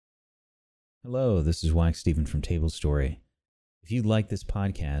Hello, this is Wax Steven from Table Story. If you like this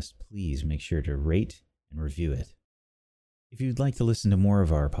podcast, please make sure to rate and review it. If you'd like to listen to more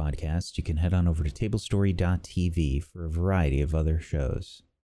of our podcasts, you can head on over to tablestory.tv for a variety of other shows.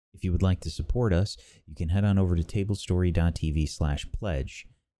 If you would like to support us, you can head on over to tablestory.tv/pledge.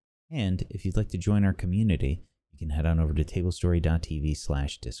 And if you'd like to join our community, you can head on over to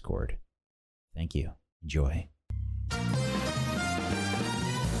tablestory.tv/discord. Thank you. Enjoy.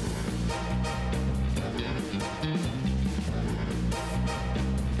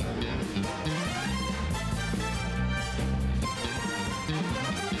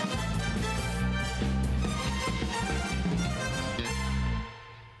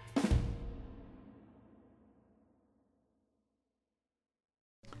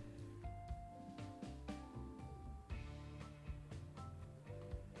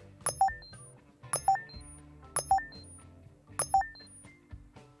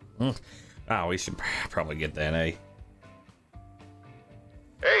 Oh, we should probably get that, eh?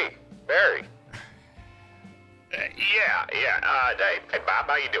 Hey, Barry. Hey, Bob,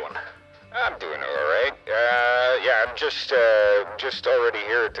 how you doing? I'm doing all right. I'm just already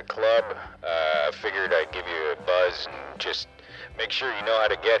here at the club. Figured I'd give you a buzz and just make sure you know how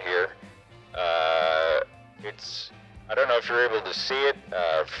to get here. I don't know if you're able to see it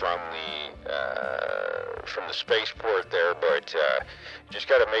from the spaceport there, but you just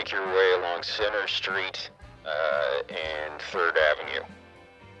got to make your way along Center Street and 3rd Avenue.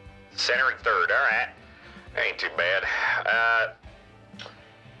 Center and 3rd, all right. Ain't too bad.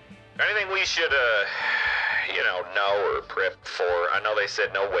 Anything we should, know or prep for? I know they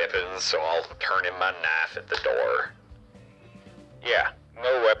said no weapons, so I'll turn in my knife at the door. Yeah,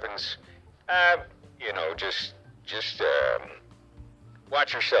 no weapons. Just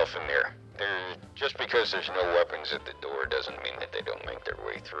watch yourself in there. Just because there's no weapons at the door doesn't mean that they don't make their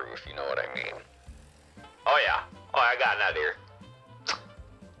way through, if you know what I mean. Oh, yeah. Oh, I got an idea.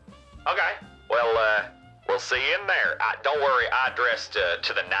 Okay. Well, we'll see you in there. Don't worry, I dressed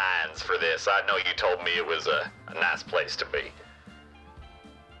to the nines for this. I know you told me it was a nice place to be.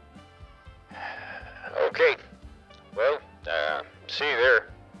 Okay. Well, see you there.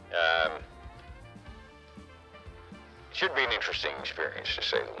 Should be an interesting experience, to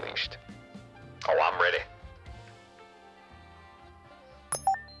say the least. Oh, I'm ready.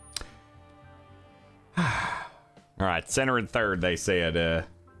 All right, Center and 3rd, they said.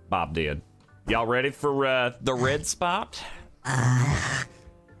 Bob did. Y'all ready for the red spot?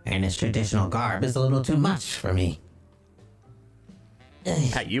 And his traditional garb is a little too much for me.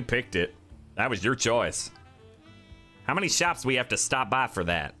 Hey, you picked it. That was your choice. How many shops do we have to stop by for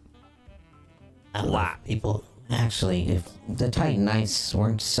that? A lot. People, actually, if the Titan Knights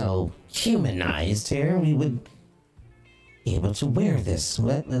weren't so humanized here, we would be able to wear this.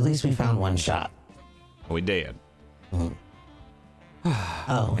 But at least we found one shop. We did.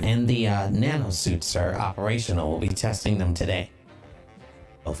 Oh, and the nanosuits are operational. We'll be testing them today.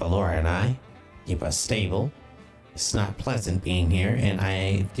 Both Alora and I keep us stable. It's not pleasant being here, and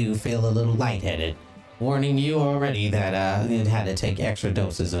I do feel a little lightheaded. Warning you already that it had to take extra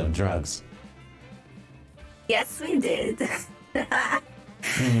doses of drugs. Yes, we did.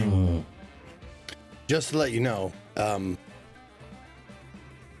 Just to let you know, I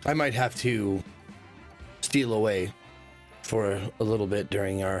might have to steal away for a little bit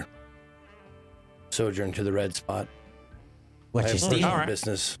during our sojourn to the red spot. What you stealing?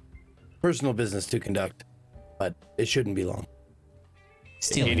 Personal business to conduct, but it shouldn't be long.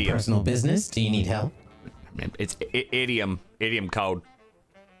 Stealing Idiom. personal business? Do you need help? It's idiom code.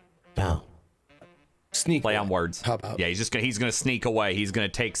 No. Sneak Play away. on words. How about? Yeah, he's gonna sneak away. He's gonna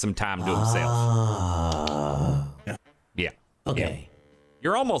take some time to himself. Yeah. Okay.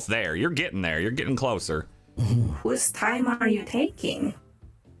 You're almost there. You're getting there. You're getting closer. Whose time are you taking?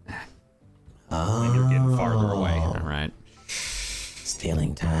 And you're getting farther away. All right.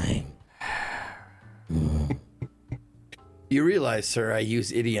 Stealing time. You realize, sir, I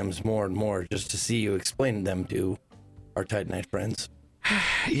use idioms more and more just to see you explain them to our Titanite friends.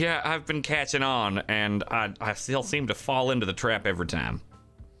 Yeah, I've been catching on, and I still seem to fall into the trap every time.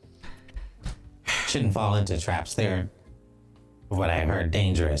 Shouldn't fall into traps. They're, what I heard,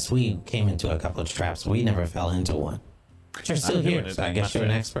 dangerous. We came into a couple of traps. We never fell into one. But you're still here, so I guess you're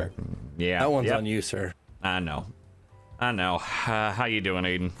an expert. Yeah. That one's on you, sir. I know. How you doing,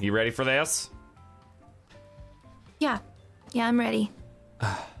 Aiden? You ready for this? Yeah, I'm ready.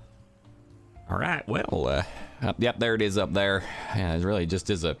 All right. Well, yep, there it is up there. Yeah, it really just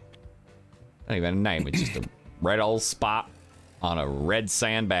is a, I don't even name it. Just a red old spot on a red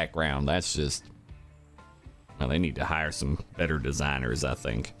sand background. That's just, Well, they need to hire some better designers, I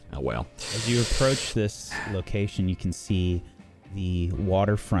think. Oh, well. As you approach this location, you can see the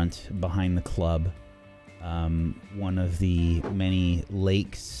waterfront behind the club. One of the many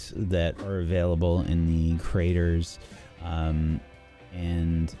lakes that are available in the craters,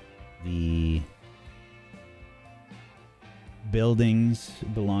 and the buildings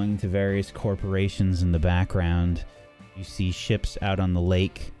belonging to various corporations in the background. You see ships out on the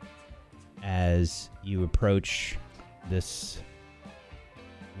lake as you approach this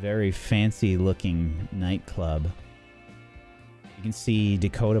very fancy looking nightclub. You can see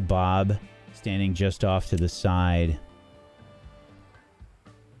Dakota Bob standing just off to the side.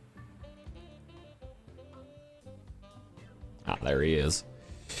 Ah, there he is.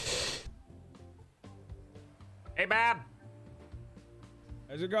 Hey, Bob.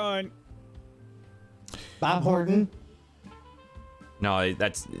 How's it going? Bob Horton? No,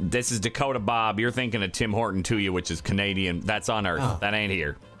 this is Dakota Bob. You're thinking of Tim Horton to you, which is Canadian. That's on Earth. Oh. That ain't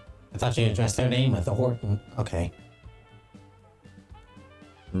here. I thought you addressed their name with the Horton. Okay.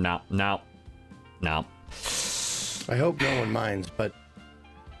 No. I hope no one minds, but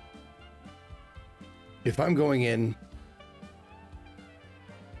if I'm going in,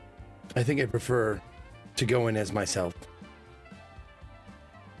 I think I prefer to go in as myself.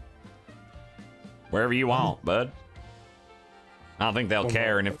 Wherever you want, bud. I don't think they'll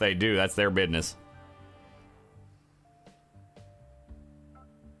care, and if they do, that's their business.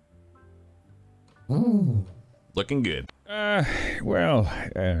 Looking good. Well,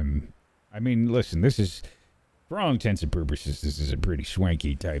 I mean, listen, this is, for all intents and purposes, this is a pretty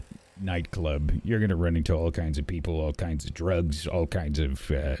swanky type nightclub. You're going to run into all kinds of people, all kinds of drugs, all kinds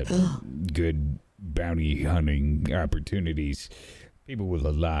of good bounty hunting opportunities. People with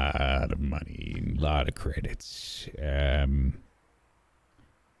a lot of money and a lot of credits.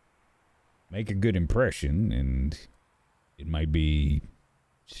 Make a good impression, and it might be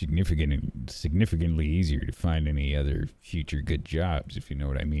significantly easier to find any other future good jobs, if you know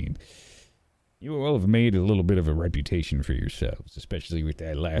what I mean. You will have made a little bit of a reputation for yourselves, especially with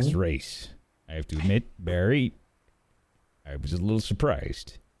that last race. I have to admit, Barry, I was a little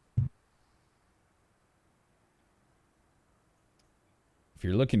surprised. If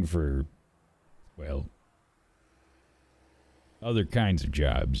you're looking for, well, other kinds of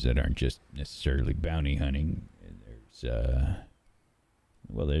jobs that aren't just necessarily bounty hunting,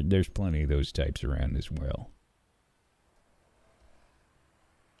 there's plenty of those types around as well.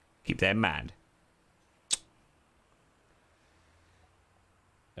 Keep that in mind.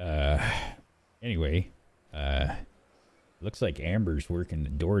 Anyway, looks like Amber's working the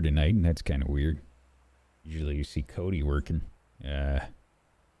door tonight, and that's kind of weird. Usually you see Cody working.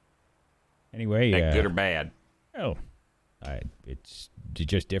 Anyway, That good or bad? Oh, it's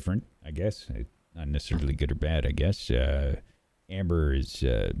just different, I guess. Not necessarily good or bad, I guess. Amber is,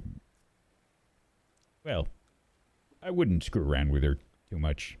 well, I wouldn't screw around with her too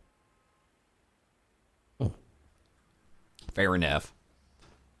much. Fair enough.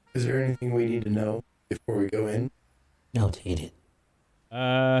 Is there anything we need to know before we go in? Notated.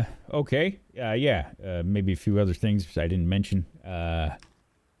 Okay. Yeah. Maybe a few other things I didn't mention.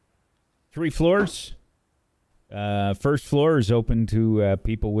 3 floors. First floor is open to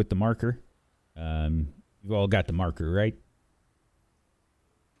people with the marker. You've all got the marker, right?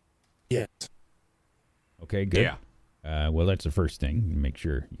 Yes. Okay, good. Yeah. Well, that's the first thing. Make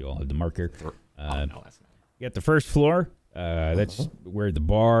sure you all have the marker. No, that's not. You got the first floor. That's where the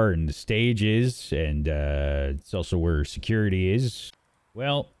bar and the stage is, and it's also where security is.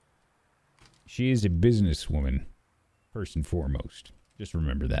 Well, she is a businesswoman, first and foremost. Just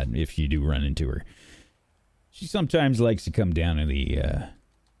remember that if you do run into her. She sometimes likes to come down to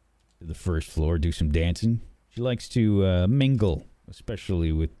the first floor, do some dancing. She likes to mingle,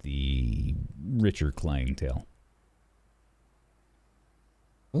 especially with the richer clientele.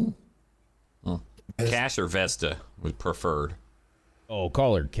 Cash or Vesta was preferred. Oh,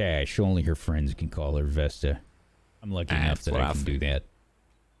 call her Cash. Only her friends can call her Vesta. I'm lucky enough that I can do that.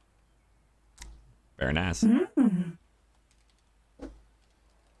 Very nice.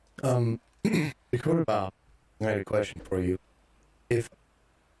 Dakota Bob, I had a question for you. If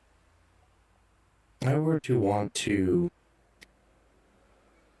I were to want to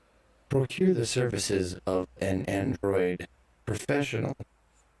procure the services of an android professional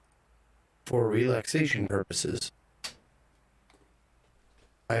for relaxation purposes,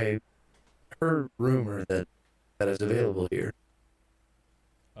 I heard rumor that is available here.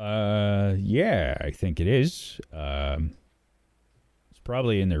 Yeah, I think it is. It's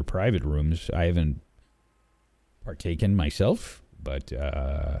probably in their private rooms. I haven't partaken myself, but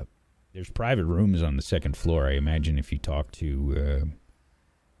There's private rooms on the second floor. I imagine if you talk to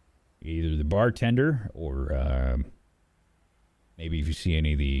either the bartender or maybe if you see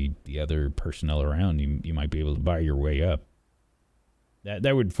any of the other personnel around, you might be able to buy your way up.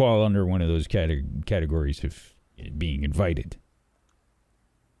 That would fall under one of those categories of being invited.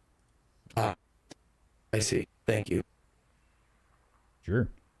 Ah, I see. Thank you. Sure.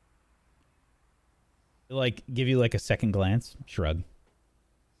 Like, give you like a second glance, shrug.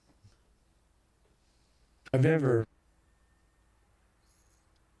 I've never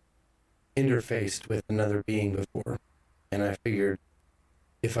interfaced with another being before, and I figured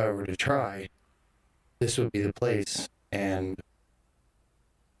if I were to try, this would be the place, and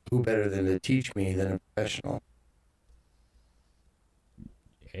who better than to teach me than a professional?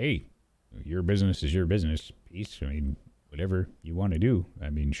 Hey, your business is your business. Peace. I mean, whatever you want to do. I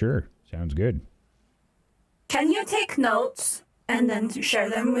mean, sure. Sounds good. Can you take notes and then share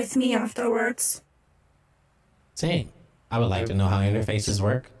them with me afterwards? Say, I would like to know how interfaces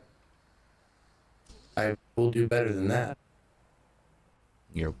work. I will do better than that.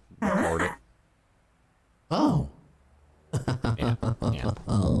 You record it. Oh. Yeah.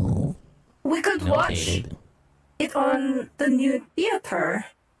 Oh. We could watch Notated. it on the new theater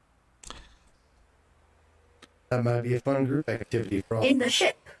That might be a fun group activity for all. in the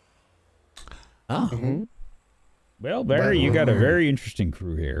ship. Oh. Mhm. Well, Barry, you got a very interesting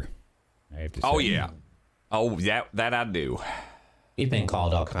crew here, I have to say. Oh, yeah. Oh, that I do. We've been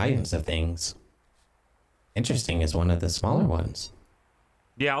called all kinds of things. Interesting is one of the smaller ones.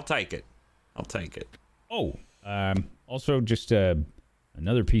 Yeah, I'll take it. I'll take it. Oh, also just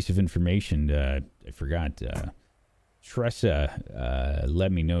another piece of information I forgot. Tressa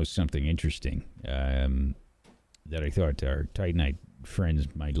let me know something interesting that I thought our Titanite friends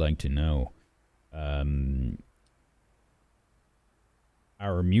might like to know.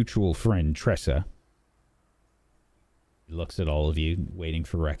 Our mutual friend Tressa looks at all of you, waiting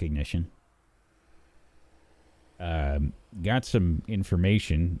for recognition. Got some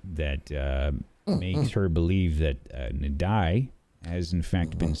information that makes her believe that Nadai has in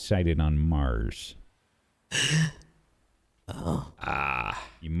fact been sighted on Mars.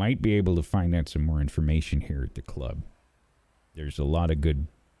 You might be able to find out some more information here at the club. There's a lot of good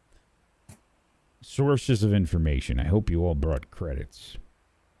sources of information. I hope you all brought credits.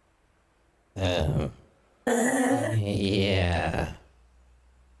 Yeah.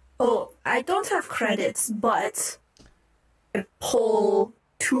 Oh, I don't have credits, but I pull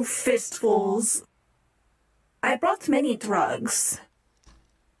 2 fistfuls. I brought many drugs.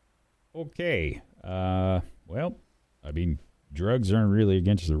 Okay. Well, I mean, drugs aren't really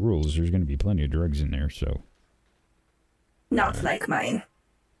against the rules. There's going to be plenty of drugs in there, so. Not like mine.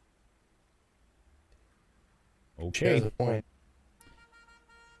 She has Okay. a point.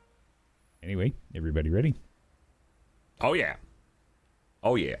 Anyway, everybody ready? Oh, yeah.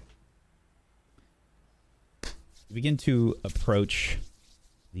 Oh, yeah. You begin to approach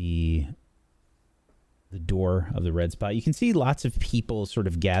the door of the red spot. You can see lots of people sort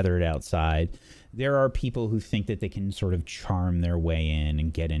of gathered outside. There are people who think that they can sort of charm their way in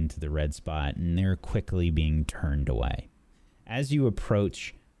and get into the red spot, and they're quickly being turned away. As you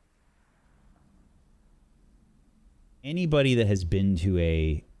approach, anybody that has been to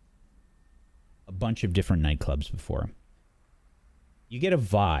a bunch of different nightclubs before, you get a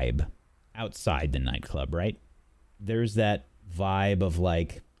vibe outside the nightclub, right? There's that vibe of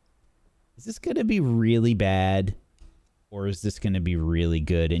like, is this going to be really bad or is this going to be really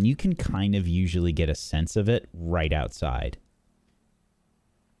good? And you can kind of usually get a sense of it right outside.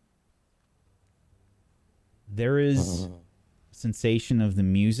 There is a sensation of the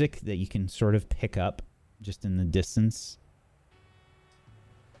music that you can sort of pick up just in the distance.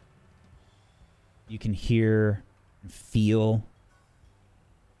 You can hear and feel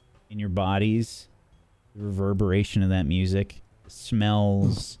in your bodies the reverberation of that music, the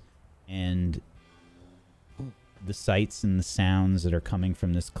smells, and the sights and the sounds that are coming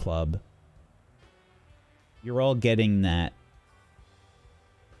from this club. You're all getting that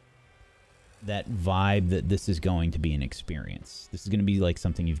vibe that this is going to be an experience. This is going to be like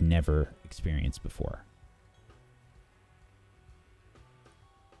something you've never experienced before.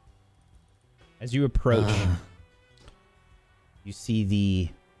 As you approach, you see the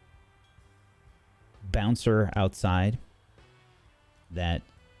bouncer outside that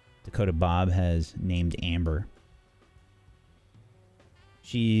Dakota Bob has named Amber.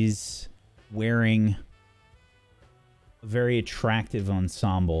 She's wearing a very attractive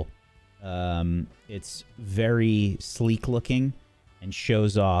ensemble. It's very sleek looking and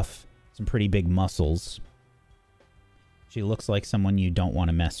shows off some pretty big muscles. She looks like someone you don't want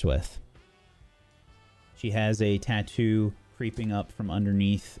to mess with. She has a tattoo creeping up from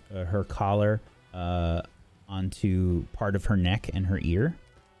underneath her collar onto part of her neck and her ear.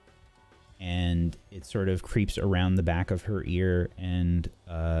 And it sort of creeps around the back of her ear and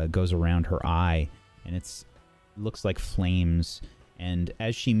goes around her eye. And it looks like flames. And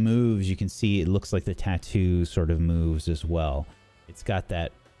as she moves, you can see it looks like the tattoo sort of moves as well. It's got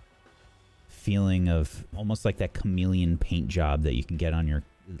that feeling of almost like that chameleon paint job that you can get on your,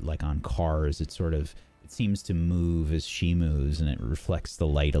 like on cars. It seems to move as she moves, and it reflects the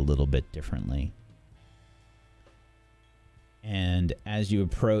light a little bit differently. And as you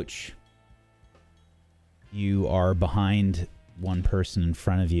approach, you are behind one person in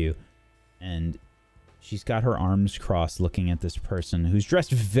front of you, and she's got her arms crossed looking at this person who's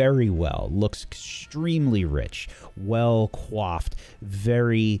dressed very well, looks extremely rich, well coiffed,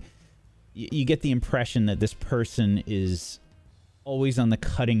 very... You get the impression that this person is always on the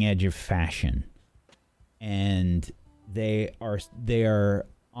cutting edge of fashion. And they are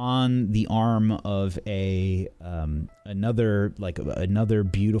on the arm of another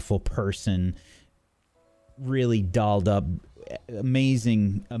beautiful person, really dolled up.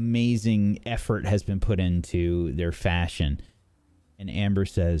 Amazing effort has been put into their fashion. And Amber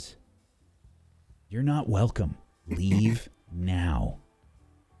says, "You're not welcome. Leave now."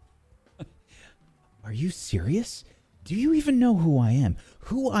 Are you serious? Do you even know who I am?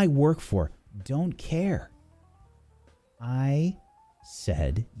 Who I work for? Don't care. I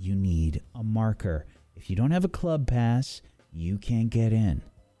said you need a marker. If you don't have a club pass, you can't get in.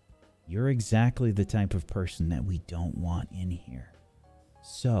 You're exactly the type of person that we don't want in here.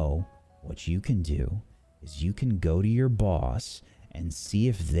 So, what you can do is you can go to your boss and see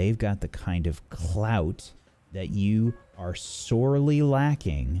if they've got the kind of clout that you are sorely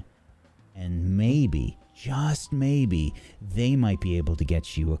lacking, and maybe, just maybe, they might be able to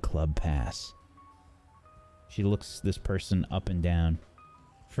get you a club pass. She looks this person up and down.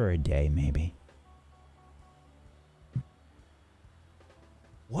 For a day, maybe.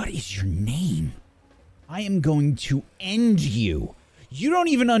 What is your name? I am going to end you. You don't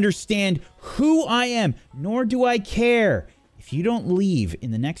even understand who I am, nor do I care. If you don't leave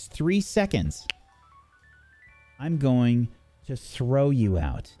in the next 3 seconds, I'm going to throw you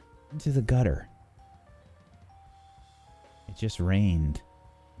out into the gutter. It just rained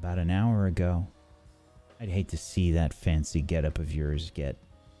about an hour ago. I'd hate to see that fancy getup of yours get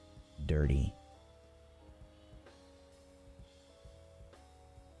dirty.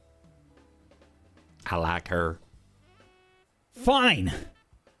 I like her. Fine.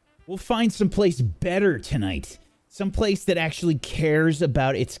 We'll find someplace better tonight. Someplace that actually cares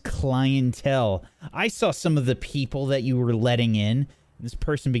about its clientele. I saw some of the people that you were letting in. This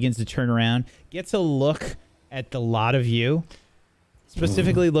person begins to turn around, gets a look at the lot of you.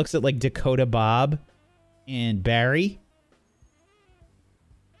 Specifically looks at like Dakota Bob and Barry.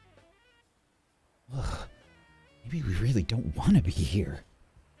 Ugh, maybe we really don't want to be here.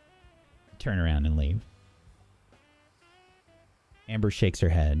 Turn around and leave. Amber shakes her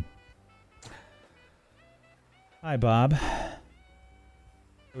head. Hi, Bob.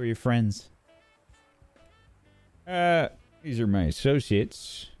 Who are your friends? These are my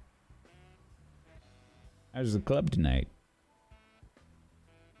associates. How's the club tonight?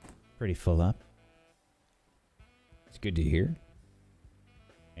 Pretty full up. It's good to hear.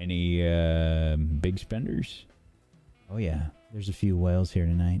 Any big spenders? Oh yeah, there's a few whales here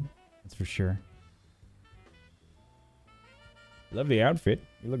tonight. That's for sure. Love the outfit.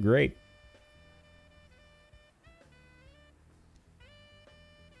 You look great.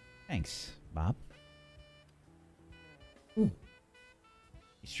 Thanks, Bob. Ooh.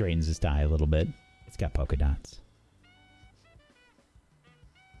 He straightens his tie a little bit. It's got polka dots.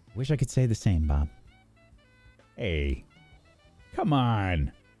 Wish I could say the same, Bob. Hey, come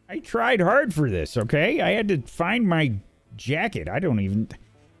on. I tried hard for this, okay? I had to find my jacket. I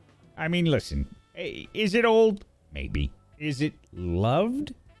mean, listen. Is it old? Maybe. Is it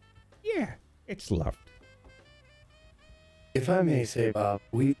loved? Yeah, it's loved. If I may say, Bob,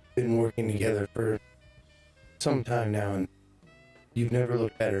 we've been working together for some time now, and you've never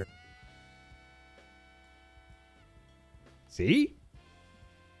looked better. See?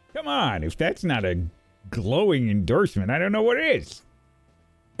 Come on, if that's not a glowing endorsement, I don't know what is.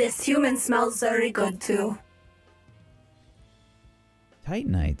 This human smells very good too.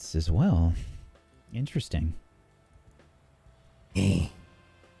 Titanites as well. Interesting. Hey,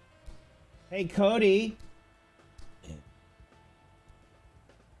 Hey, Cody.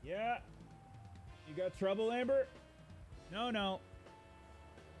 Yeah? You got trouble, Amber? No.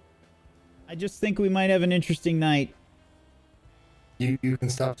 I just think we might have an interesting night. You can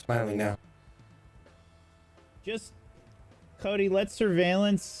stop smiling now. Just, Cody, let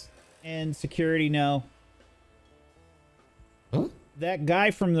surveillance and security know. Huh? That guy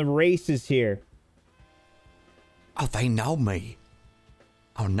from the race is here. Oh, they know me.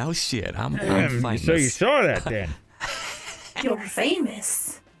 Oh, no shit. I'm famous. So you saw that then? You're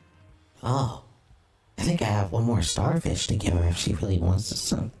famous. Oh, I think I have one more starfish to give her if she really wants to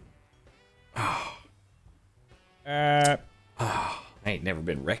some. I ain't never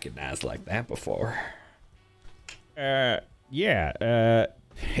been recognized like that before. Yeah,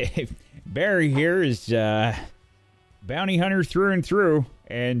 Barry here is, bounty hunter through and through,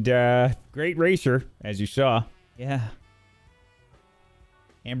 and, great racer, as you saw. Yeah.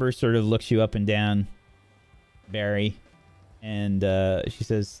 Amber sort of looks you up and down, Barry, and, she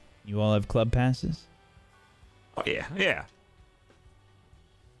says, you all have club passes? Oh, yeah, yeah.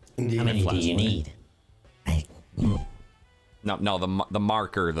 Indeed. How many do you need? No, the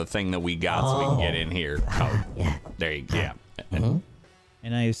marker, the thing that we got so we can get in here. Oh, Yeah. there you go. Yeah.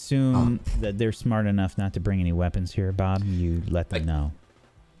 And I assume that they're smart enough not to bring any weapons here, Bob. You let them know.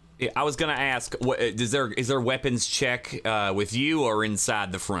 Yeah, I was gonna ask, is there weapons check with you or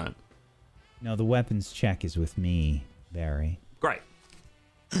inside the front? No, the weapons check is with me, Barry. Great.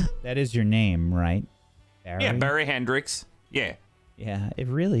 That is your name, right? Barry? Yeah, Barry Hendricks. Yeah. Yeah, it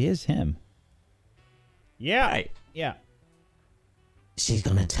really is him. Yeah. Hey. Yeah. She's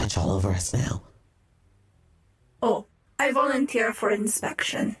gonna touch all over us now. Oh, I volunteer for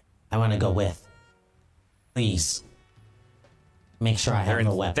inspection. I want to go with. Please. Make sure I have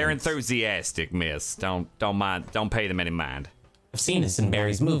no weapons. They're enthusiastic, miss. Don't pay them any mind. I've seen this in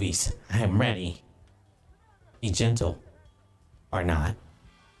Barry's movies. I am ready. Be gentle. Or not.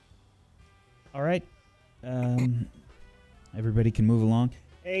 All right. Everybody can move along.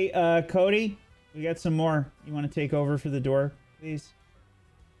 Hey, Cody, we got some more. You want to take over for the door, please?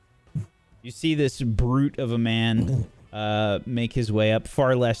 You see this brute of a man make his way up,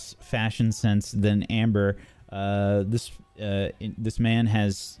 far less fashion sense than Amber. This man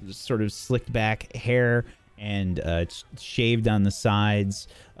has sort of slicked back hair and shaved on the sides.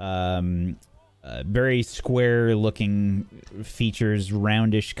 Very square-looking features,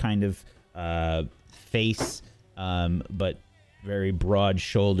 roundish kind of face, but very broad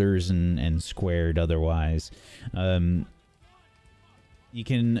shoulders and squared otherwise. You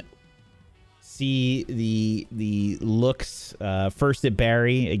can see the looks first at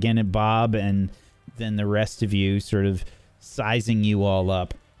Barry, again at Bob, and then the rest of you sort of sizing you all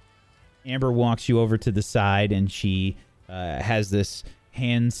up. Amber walks you over to the side, and she has this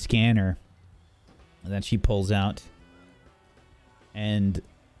hand scanner that she pulls out. And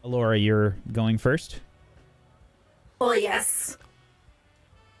Alora, you're going first? Oh, yes.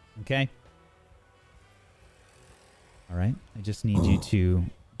 Okay. All right. I just need you to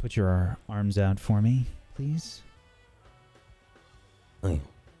put your arms out for me, please. Oh.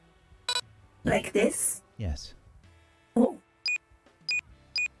 Like this? Yes. Oh.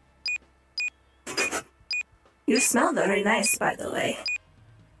 You smell very nice, by the way.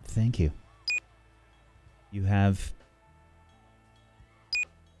 Thank you. You have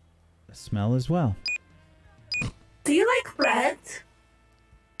a smell as well. Do you like bread?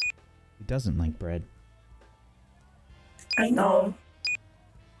 Who doesn't like bread? I know.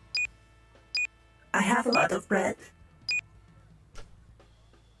 I have a lot of bread.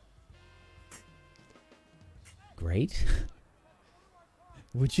 Great.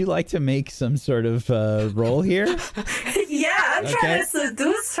 Would you like to make some sort of roll here? Yeah, I'm trying to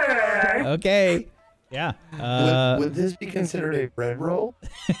seduce her. Okay. Yeah. Would this be considered a bread roll?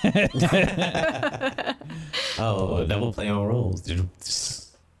 Oh, double play on rolls.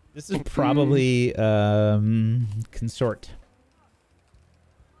 This is probably consort.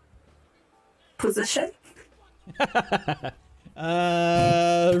 Position?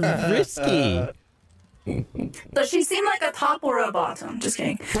 Risky. Does she seem like a top or a bottom? Just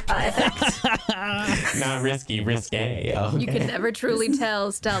kidding. Effect. Not risky, risque. Okay. You can never truly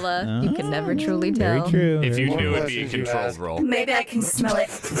tell, Stella. You can never truly Very tell. true. If you More knew, it'd be a questions you controlled ask. roll. Maybe I can smell it.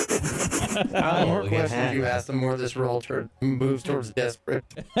 The more look at questions that. you ask, the more this roll moves towards desperate.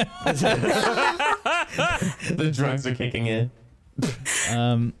 The drugs are kicking in.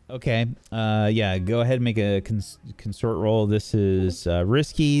 Okay. Yeah, go ahead and make a consort roll. This is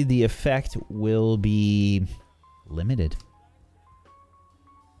risky. The effect will be limited.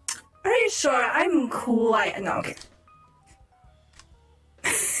 Are you sure? I'm cool. No, okay.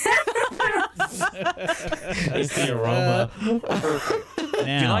 It's the aroma. If you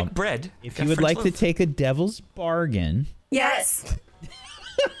Now, like bread, if got you would French like to loaf. take a devil's bargain, Yes.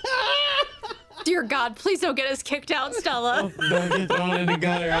 Dear God, please don't get us kicked out, Stella. Don't get thrown in the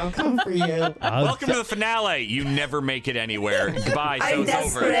gutter. I'll come for you. Welcome to the finale. You never make it anywhere. Goodbye. I'm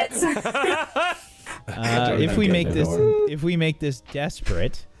Show's over. desperate. If we make this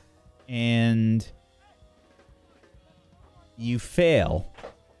desperate, and you fail,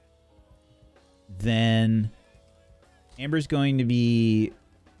 then Amber's going to be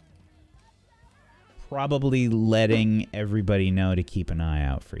probably letting everybody know to keep an eye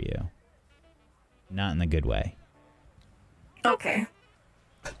out for you. Not in the good way. Okay.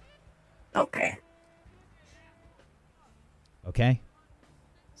 Okay. Okay?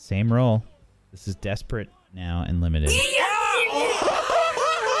 Same roll. This is desperate now and limited.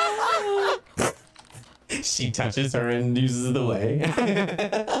 She touches her and uses the way.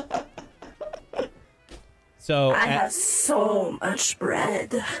 So I have so much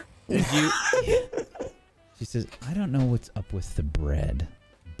bread. she says, I don't know what's up with the bread,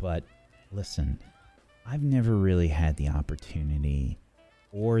 but listen, I've never really had the opportunity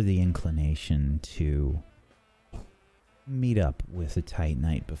or the inclination to meet up with a tight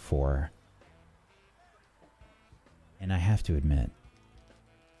knight before. And I have to admit,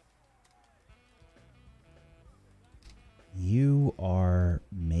 you are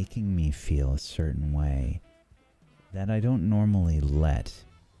making me feel a certain way that I don't normally let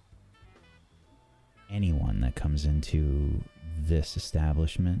anyone that comes into this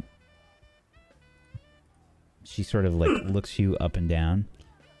establishment. She sort of like looks you up and down,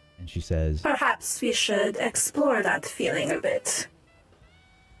 and she says, Perhaps we should explore that feeling a bit.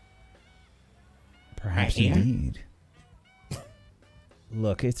 perhaps Right here? indeed.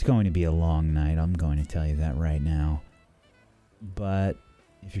 Look, it's going to be a long night. I'm going to tell you that right now. But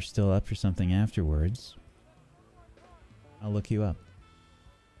if you're still up for something afterwards, I'll look you up.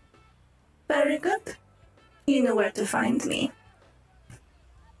 Very good. You know where to find me.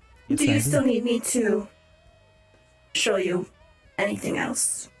 Yes, Do I you still need me to show you anything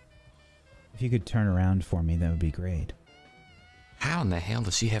else? If you could turn around for me, that would be great. How in the hell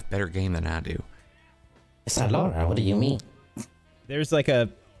does she have better game than I do? It's not Laura. What do you mean? There's like a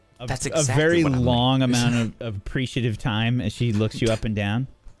That's a exactly very what I'm long like. amount of appreciative time as she looks you up and down,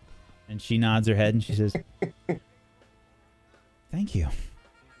 and she nods her head and she says, "Thank you."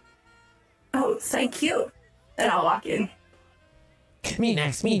 Oh, thank you. And I'll walk in. Me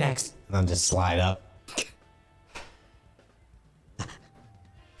next. And I'll just slide up.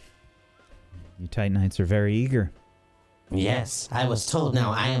 You Tight Knights are very eager. Yes, I was told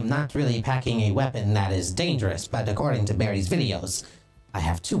now I am not really packing a weapon that is dangerous, but according to Barry's videos, I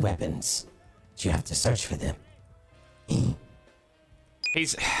have 2 weapons. You have to search for them.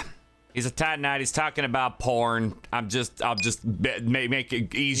 He's a tight knight. He's talking about porn. I'll just make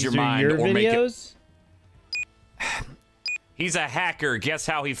it ease your These are mind your or make it. videos? He's a hacker. Guess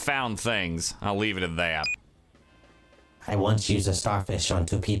how he found things. I'll leave it at that. I once used a starfish on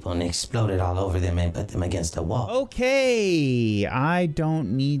 2 people and exploded all over them and put them against a wall. Okay, I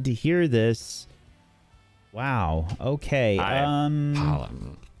don't need to hear this. Wow. Okay.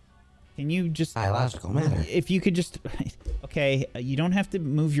 Can you just Biological matter. if you could just okay, you don't have to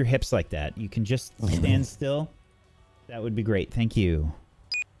move your hips like that. You can just stand still. That would be great. Thank you.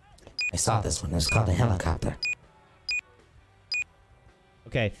 I saw this one. It's called a helicopter.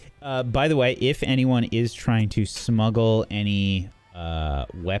 Okay. By the way, if anyone is trying to smuggle any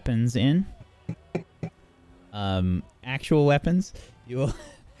weapons in, actual weapons, you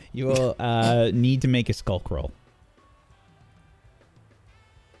will need to make a skulk roll.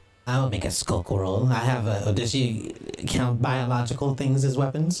 I'll make a skulk roll. I have a... Does she count biological things as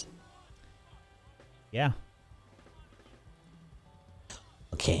weapons? Yeah.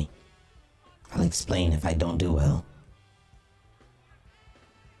 Okay. I'll explain if I don't do well.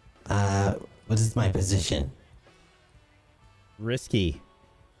 What is my position? Risky.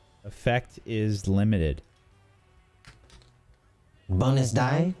 Effect is limited. Bonus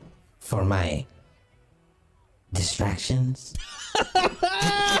die for my distractions.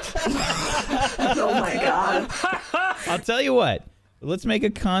 Oh my god. I'll tell you what. Let's make a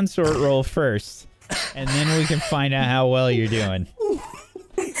consort roll first, and then we can find out how well you're doing.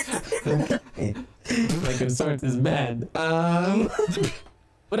 My consort is bad.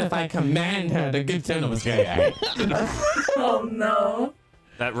 What if I command her to give to Oh no.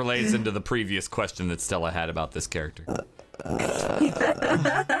 That relates into the previous question that Stella had about this character.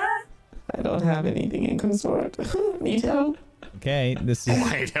 I don't have anything in consort. Need help? Okay, this is.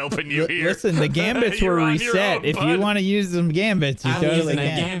 I ain't helping you here. Listen, the gambits were You're on your reset. own, If you bud. want to use some gambits, you I'm totally using a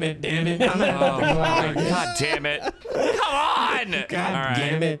can. gambit, damn it. I'm Oh, gonna God damn it. Come on. God All right.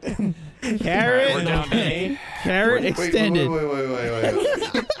 damn it. Carrot, We're down to carrot Wait, extended.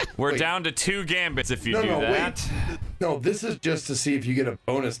 Wait. We're down to 2 gambits if you do No, that. wait. No, this is just to see if you get a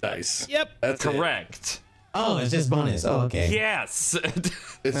bonus dice. Yep. That's it. Correct. Oh, it's just bonus. Oh, okay. Yes.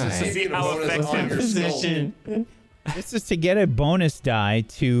 It's just to Alright. see how how effective effective on your Position. This is to get a bonus die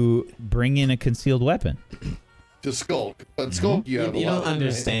to bring in a concealed weapon. to skulk. But skulk, you have You a lot don't of it, right?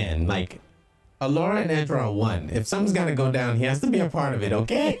 understand. Like, Alora and Andrew are one. If something's got to go down, he has to be a part of it,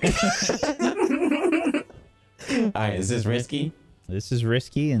 okay? All right, is this risky? This is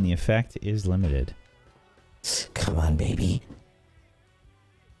risky, and the effect is limited. Come on, baby.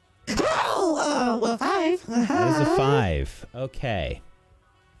 Oh, well, 5. That is a 5. Okay.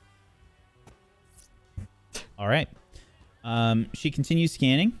 All right. She continues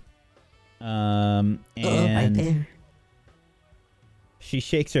scanning. right And there. she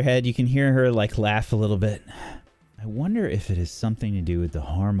shakes her head. You can hear her like laugh a little bit. I wonder if it has something to do with the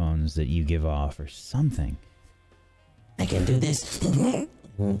hormones that you give off or something. I can do this.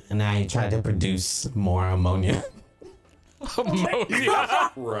 And I try to produce more ammonia.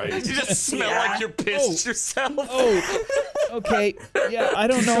 Ammonia. Right. You just smell like you're pissed yourself. Oh, okay. Yeah, I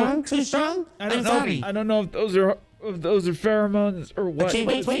don't know. Too strong? I don't I'm know. sorry. I don't know if those are pheromones or what. Okay,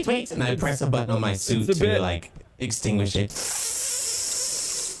 wait. And I press a button on my suit It's a to, bit- like, extinguish it.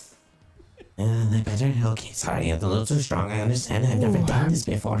 I better. Okay, sorry, I'm a little too strong. I understand. I've never done this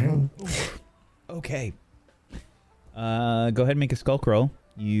before. Okay. Go ahead and make a skulk roll.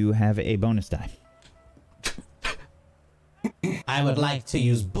 You have a bonus die. I would like to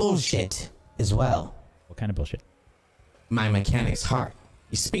use bullshit as well. What kind of bullshit? My mechanic's heart.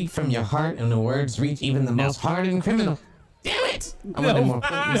 You speak from your heart, and the words reach even the most hardened criminal. Damn it! I wanted more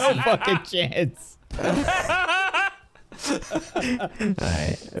potency. No fucking chance.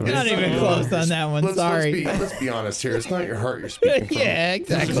 Alright. Not even close on that one. Sorry. Let's be honest here. It's not your heart you're speaking from. Yeah,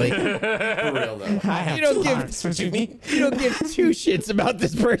 exactly. For real, though. I have You don't two give- hearts. What you mean? You don't give 2 shits about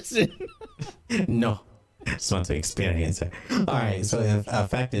this person. No. Just want to experience it. Alright, so the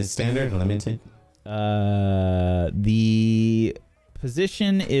effect is standard and limited. The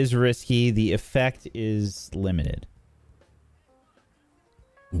position is risky. The effect is limited.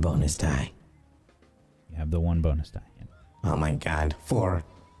 Bonus die. You have the 1 bonus die. Yeah. Oh my god. 4.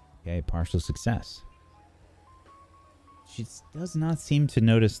 Okay, partial success. She does not seem to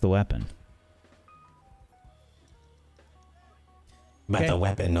notice the weapon. But Okay. the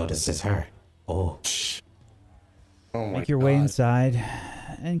weapon notices her. Oh. Oh my Make your way God. inside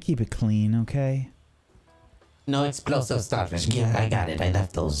and keep it clean, okay? No explosive starfish. Yeah, I got it. I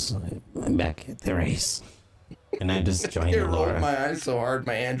left those back at the race. And I just joined It rolled Laura. my eyes so hard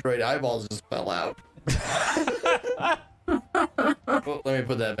my android eyeballs just fell out. Oh, let me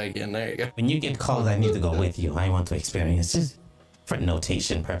put that back in. There you go. When you get called, I need to go with you. I want to experience this for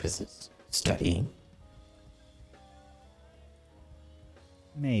notation purposes. Studying.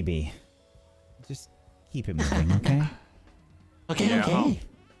 Maybe. Just keep it moving, okay? Okay, Yeah. okay.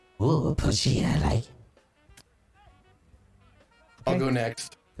 Ooh, pushy. I like. I'll go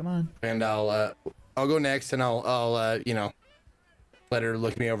next, Come on. and I'll go next, and I'll let her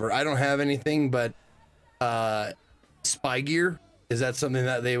look me over. I don't have anything but spy gear. Is that something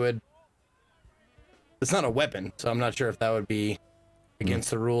that they would? It's not a weapon, so I'm not sure if that would be against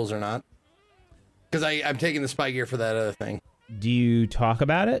the rules or not. Because I'm taking the spy gear for that other thing. Do you talk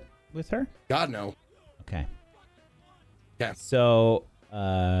about it with her? God no. Okay. Yeah. So,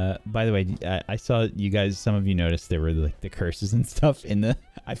 by the way, I saw you guys. Some of you noticed there were like the curses and stuff in the.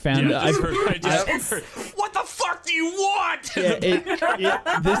 I found. Yeah, I, I just heard, what the fuck do you want?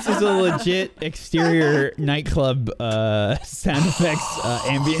 yeah, this is a legit exterior nightclub sound effects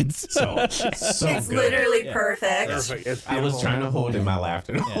ambience. So It's good. literally perfect. Perfect. It's I was beautiful. trying to hold in my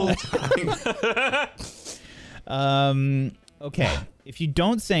laughter the whole time. Okay. If you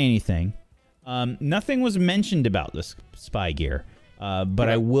don't say anything, nothing was mentioned about this spy gear, but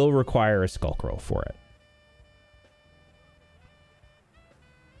I will require a skulk roll for it.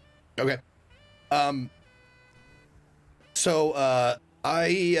 Okay. So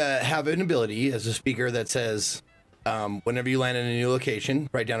I have an ability as a speaker that says, whenever you land in a new location,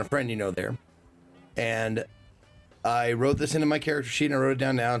 write down a friend you know there. And I wrote this into my character sheet and I wrote it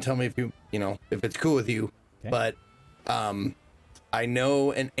down now and tell me if if it's cool with you. Okay. But I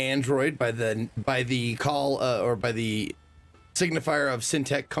know an android by the call or by the signifier of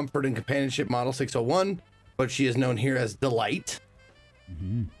Syntech Comfort and Companionship Model 601, but she is known here as Delight.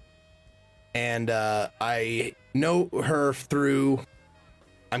 Mm-hmm. And I know her through,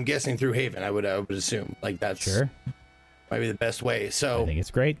 I'm guessing through Haven. I would assume like that's Sure. might be the best way. So I think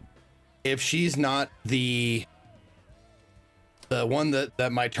it's great. if she's not the one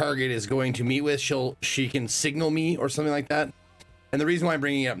that my target is going to meet with, she can signal me or something like that. And the reason why I'm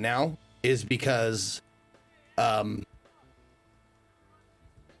bringing it up now is because I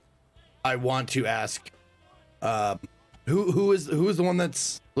want to ask who is the one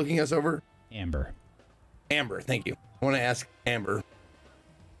that's looking us over? Amber. Amber, thank you. I want to ask Amber.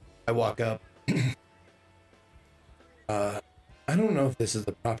 I walk up. I don't know if this is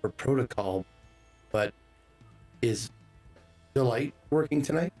the proper protocol, but is Delight working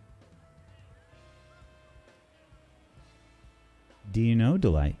tonight? Do you know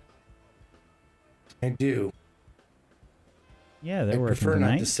Delight? I do. Yeah, they're I working prefer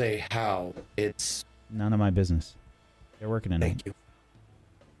tonight. not to say how. It's None of my business. They're working tonight. thank you.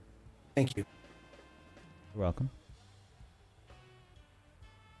 Thank you. You're welcome.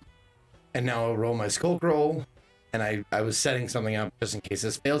 And now I'll roll my skulk roll. And I was setting something up just in case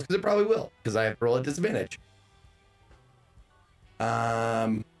this fails, because it probably will, because I have to roll at disadvantage.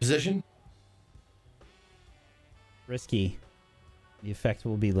 Position? Risky. The effect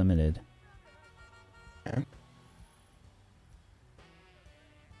will be limited. Okay.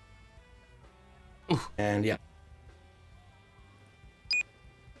 And yeah.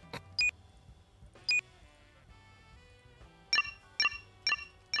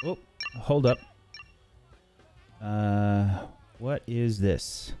 Oh, hold up. What is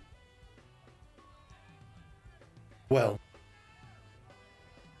this? Well,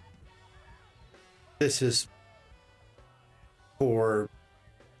 this is for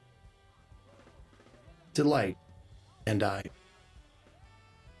Delight and I.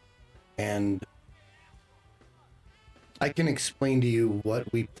 And I can explain to you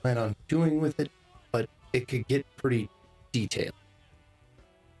what we plan on doing with it, but it could get pretty detailed.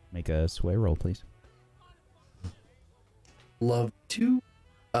 Make a sway roll, please. Love to.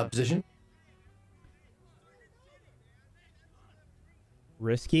 Position?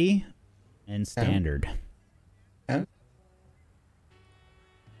 Risky and standard. And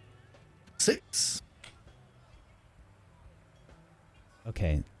 6.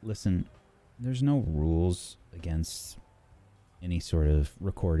 Okay, listen. There's no rules against any sort of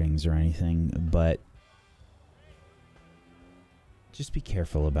recordings or anything, but just be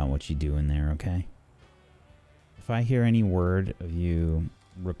careful about what you do in there, okay? If I hear any word of you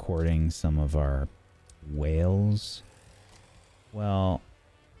recording some of our whales, well,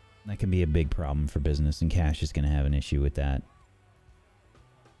 that can be a big problem for business, and Cash is going to have an issue with that.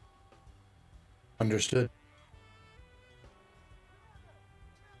 Understood.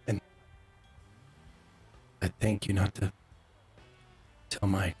 And I thank you not to tell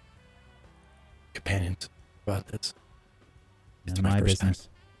my companions about this. None It's of my my first time. business.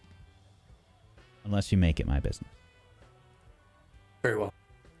 Unless you make it my business. Very well.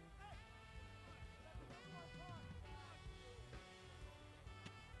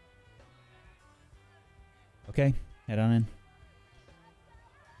 Okay, head on in.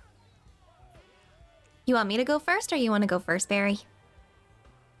 You want me to go first or you want to go first, Barry?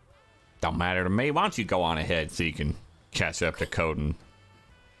 Don't matter to me. Why don't you go on ahead so you can catch up to Code and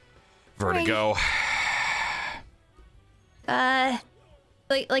Vertigo?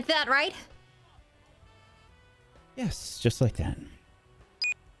 Like that, right? Yes, just like that.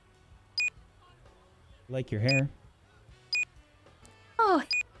 Like your hair? Oh,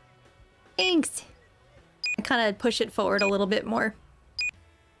 thanks. I kind of push it forward a little bit more.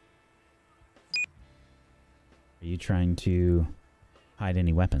 Are you trying to hide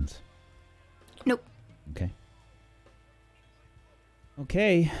any weapons? Nope. Okay.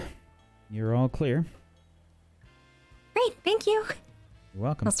 Okay. You're all clear. Great, thank you. You're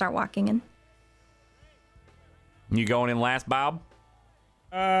welcome. I'll start walking in. You going in last, Bob?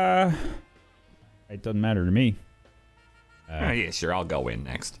 It doesn't matter to me. Yeah, sure. I'll go in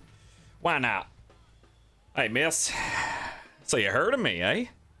next. Why not? Hey, miss. So you heard of me, eh?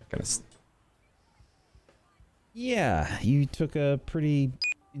 Yeah, you took a pretty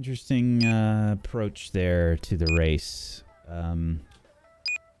interesting approach there to the race.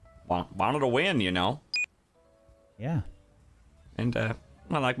 Wanted to win, you know. Yeah. And I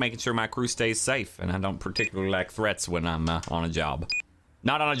like making sure my crew stays safe, and I don't particularly like threats when I'm on a job.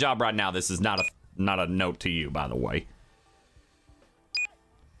 Not on a job right now. This is not a note to you, by the way.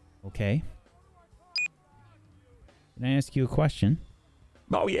 Okay. Can I ask you a question?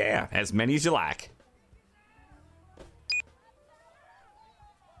 Oh yeah, as many as you like.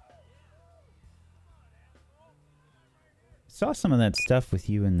 Saw some of that stuff with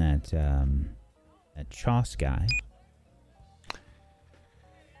you and that Choss guy.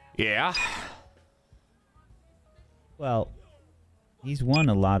 Yeah. Well, he's won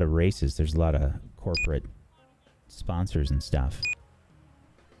a lot of races. There's a lot of corporate sponsors and stuff.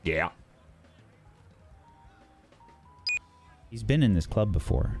 Yeah. He's been in this club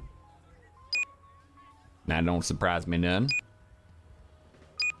before. That don't surprise me none.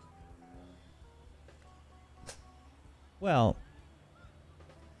 Well,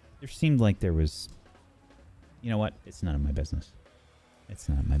 there seemed like there was... You know what? It's none of my business. It's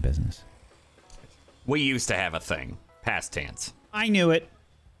none of my business. We used to have a thing. Past tense. I knew it.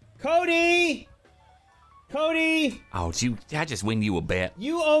 Cody! Cody! Oh, did I just win you a bet?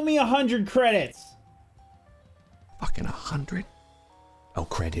 You owe me 100 credits. Fucking 100? Oh,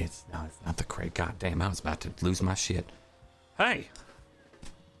 credits. No, it's not the credit. God damn, I was about to lose my shit. Hey.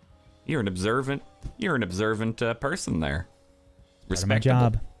 You're an observant person there. Part of my Respectable.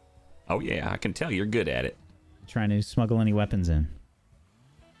 job. Oh, yeah, I can tell you're good at it. Trying to smuggle any weapons in.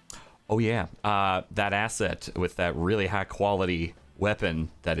 Oh, yeah. That asset with that really high quality weapon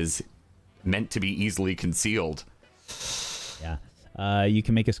that is meant to be easily concealed. Yeah. You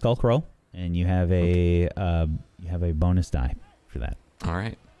can make a skulk roll, and you have a bonus die for that. All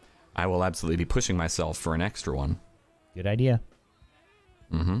right. I will absolutely be pushing myself for an extra one. Good idea.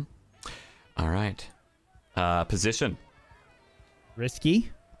 Mm-hmm. All right. Position.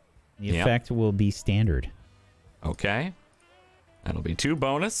 Risky. The Yep. effect will be standard. Okay. That'll be 2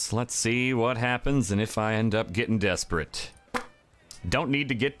 bonus. Let's see what happens and if I end up getting desperate. Don't need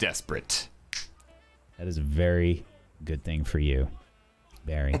to get desperate. That is a very good thing for you,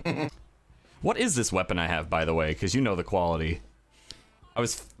 Barry. What is this weapon I have, by the way? Because you know the quality.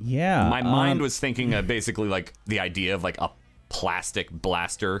 Yeah. My mind was thinking of basically like the idea of like a plastic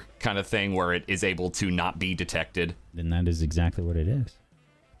blaster kind of thing where it is able to not be detected. Then that is exactly what it is.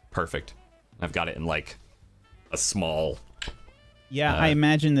 Perfect. I've got it in like a small... Yeah, I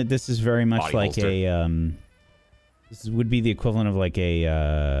imagine that this is very much body like holster. this would be the equivalent of like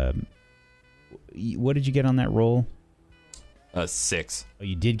a... what did you get on that roll? A 6. Oh,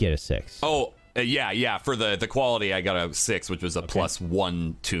 you did get a 6. Oh, yeah. For the quality, I got a 6, which was a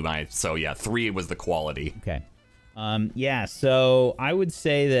 +1 to my... So, yeah, 3 was the quality. Okay. Yeah, so I would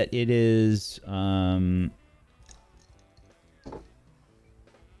say that it is...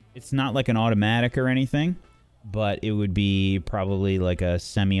 it's not like an automatic or anything, but it would be probably like a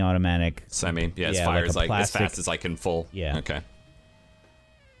semi-automatic. It Yeah, fires like a as plastic- fast as I can full. Yeah. Okay.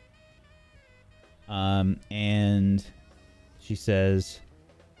 And she says,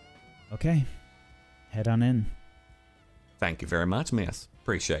 okay, head on in. Thank you very much, miss.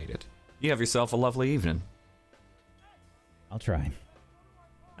 Appreciate it. You have yourself a lovely evening. I'll try.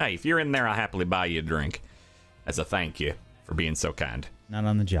 Hey, if you're in there, I'll happily buy you a drink as a thank you for being so kind. Not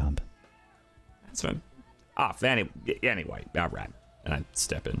on the job. That's fine. Off. Anyway, all right. And I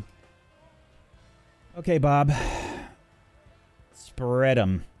step in. Okay, Bob. Spread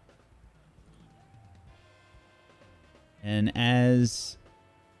 'em. And as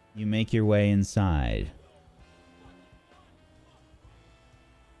you make your way inside,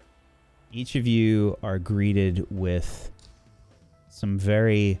 each of you are greeted with some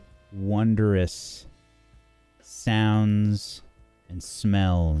very wondrous sounds and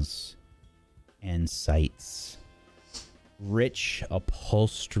smells and sights. Rich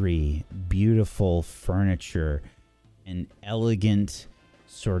upholstery, beautiful furniture, an elegant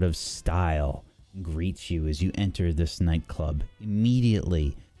sort of style greets you as you enter this nightclub.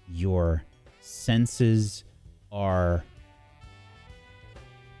 Immediately, your senses are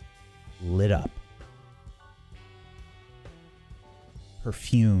lit up.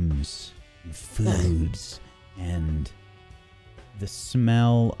 Perfumes and foods and the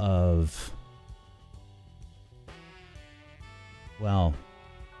smell of, well,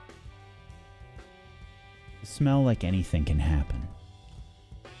 the smell like anything can happen.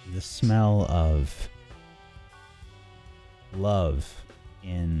 The smell of love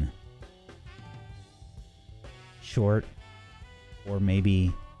in short or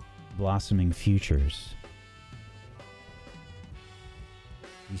maybe blossoming futures.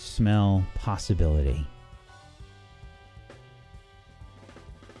 You smell possibility.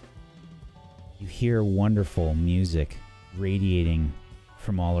 You hear wonderful music radiating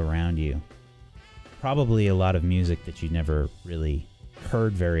from all around you. Probably a lot of music that you never really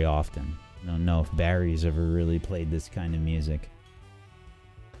heard very often. I don't know if Barry's ever really played this kind of music.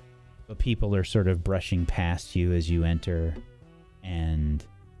 But people are sort of brushing past you as you enter, and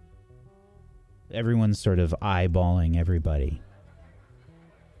everyone's sort of eyeballing everybody.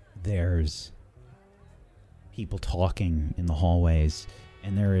 There's people talking in the hallways,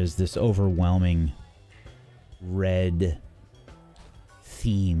 and there is this overwhelming red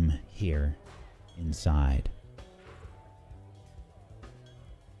theme here inside.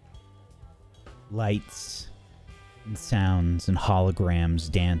 Lights and sounds and holograms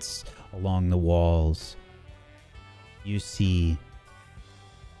dance along the walls. you see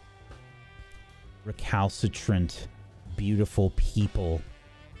recalcitrant, beautiful people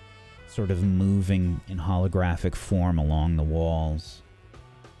sort of moving in holographic form along the walls.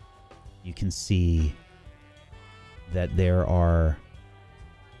 You can see that there are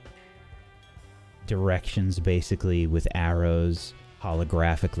directions basically with arrows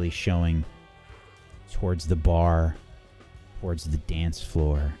holographically showing towards the bar, towards the dance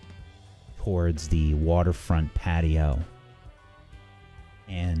floor, towards the waterfront patio.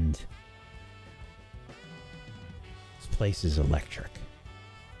 And this place is electric.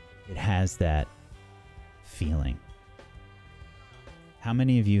 It has that feeling. How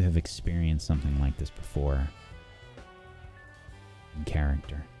many of you have experienced something like this before in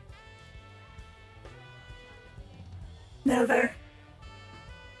character? Never.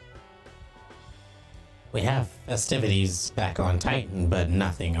 We have festivities back on Titan, but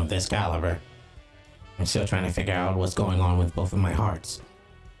nothing of this caliber. I'm still trying to figure out what's going on with both of my hearts.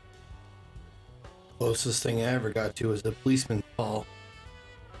 Closest thing I ever got to was the policeman's call.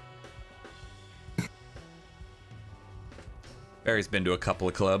 Barry's been to a couple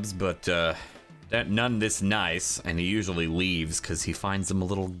of clubs, but none this nice, and he usually leaves because he finds them a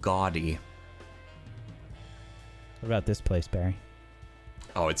little gaudy. What about this place, Barry?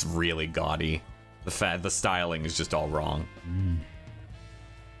 Oh, it's really gaudy. The styling is just all wrong.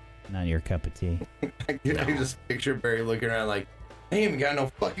 Not your cup of tea. I can just picture Barry looking around like, I ain't even got no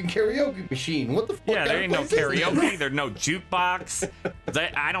fucking karaoke machine. What the fuck? Yeah, there ain't no kind of place is karaoke. this? There's no jukebox.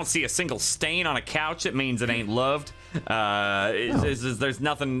 I don't see a single stain on a couch. It means it ain't loved. There's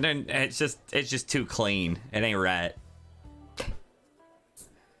nothing. It's just too clean. It ain't right.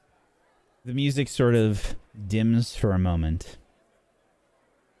 The music sort of dims for a moment.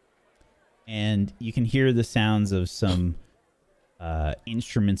 And you can hear the sounds of some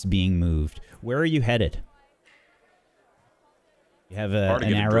instruments being moved. Where are you headed? You have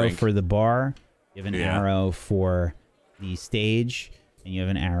an arrow for the bar, you have an arrow for the stage, and you have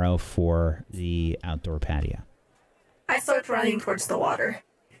an arrow for the outdoor patio. I start running towards the water.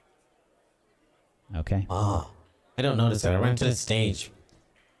 Okay. Oh, I don't notice that. I went to the stage.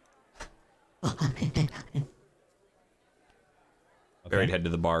 Barry'd head to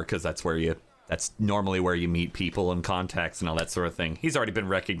the bar because that's normally where you meet people and contacts and all that sort of thing. He's already been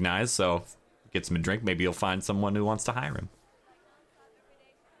recognized, so gets him a drink. Maybe you'll find someone who wants to hire him.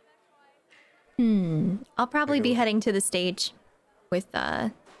 I'll probably be heading to the stage with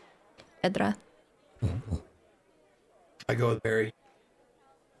Edra. I go with Barry.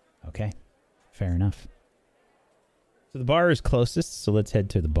 Okay. Fair enough. So the bar is closest, so let's head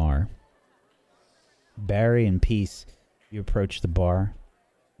to the bar. Barry and Peace, you approach the bar.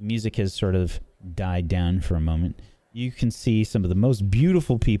 The music has sort of died down for a moment. You can see some of the most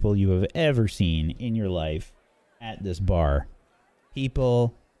beautiful people you have ever seen in your life at this bar.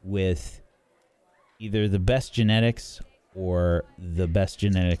 People with either the best genetics or the best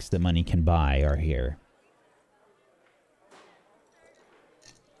genetics that money can buy are here.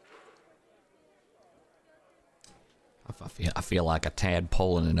 I feel like a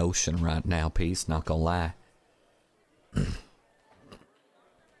tadpole in an ocean right now, Peace, not gonna lie.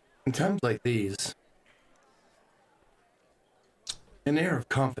 In times like these, an air of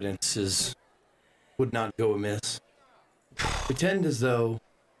confidence would not go amiss. Pretend as though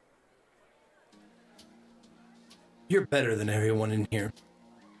you're better than everyone in here.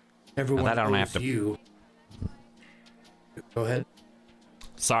 Everyone I don't have owes to- you. Go ahead.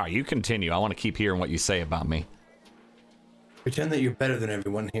 Sorry, you continue. I want to keep hearing what you say about me. Pretend that you're better than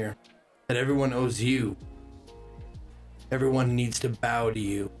everyone here. That everyone owes you. Everyone needs to bow to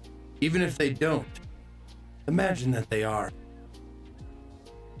you. Even if they don't, imagine that they are.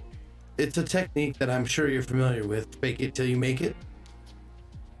 It's a technique that I'm sure you're familiar with. Fake it till you make it.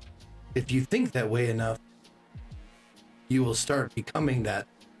 If you think that way enough, you will start becoming that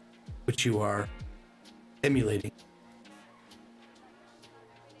which you are emulating.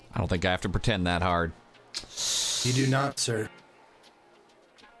 I don't think I have to pretend that hard. You do not, sir.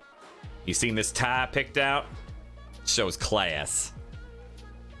 You seen this tie I picked out? Shows class.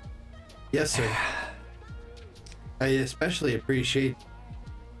 Yes, sir. I especially appreciate,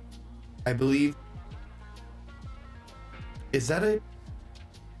 I believe, is it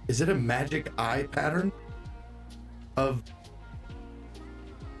a magic eye pattern of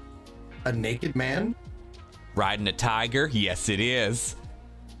a naked man? Riding a tiger? Yes, it is.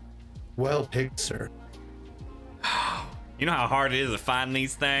 Well picked, sir. You know how hard it is to find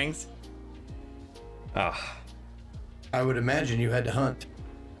these things? Oh, I would imagine you had to hunt.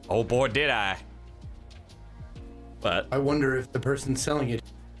 oh boy, did I. But I wonder if the person selling it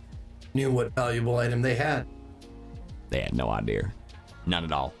knew what valuable item they had. They had no idea. None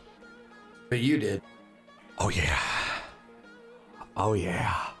at all. But you did. Oh, yeah. Oh,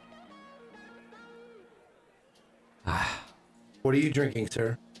 yeah. What are you drinking,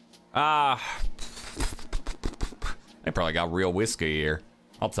 sir? They probably got real whiskey here.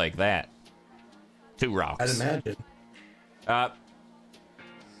 I'll take that. 2 rocks. I'd imagine.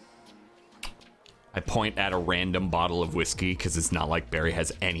 I point at a random bottle of whiskey because it's not like Barry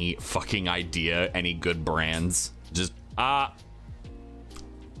has any fucking idea, any good brands. Just, that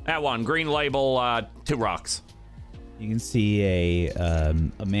one, green label, 2 rocks. You can see a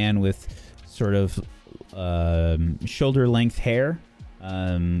man with sort of shoulder-length hair,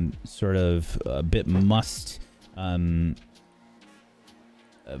 sort of a bit mussed, a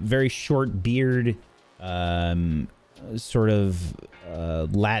very short beard, sort of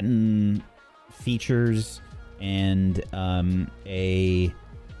Latin features, and a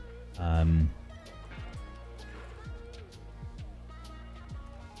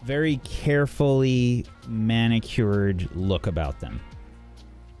very carefully manicured look about them.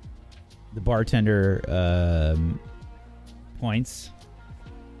 The bartender points.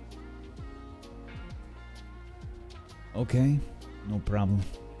 Okay, no problem.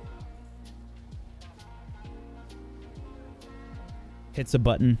 Hits a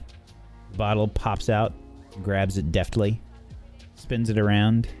button. The bottle pops out, grabs it deftly, spins it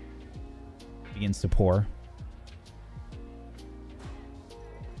around, begins to pour.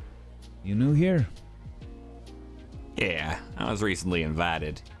 You new here? Yeah, I was recently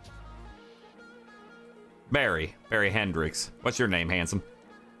invited. Barry Hendricks. What's your name, handsome?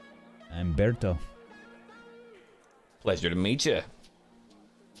 I'm Berto. Pleasure to meet you.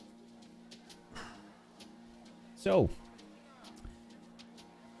 So,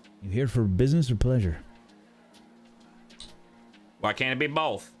 you here for business or pleasure? Why can't it be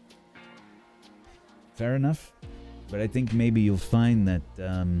both? Fair enough. But I think maybe you'll find that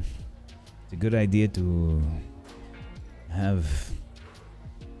it's a good idea to have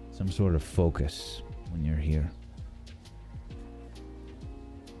some sort of focus when you're here.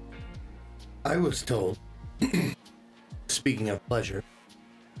 I was told, speaking of pleasure,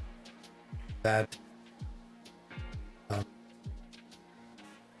 that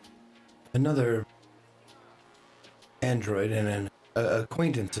another android and an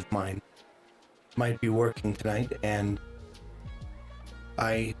acquaintance of mine might be working tonight, and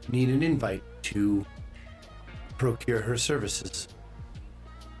I need an invite to procure her services,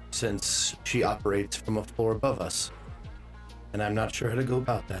 since she operates from a floor above us, and I'm not sure how to go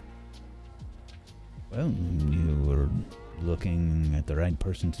about that. Well, you were looking at the right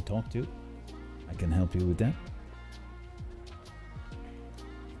person to talk to. I can help you with that.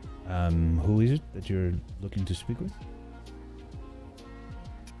 Who is it that you're looking to speak with?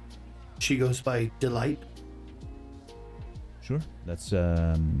 She goes by Delight. Sure. That's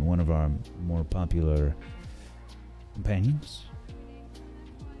one of our more popular companions.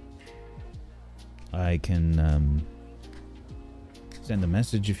 I can send a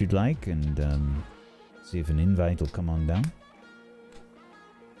message if you'd like, and see if an invite will come on down.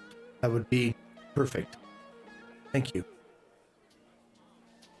 That would be perfect. Thank you.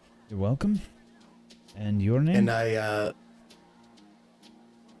 You're welcome. And your name? And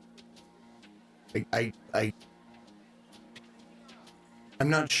I'm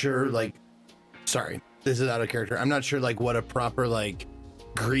not sure, like, sorry, this is out of character. I'm not sure, like, what a proper, like,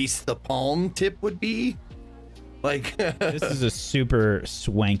 grease the palm tip would be. Like, This is a super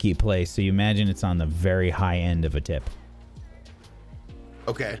swanky place, so you imagine it's on the very high end of a tip.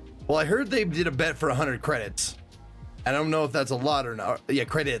 okay. Well, I heard they did a bet for 100 credits. I don't know if that's a lot or not. Yeah,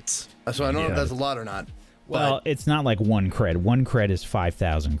 credits. So I don't know if that's a lot or not. Well, it's not like one cred. One cred is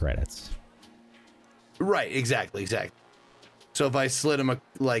 5,000 credits. Right, exactly. So if I slid him or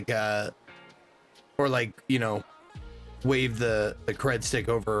wave the cred stick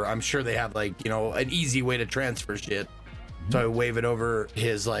over, I'm sure they have an easy way to transfer shit. Mm-hmm. So I wave it over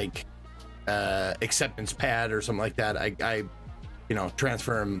his acceptance pad or something like that. I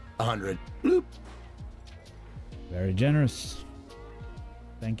transfer him 100. Bloop. Very generous.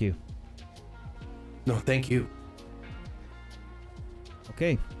 Thank you. No, thank you.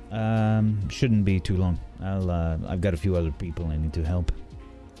 Okay. Shouldn't be too long. I've got a few other people I need to help.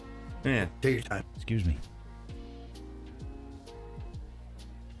 Yeah. Take your time. Excuse me.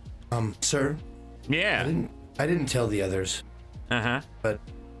 Sir? Yeah. I didn't tell the others. Uh-huh. But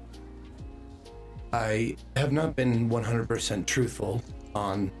I have not been 100% truthful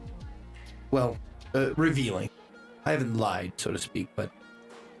on, revealing. I haven't lied, so to speak, but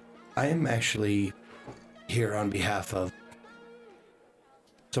I am actually here on behalf of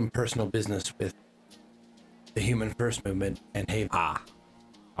some personal business with the Human First Movement and Haven. Ah.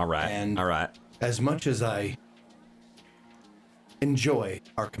 All right. And all right. as much as I enjoy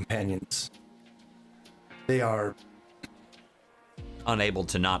our companions, they are unable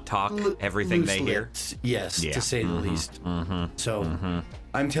to not talk everything they hear. Yes, Yeah. to say the least. So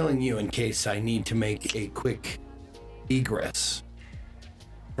I'm telling you in case I need to make a quick egress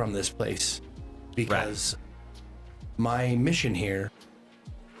from this place, because my mission here,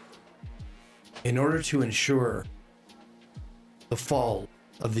 in order to ensure the fall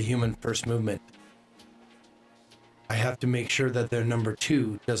of the Human First Movement, I have to make sure that their number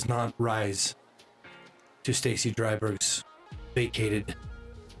 2 does not rise to Stacy Dryberg's vacated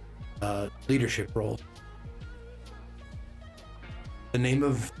leadership role. The name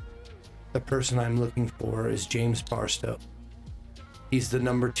of the person I'm looking for is James Barstow. He's the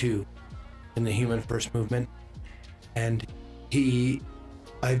number 2 in the Human First Movement, and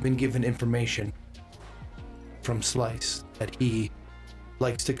I've been given information from Slice that he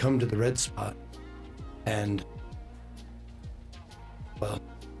likes to come to the Red Spot and, well,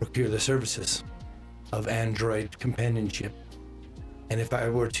 procure the services of android companionship. And if I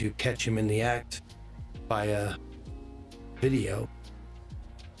were to catch him in the act via video,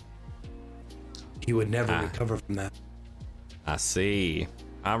 he would never recover from that. I see.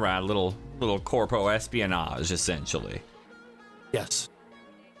 All right, little corpo espionage, essentially. Yes.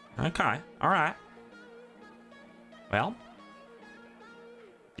 Okay. All right. Well,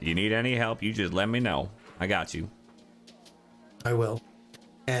 if you need any help, you just let me know. I got you. I will.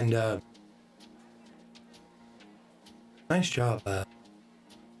 And nice job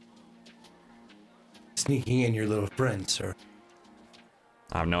sneaking in your little friend, sir.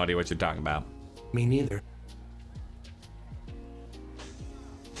 I have no idea what you're talking about. Me neither.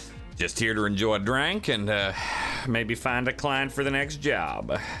 Just here to enjoy a drink and maybe find a client for the next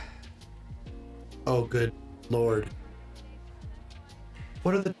job. Oh, good Lord.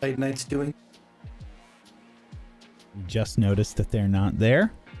 What are the Titanites doing? Just noticed that they're not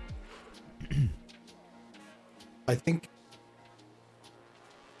there. I think...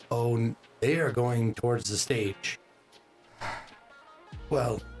 Oh, they are going towards the stage.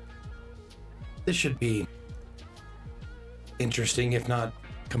 Well, this should be interesting, if not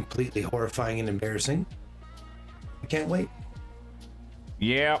completely horrifying and embarrassing. I can't wait.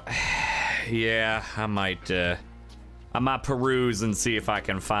 Yeah, I might peruse and see if I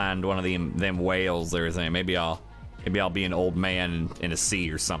can find one of them whales or anything. Maybe I'll be an old man in a sea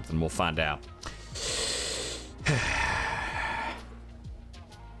or something. We'll find out.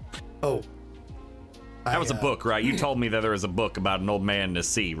 Oh. That was a book, right? You told me that there was a book about an old man in the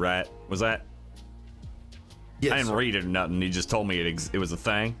sea, right? Was that? Yes. I didn't read it or nothing. You just told me it was a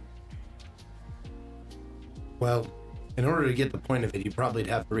thing. Well, in order to get the point of it, you probably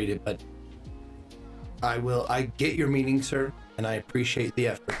have to read it, but I will. I get your meaning, sir, and I appreciate the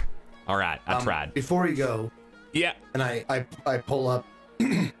effort. All right, I tried. Before you go, yeah, and I pull up,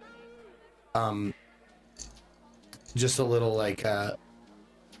 just a little like, how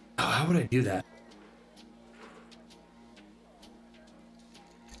would I do that?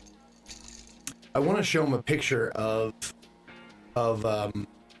 I want to show him a picture of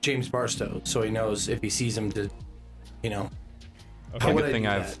James Barstow, so he knows if he sees him to, Okay. How would I do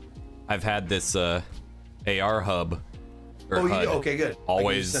that? I've had this AR hub. HUD. Okay, good.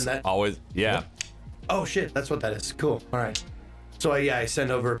 Always, yeah. Oh shit, that's what that is. Cool. All right. So I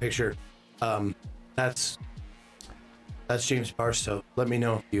send over a picture. That's James Barstow. Let me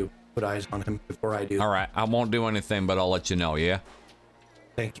know if you put eyes on him before I do. All right, I won't do anything, but I'll let you know. Yeah.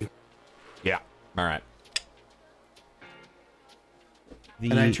 Thank you. Yeah. All right.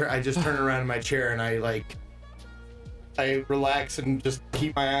 And I just turn around in my chair and I relax and just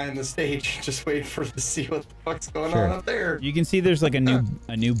keep my eye on the stage, just wait for to see what the fuck's going on up there. You can see there's like a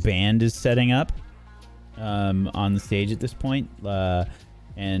new band is setting up on the stage at this point.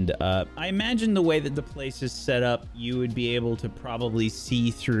 And I imagine the way that the place is set up, you would be able to probably see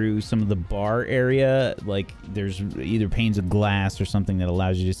through some of the bar area. Like there's either panes of glass or something that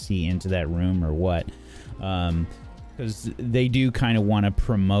allows you to see into that room or what. Because they do kind of want to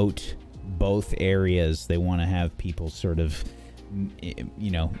promote both areas. They want to have people sort of,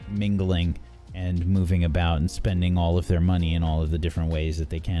 mingling and moving about and spending all of their money in all of the different ways that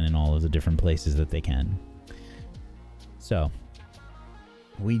they can in all of the different places that they can. So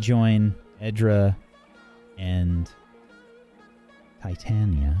we join Edra and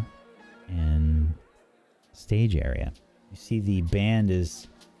Titania in stage area. You see the band is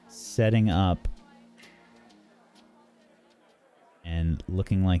setting up and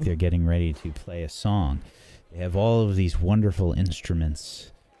looking like they're getting ready to play a song. They have all of these wonderful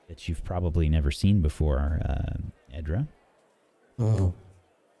instruments. that you've probably never seen before, Edra. Oh,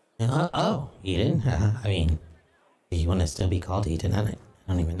 Eden? I mean, do you want to still be called Eden? I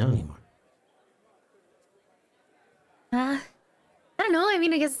don't even know anymore. I don't know. I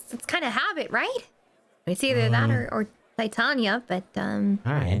mean, I guess it's kind of habit, right? It's either that or Titania, but, All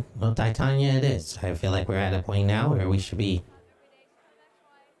right. Well, Titania it is. I feel like we're at a point now where we should be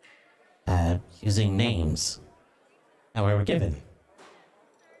using names that we were given.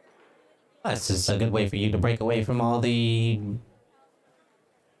 Plus, it's a good way for you to break away from all the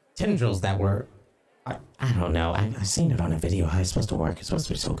tendrils that were... I don't know. I've seen it on a video how it's supposed to work. It's supposed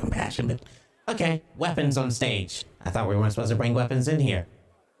to be so compassionate. Okay, weapons on stage. I thought we weren't supposed to bring weapons in here.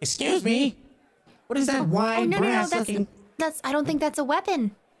 Excuse me? What is that wide no, brass looking... that's I don't think that's a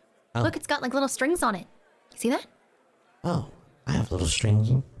weapon. Oh. Look, it's got like little strings on it. See that? Oh, I have little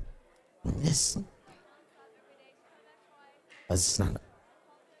strings on this. Oh, this is not...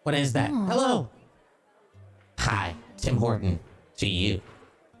 What is that? Oh. Hello? Hi, Tim Horton. To you.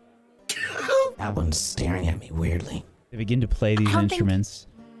 That one's staring at me weirdly. They begin to play these instruments.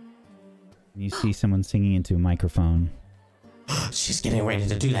 You see someone singing into a microphone. She's getting ready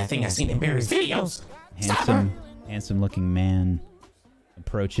to do that thing I've seen in Barry's videos. Handsome-looking man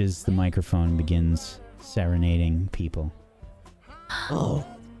approaches the microphone and begins serenading people. Oh,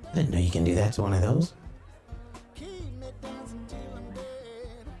 I didn't know you can do that to one of those.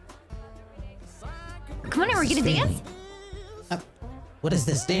 Come on, are we gonna dance? What is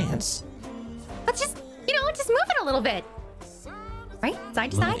this dance? Let's just move it a little bit. Right?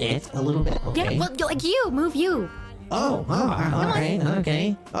 Side to side? Move it a little bit, okay. Yeah, well, move you. Oh, all right,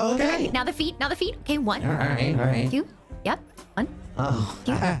 okay. Now the feet. Okay, one. All right. 2. Yep. 1. Oh.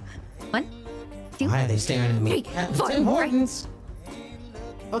 2. 1. 2. Why are they staring at me? 3, 4. Tim Hortons.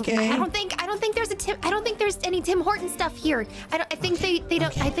 Okay. I don't think there's any Tim Horton stuff here. I think they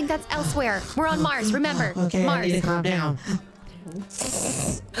don't. Okay. I think that's elsewhere. We're on Mars. Remember, Okay, Mars. I need to calm down.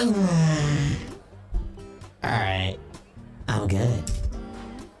 All right, I'm good.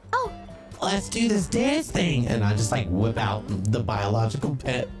 Oh, Let's do this dance thing, and I just like whip out the biological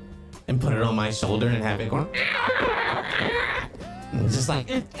pet and put it on my shoulder and have it going. Just like.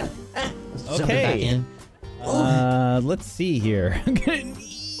 Jump it back in. Let's see here. I'm gonna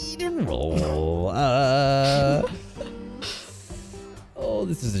need a roll. Oh,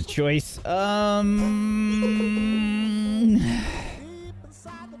 this is a choice.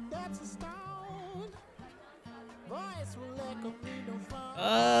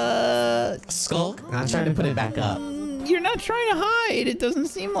 Skulk. I'm trying to put it back up. You're not trying to hide. It doesn't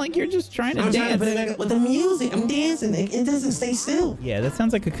seem like you're just trying to I'm dance. trying to put it back up with the music. I'm dancing. It doesn't stay still. Yeah, that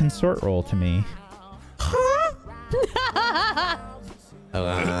sounds like a consort roll to me.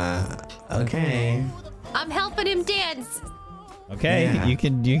 Okay. I'm helping him dance. Okay, Yeah. you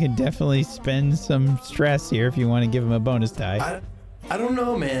can definitely spend some stress here if you want to give him a bonus die. I don't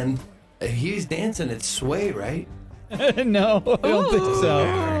know, man. He's dancing. It's sway, right? No, I don't think so.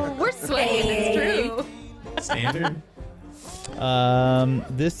 Oh, we're swaying. It's true. Standard.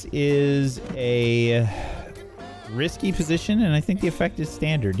 This is a risky position, and I think the effect is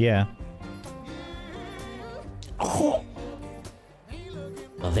standard. Yeah. Oh.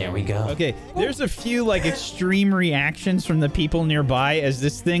 Well, there we go. Okay, there's a few like extreme reactions from the people nearby as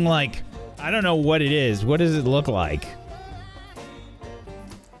this thing like, I don't know what it is. What does it look like?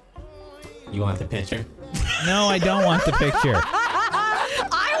 You want the picture? No, I don't want the picture.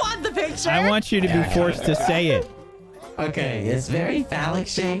 I want the picture. I want you to be forced to say it. Okay, it's very phallic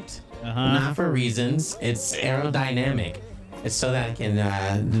shaped. Not for reasons. It's aerodynamic. It's so that it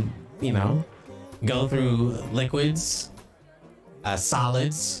can, go through liquids,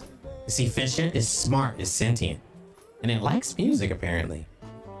 solids. It's efficient. It's smart. It's sentient, and it likes music apparently.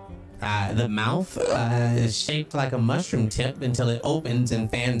 The mouth is shaped like a mushroom tip until it opens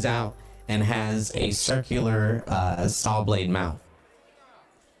and fans out, and has a circular saw blade mouth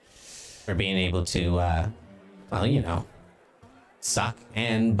for being able to, suck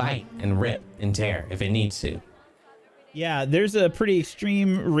and bite and rip and tear if it needs to. Yeah, there's a pretty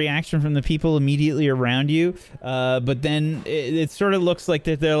extreme reaction from the people immediately around you, but then it sort of looks like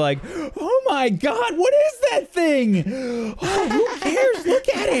that they're like, oh my god, what is that thing? Oh, who cares? Look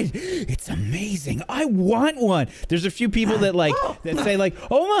at it. It's amazing. I want one. There's a few people that say like,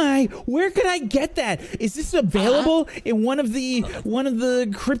 oh my, where can I get that? Is this available in one of the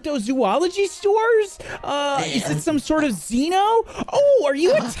cryptozoology stores? Is it some sort of Xeno? Oh, are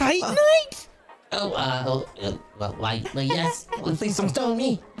you a Titanite? Well, yes. Well, please don't stone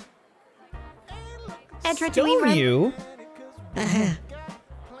me. Edra, do we Stone run? you?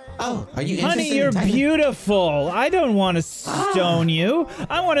 Oh, are you interested Honey, you're in typing? beautiful. I don't want to stone you.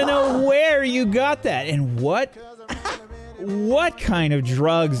 I want to know where you got that and what kind of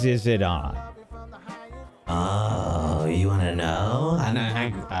drugs is it on? Oh, you want to know? And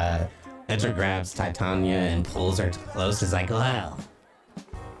Edra grabs Titania and pulls her close. He's like, well,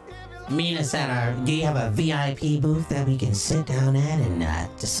 Mina said, do you have a VIP booth that we can sit down at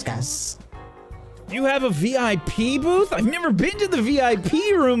and discuss? You have a VIP booth? I've never been to the VIP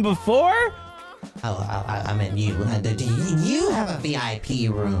room before. I meant you. Do you have a VIP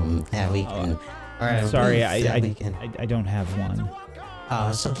room that we can... Sorry, I don't have one. Oh,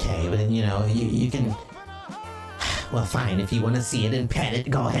 it's okay, but you can... Well, fine, if you want to see it and pet it,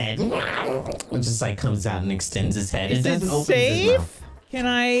 go ahead. It just comes out and extends his head. Is it safe? Can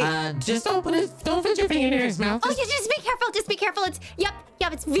I... Just open it. Don't put your finger in his mouth. Oh, yeah, just be careful. Just be careful. Yep,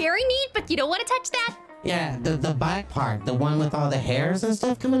 it's very neat, but you don't want to touch that. Yeah, the back part, the one with all the hairs and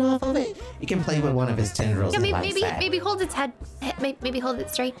stuff coming off of it. You can play with one of his tendrils. Yeah, that. maybe hold its head. Maybe hold it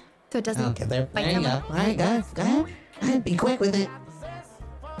straight so it doesn't. Okay, there bite you him. go. All right, go ahead. Be quick with it.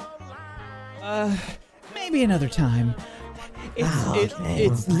 Maybe another time.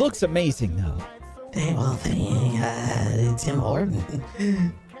 It looks amazing, though. Hey, well, Tim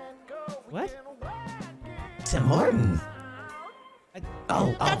Horton. What? Tim Horton.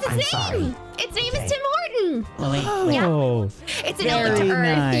 That's I'm its sorry. name. Its name is Tim Horton. Well, wait. Oh, It's an ode to very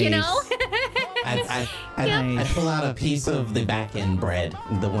Earth, you nice. know? I pull out a piece of the back end bread,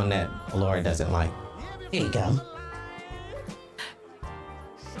 the one that Laura doesn't like. Here you go.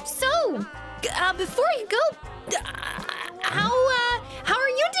 So, before you go, how are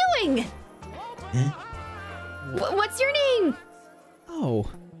you doing? Huh? What's your name? Oh.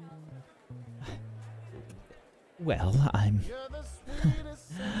 Well, I'm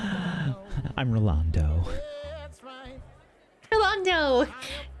Rolando. Rolando.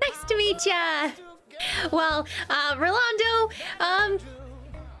 Nice to meet ya. Well, Rolando,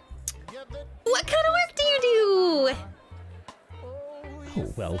 what kind of work do you do?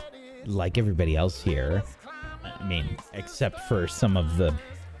 Oh, well, like everybody else here. I mean, except for some of the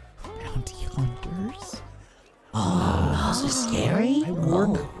bounty hunters. Oh, so scary. I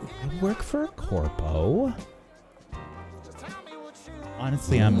work for a corpo.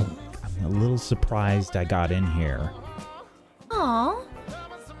 Honestly, I'm a little surprised I got in here. Aw.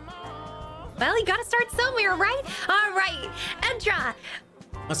 Well, you gotta start somewhere, right? All right, Edra,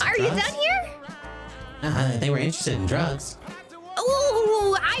 are you done here? They were interested in drugs.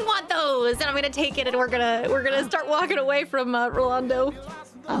 Ooh, I want those, and I'm gonna take it, and we're gonna start walking away from Rolando.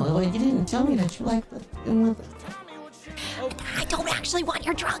 Oh, well, you didn't tell me that you liked the... I don't actually want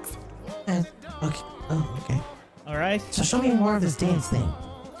your drugs. Okay. Oh, okay. All right. So show me more of this dance thing.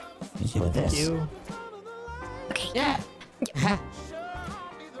 You do with this. You. Okay. Yeah.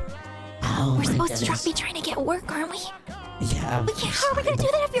 Oh, We're my supposed to goodness. be trying to get work, aren't we? Yeah. How are we gonna do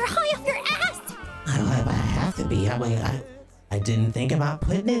that if you're high off your ass? I have to be. I didn't think about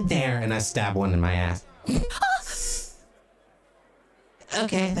putting it there, and I stab one in my ass.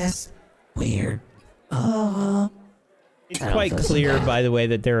 Okay, that's weird. It's quite clear, by the way,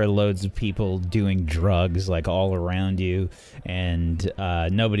 that there are loads of people doing drugs all around you, and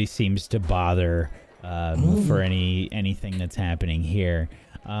nobody seems to bother for anything that's happening here.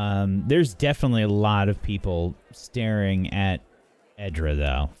 There's definitely a lot of people staring at Edra,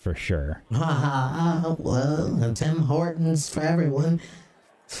 though, for sure. Well, Tim Hortons for everyone.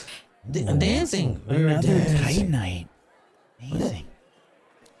 Dancing. Another tight night. Amazing.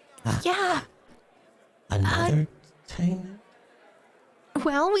 Yeah. Another time.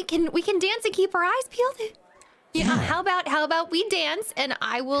 Well, we can dance and keep our eyes peeled. Yeah. How about we dance and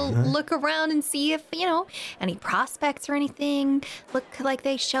I will look around and see if any prospects or anything look like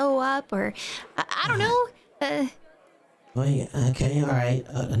they show up, or I don't know. Well, yeah, okay, all right.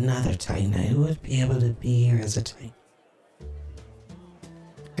 Another Titan. Who would be able to be here as a Titan?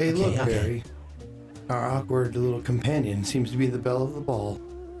 Hey, look, okay. Barry. Our awkward little companion seems to be the belle of the ball.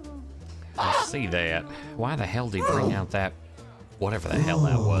 I see that. Why the hell did he bring out that... whatever the hell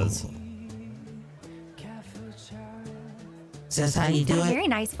that was? Is this how you do Got a it? very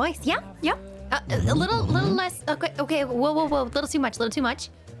nice voice. Yeah. A little less. Okay. Whoa. A little too much.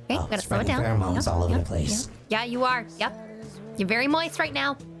 Okay, gotta slow it down. Pheromones all over the place. Yeah, you are. Yep. You're very moist right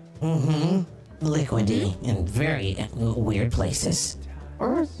now. Liquidy in very weird places.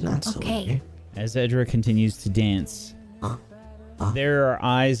 Or not so Okay. weird. As Edra continues to dance, there are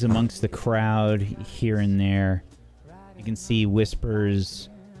eyes amongst the crowd here and there. You can see whispers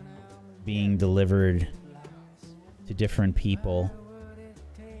being delivered to different people.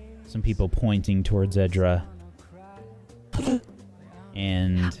 Some people pointing towards Edra.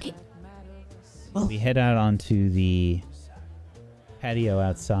 And Okay. we head out onto the patio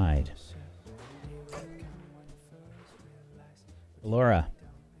outside. Laura,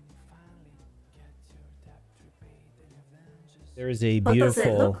 there is a What does it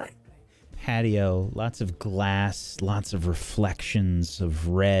beautiful look like? patio, lots of glass, lots of reflections of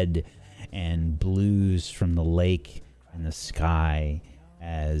red and blues from the lake and the sky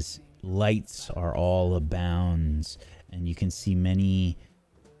as lights are all abounds, and you can see many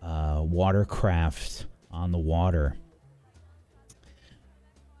watercraft on the water.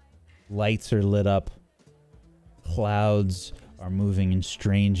 Lights are lit up. Clouds are moving in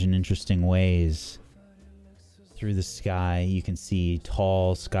strange and interesting ways. Through the sky, you can see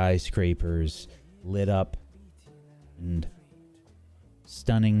tall skyscrapers lit up and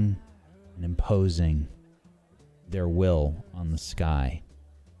stunning and imposing their will on the sky.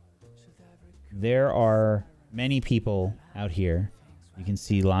 There are many people out here. You can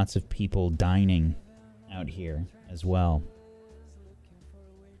see lots of people dining out here as well.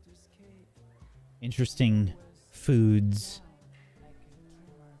 Interesting foods.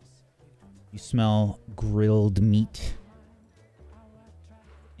 You smell grilled meat.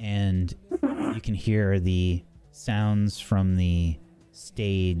 And you can hear the sounds from the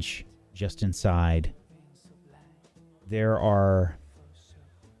stage just inside. There are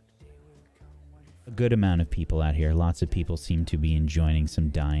a good amount of people out here. Lots of people seem to be enjoying some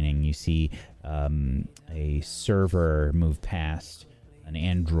dining. You see a server move past, an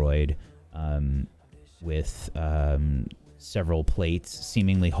android, with several plates,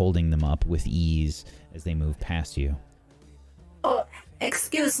 seemingly holding them up with ease as they move past you. Oh,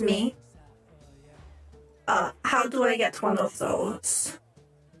 excuse me. How do I get one of those?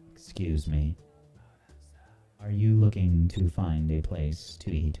 Excuse me. Are you looking to find a place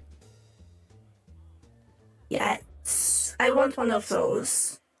to eat? Yes, I want one of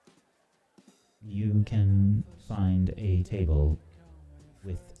those. You can find a table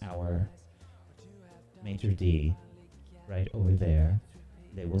with our maitre d' right over there.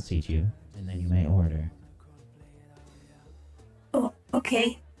 They will seat you, and then you may order. Oh,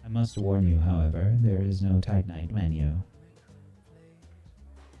 okay. I must warn you, however, there is no tight night menu.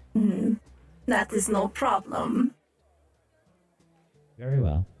 That is no problem. Very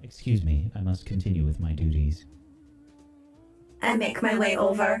well. Excuse me, I must continue with my duties. I make my way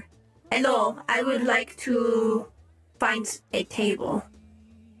over. Hello, I would like to find a table.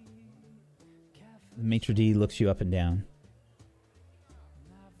 The maitre d' looks you up and down.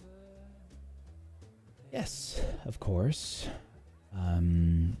 Yes, of course.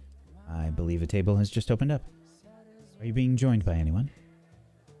 I believe a table has just opened up. Are you being joined by anyone?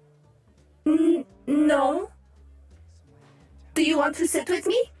 No. Do you want to sit with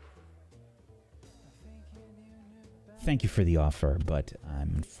me? Thank you for the offer, but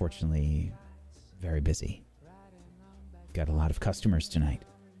I'm unfortunately very busy. Got a lot of customers tonight.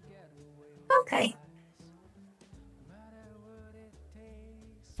 Okay.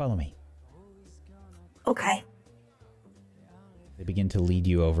 Follow me. Okay. They begin to lead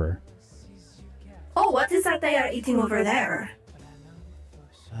you over. Oh, what is that they are eating over there?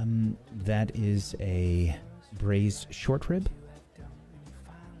 That is a braised short rib.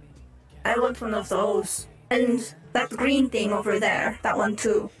 I want one of those. And that green thing over there, that one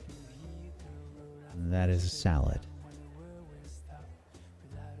too. That is a salad.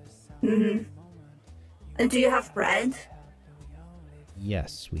 And do you have bread?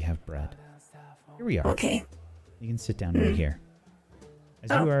 Yes, we have bread. Here we are. Okay. You can sit down right here. As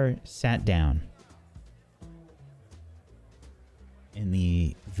you are sat down in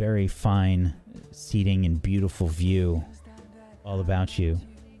the very fine seating and beautiful view all about you,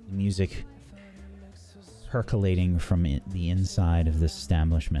 the music percolating from the inside of this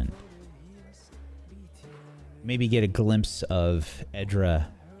establishment. Maybe get a glimpse of Edra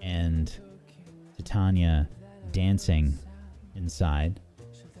and Titania dancing inside.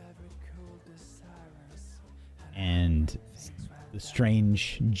 And the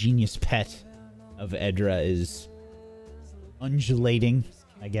strange genius pet of Edra is undulating,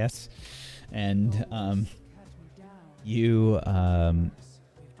 I guess. And you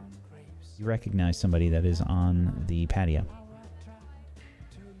recognize somebody that is on the patio.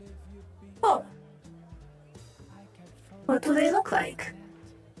 Oh. What do they look like?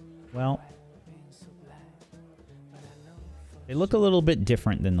 Well, they look a little bit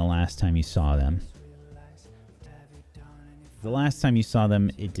different than the last time you saw them. The last time you saw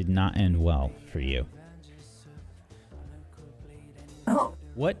them, it did not end well for you. Oh.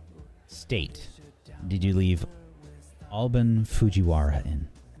 What state did you leave Alban Fujiwara in?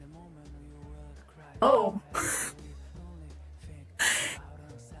 Oh.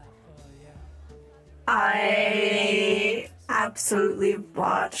 absolutely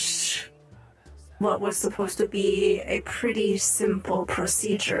watched what was supposed to be a pretty simple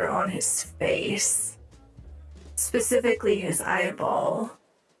procedure on his face. Specifically his eyeball.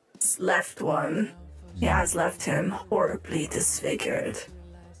 His left one. He has left him horribly disfigured.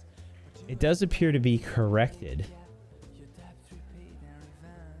 It does appear to be corrected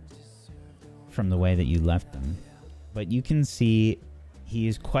from the way that you left them. But you can see he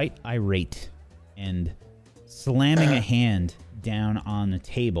is quite irate and slamming a hand down on the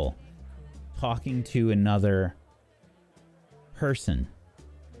table, talking to another person.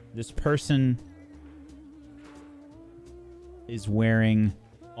 This person is wearing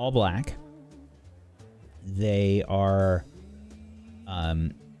all black. They are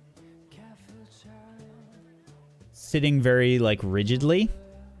sitting very rigidly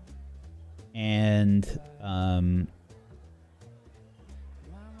and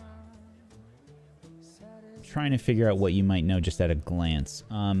trying to figure out what you might know just at a glance.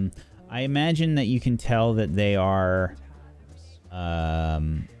 I imagine that you can tell that they are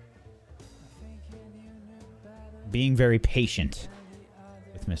being very patient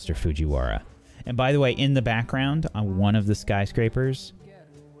with Mr. Fujiwara. And by the way, in the background on one of the skyscrapers,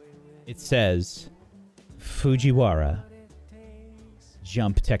 it says Fujiwara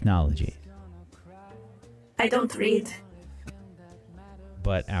Jump Technology. I don't read.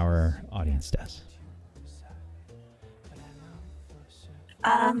 But our audience does.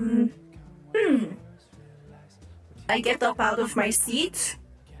 I get up out of my seat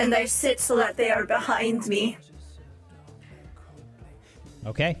and I sit so that they are behind me.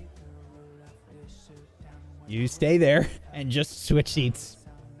 Okay. You stay there and just switch seats.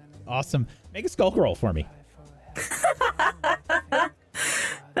 Awesome. Make a skulk roll for me.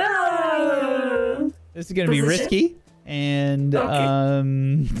 This is going to be risky, and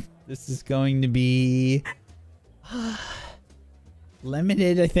this is going to be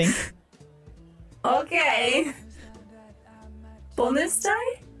limited, I think. Okay. Bonus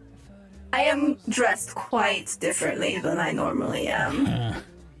die? I am dressed quite differently than I normally am.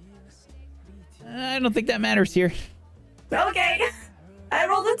 I don't think that matters here. Okay. I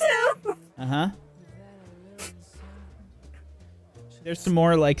rolled a 2. Uh-huh. There's some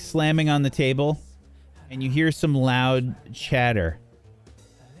more slamming on the table, and you hear some loud chatter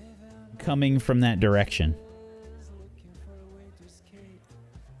coming from that direction.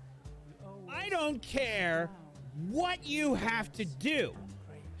 I don't care what you have to do.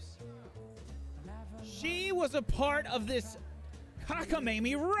 She was a part of this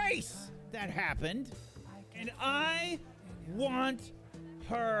cockamamie race that happened, and I want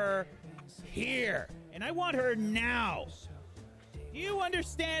her here, and I want her now. Do you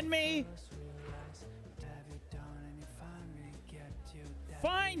understand me?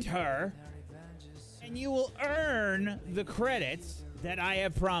 Find her, and you will earn the credits that I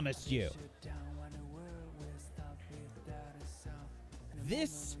have promised you.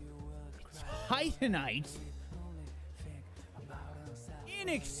 This Titanite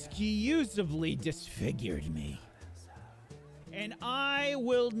inexcusably disfigured me, and I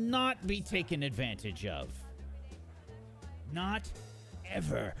will not be taken advantage of. Not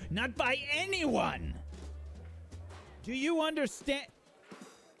ever. Not by anyone. Do you understand?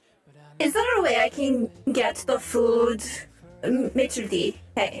 Is there a way I can get the food? Maitre D,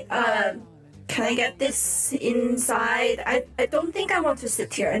 hey, can I get this inside? I don't think I want to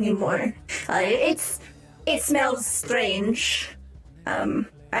sit here anymore. It smells strange.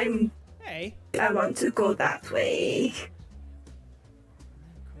 Hey. I want to go that way.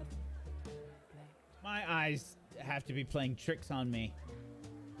 My eyes have to be playing tricks on me.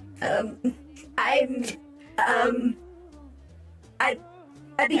 I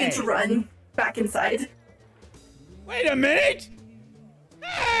begin to run back inside. Wait a minute!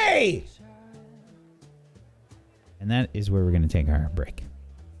 Hey! And that is where we're going to take our break.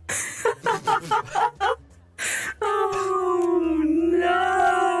 Oh,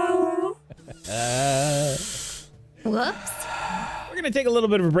 no! Whoops. We're going to take a little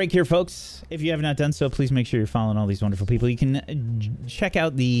bit of a break here, folks. If you have not done so, please make sure you're following all these wonderful people. You can check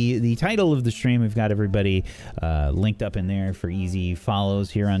out the title of the stream. We've got everybody linked up in there for easy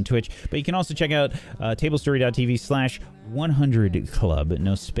follows here on Twitch. But you can also check out tablestory.tv/100club.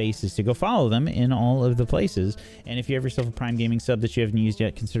 No spaces to go follow them in all of the places. And if you have yourself a Prime Gaming sub that you haven't used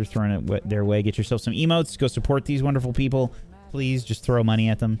yet, consider throwing it their way. Get yourself some emotes. Go support these wonderful people. Please just throw money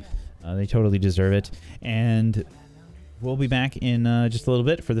at them. They totally deserve it. And we'll be back in just a little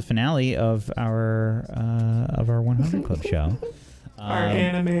bit for the finale of our 100 Club show. Our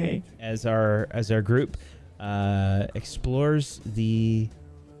anime. As our group explores the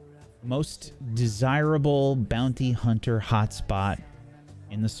most desirable bounty hunter hotspot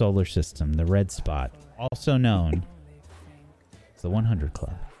in the solar system, the Red Spot, also known as the 100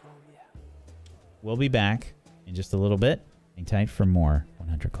 Club. We'll be back in just a little bit. Hang tight for more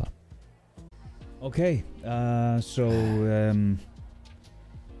 100 Club. Okay,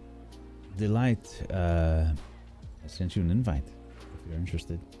 Delight, I sent you an invite if you're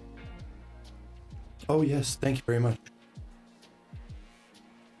interested. Oh, yes. Thank you very much.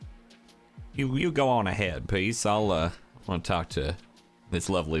 You go on ahead, Peace. I'll want to talk to this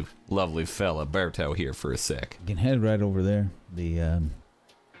lovely fella Berto here for a sec. You can head right over there. The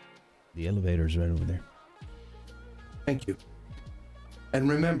elevator's right over there. Thank you. And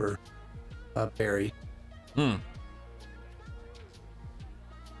remember, Barry, you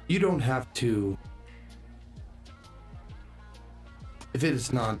don't have to, if it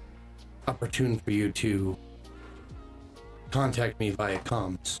is not opportune for you to contact me via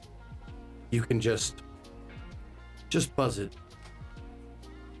comms, you can just buzz it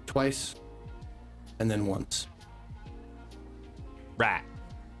twice and then once. Right.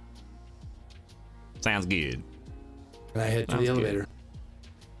 Sounds good. And I head to the elevator.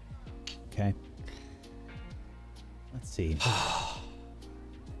 Okay. Let's see.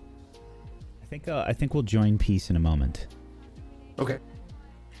 I think we'll join Peace in a moment. Okay.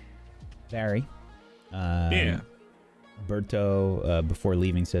 Barry. Yeah. Berto, before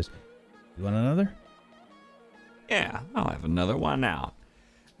leaving, says, "You want another?" Yeah, I'll have another. Why not?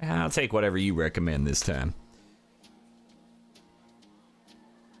 I'll take whatever you recommend this time.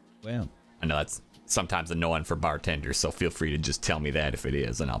 Well, I know that's sometimes annoying for bartenders, so feel free to just tell me that if it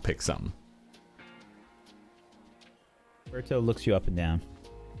is, and I'll pick something. Berto looks you up and down.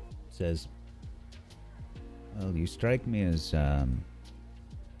 Says, "Well, you strike me as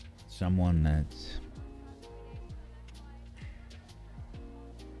someone that's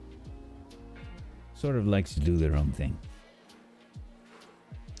sort of likes to do their own thing."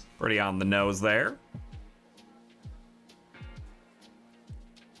 Pretty on the nose there.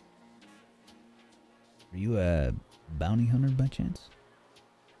 Are you a bounty hunter by chance?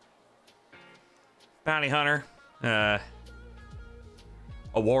 Bounty hunter.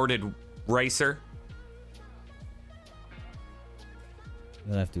 Awarded racer.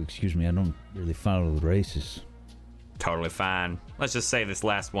 You'll have to excuse me, I don't really follow the races. Totally fine. Let's just say this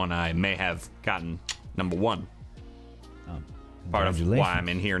last one I may have gotten number 1. Part of why I'm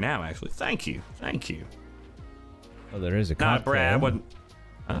in here now, actually. Thank you. Well, there is a Not cocktail Brad. I wouldn't.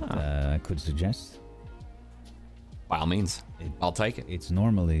 that, I could suggest. By all means, I'll take it. It's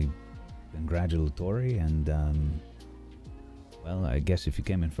normally congratulatory, and well, I guess if you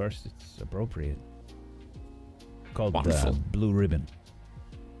came in first, it's appropriate. Called Blue Ribbon.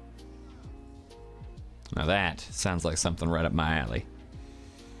 Now that sounds like something right up my alley.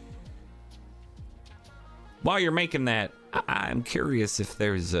 While you're making that, I'm curious if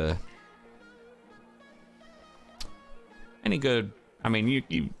there's any good. I mean,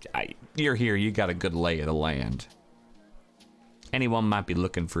 you're here. You got a good lay of the land. Anyone might be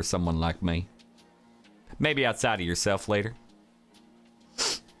looking for someone like me. Maybe outside of yourself later.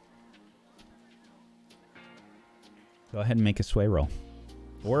 Go ahead and make a sway roll,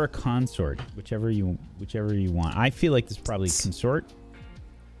 or a consort, whichever you want. I feel like this is probably consort.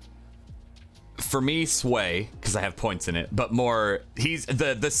 For me, sway, because I have points in it, but more he's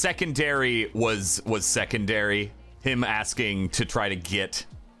the secondary was secondary. Him asking to try to get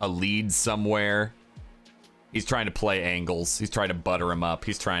a lead somewhere. He's trying to play angles. He's trying to butter him up.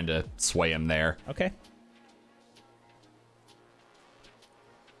 He's trying to sway him there. Okay.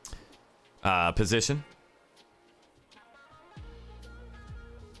 Position.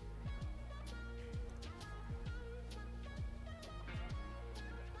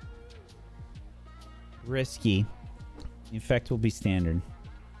 Risky. The effect will be standard.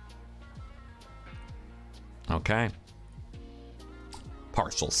 Okay.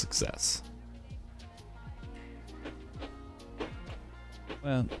 Partial success.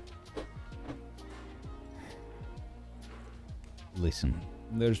 Well, listen,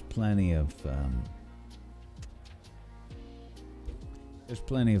 there's plenty of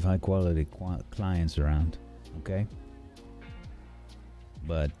high quality clients around, okay?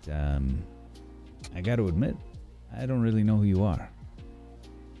 But I got to admit, I don't really know who you are.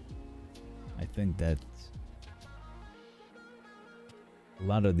 I think that a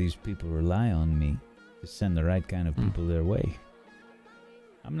lot of these people rely on me to send the right kind of people their way.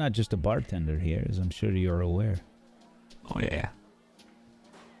 I'm not just a bartender here, as I'm sure you're aware. Oh, yeah.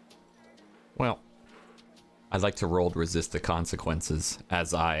 Well, I'd like to roll to resist the consequences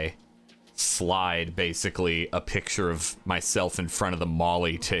as I slide basically a picture of myself in front of the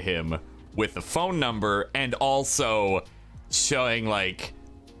Molly to him with the phone number, and also showing like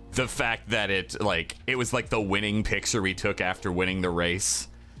the fact that it was like the winning picture we took after winning the race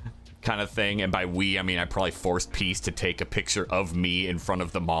kind of thing. And by we, I mean I probably forced Peace to take a picture of me in front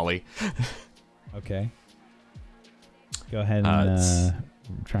of the Molly. Okay. Go ahead and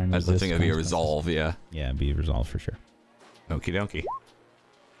try and resist. I think it'd be a resolve, yeah. Yeah, it'd be a resolve for sure. Okie dokie.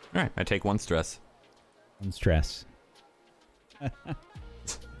 All right, I take 1 stress. 1 stress. Well,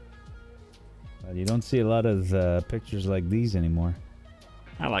 you don't see a lot of pictures like these anymore.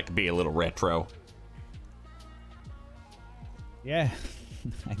 I like to be a little retro. Yeah,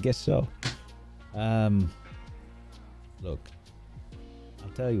 I guess so. Look, I'll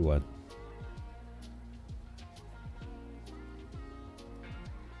tell you what.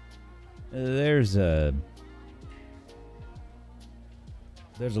 There's a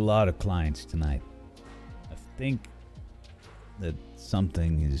lot of clients tonight. I think that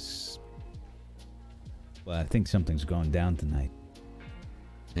something's going down tonight.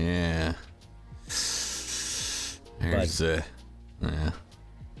 Yeah.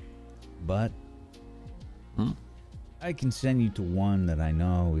 But I can send you to one that I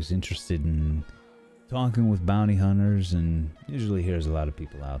know is interested in talking with bounty hunters and usually hears a lot of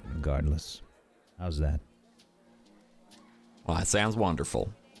people out regardless. How's that? Well, that sounds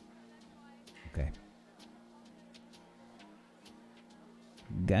wonderful. Okay.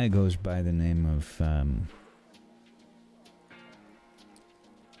 Guy goes by the name of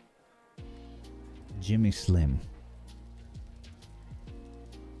Jimmy Slim.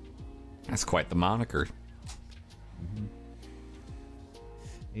 That's quite the moniker. Mm-hmm.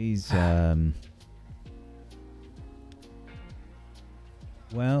 He's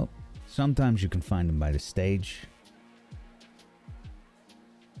well, sometimes you can find him by the stage.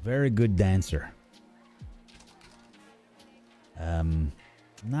 Very good dancer.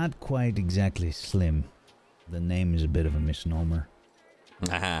 Not quite exactly slim. The name is a bit of a misnomer.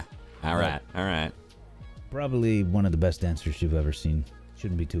 All right. Probably one of the best dancers you've ever seen.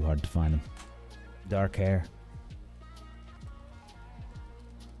 Shouldn't be too hard to find him. Dark hair.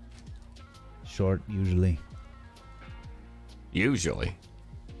 Short, usually. Usually?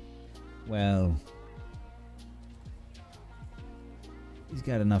 Well, he's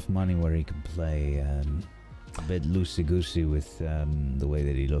got enough money where he can play a bit loosey-goosey with the way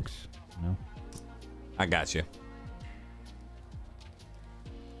that he looks, you know? I got you.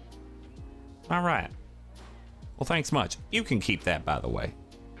 All right. Well, thanks much. You can keep that, by the way.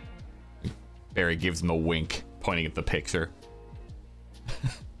 Barry gives him a wink, pointing at the picture.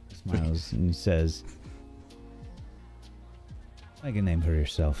 Smiles and he says, make a name for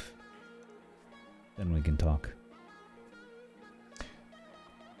yourself. Then we can talk.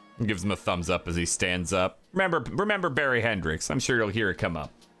 Gives him a thumbs up as he stands up. Remember Barry Hendricks. I'm sure you'll hear it come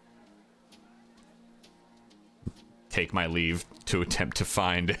up. Take my leave to attempt to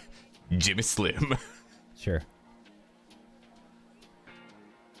find Jimmy Slim. Sure.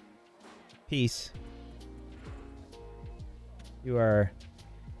 Peace. You are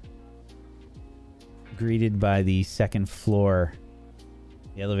greeted by the second floor.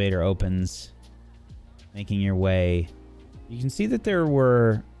 The elevator opens, making your way. You can see that there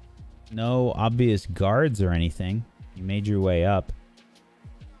were no obvious guards or anything. You made your way up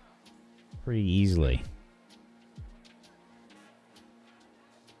pretty easily.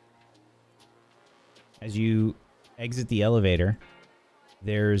 As you exit the elevator,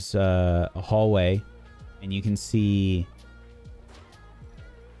 there's a hallway, and you can see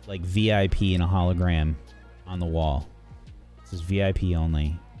like VIP in a hologram on the wall. It says VIP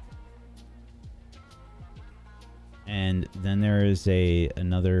only. And then there is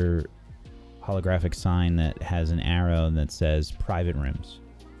another holographic sign that has an arrow that says private rooms.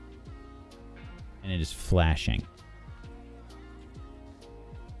 And it is flashing.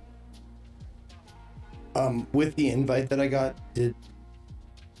 With the invite that I got, did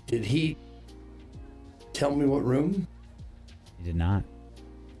he tell me what room? He did not.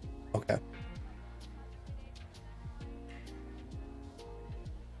 Okay.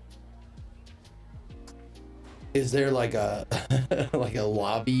 Is there like a like a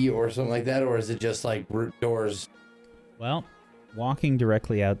lobby or something like that, or is it just like doors? Well, walking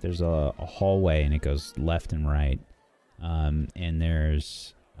directly out, there's a hallway, and it goes left and right. And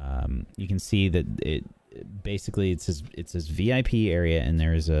there's you can see that it basically it says VIP area, and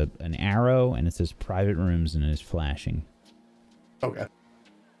there is an arrow, and it says private rooms, and it is flashing. Okay,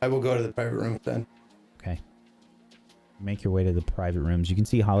 I will go to the private room then. Okay. Make your way to the private rooms. You can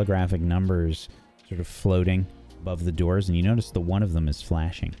see holographic numbers sort of floating above the doors, and you notice the one of them is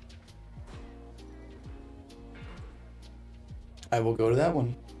flashing. I will go to that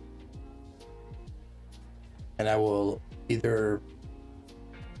one. And I will either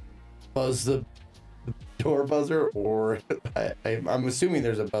buzz the door buzzer, or I'm assuming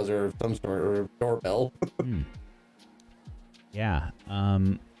there's a buzzer of some sort, or a doorbell. Yeah.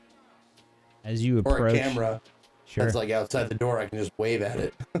 As you approach... Or a camera. Sure. That's like outside the door. I can just wave at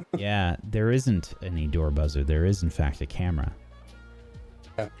it. Yeah, there isn't any door buzzer. There is, in fact, a camera.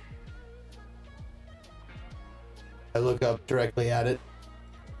 Yeah. I look up directly at it.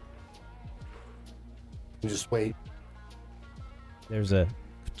 And just wait. There's a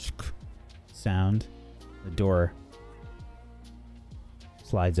sound. The door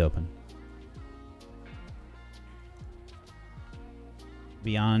slides open.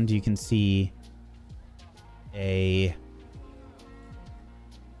 Beyond, you can see how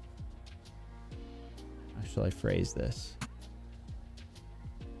shall I phrase this?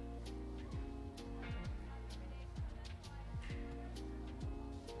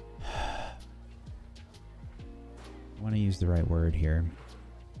 I want to use the right word here.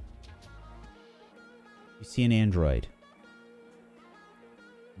 You see an android.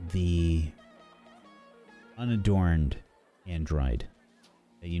 The unadorned android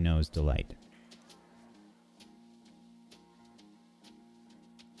that you know is Delight.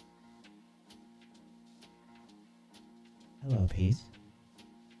 Hello, Peace.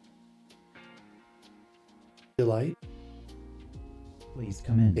 Delight? Please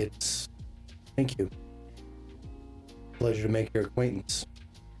come in. Thank you. Pleasure to make your acquaintance.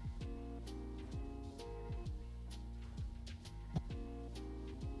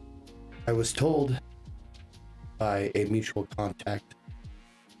 I was told by a mutual contact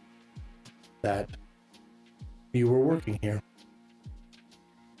that you were working here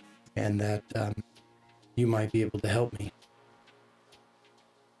and that you might be able to help me.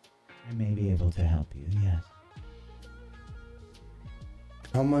 I may be able to help you, yes.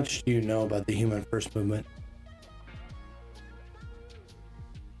 How much do you know about the Human First Movement?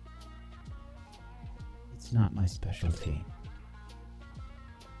 It's not my specialty.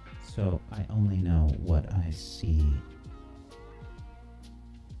 So I only know what I see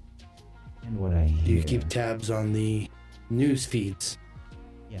and what I hear. Do you keep tabs on the news feeds?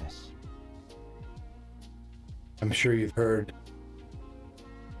 Yes. I'm sure you've heard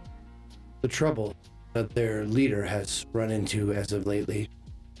the trouble that their leader has run into as of lately.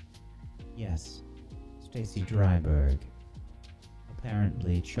 Yes. Stacy Dryberg,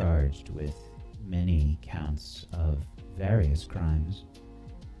 apparently charged with many counts of various crimes.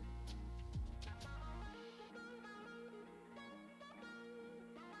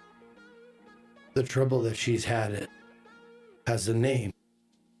 The trouble that she's had has a name,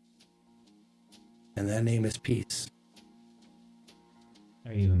 and that name is Peace.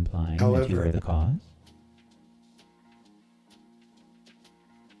 Are you implying that you However- are the cause?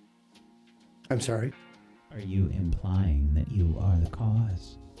 I'm sorry? Are you implying that you are the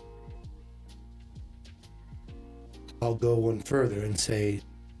cause? I'll go one further and say,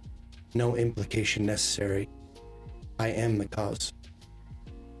 no implication necessary. I am the cause.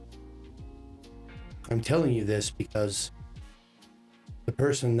 I'm telling you this because the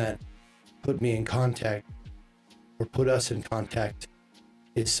person that put me in contact, or put us in contact,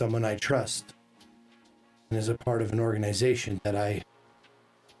 is someone I trust and is a part of an organization that I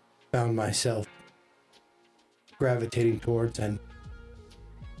found myself gravitating towards and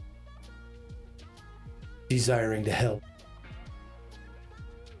desiring to help.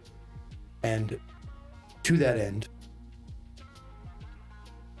 And to that end,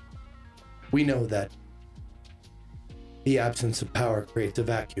 we know that the absence of power creates a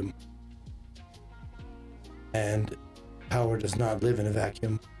vacuum, and power does not live in a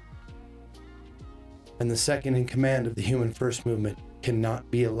vacuum. And the second in command of the Human First Movement cannot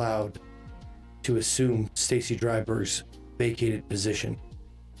be allowed to assume Stacy Dryberg's vacated position.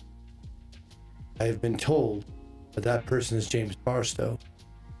 I have been told that that person is James Barstow,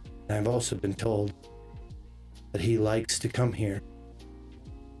 and I've also been told that he likes to come here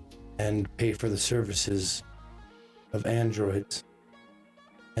and pay for the services of androids,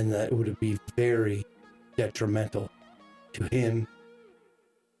 and that it would be very detrimental to him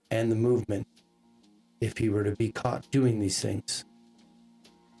and the movement if he were to be caught doing these things.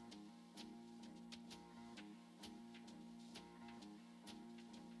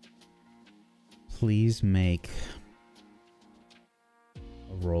 Please make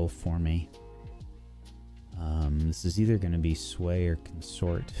a roll for me. This is either going to be sway or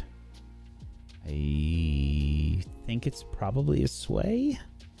consort. I think it's probably a sway.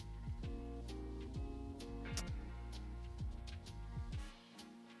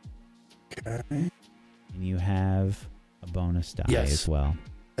 Okay. And you have a bonus die Yes. as well.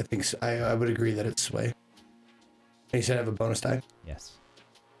 I think so. I would agree that it's sway. And you said I have a bonus die? Yes.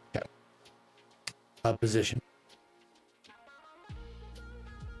 Position.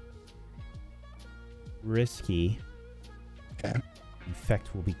 Risky. Okay.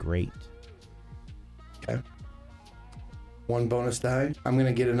 Infect will be great. Okay. 1 bonus die. I'm going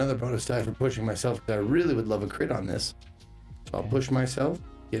to get another bonus die for pushing myself because I really would love a crit on this. So I'll push myself,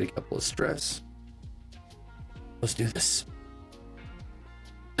 get a couple of stress. Let's do this.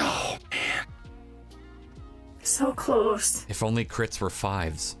 Oh, man. So close. If only crits were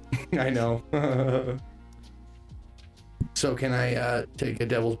 5s. I know. So can I take a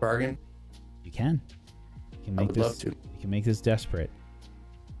devil's bargain? You can. You can I make would this, love to. You can make this desperate.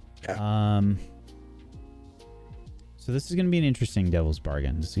 Yeah. So this is going to be an interesting devil's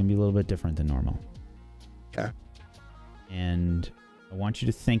bargain. This is going to be a little bit different than normal. Okay. And I want you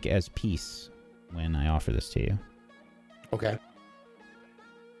to think as peace when I offer this to you. Okay.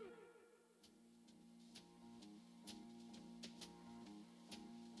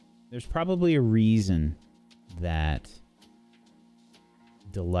 There's probably a reason that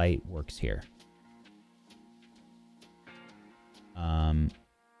Delight works here.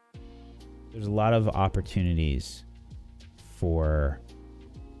 There's a lot of opportunities for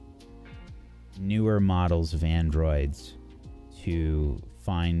newer models of androids to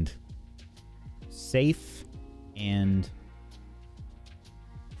find safe and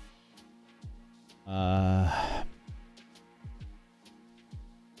I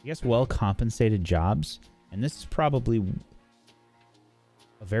guess well compensated jobs, and this is probably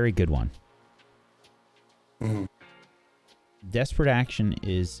a very good one. Mm-hmm. Desperate action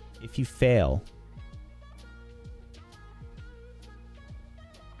is if you fail,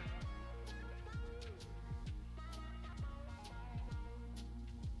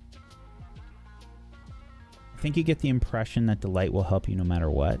 I think you get the impression that Delight will help you no matter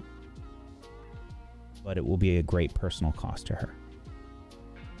what, but it will be a great personal cost to her.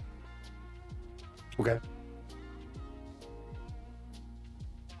 Okay.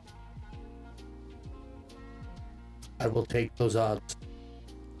 I will take those odds.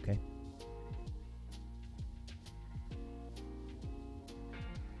 Okay.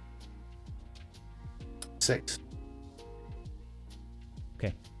 Six.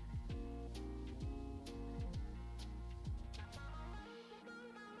 Okay.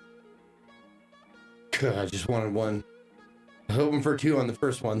 God, I just wanted 1. Hoping for 2 on the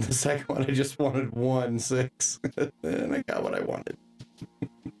first one. The second one, I just wanted 1, 6. And I got what I wanted.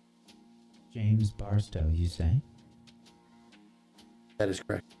 James Barstow, you say? That is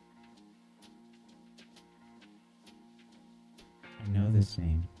correct. I know this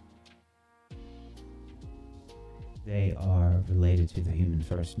name. They are related to the Human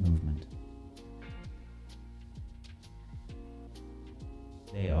First Movement.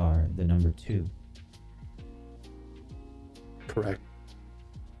 They are the number 2. Correct.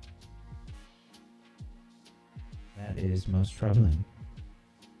 That is most troubling.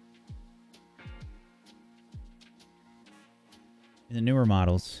 In the newer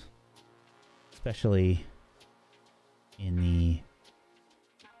models, especially in the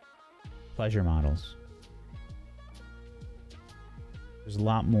pleasure models, there's a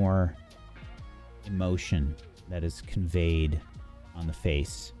lot more emotion that is conveyed on the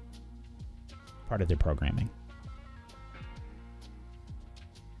face, part of their programming.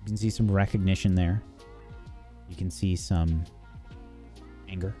 You can see some recognition there. You can see some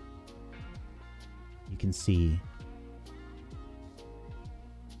anger. You can see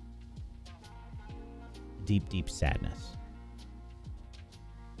deep, deep sadness.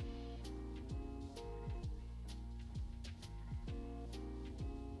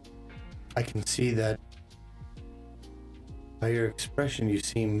 I can see that by your expression, you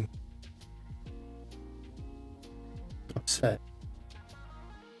seem upset.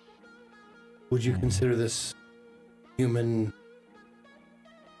 Would you consider this human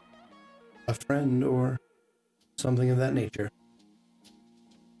a friend or something of that nature?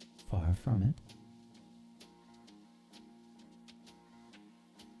 Far from it.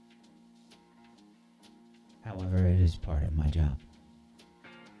 However, it is part of my job.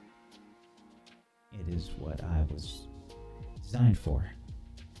 It is what I was designed for.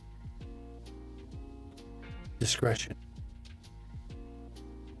 Discretion.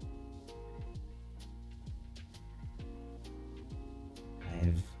 I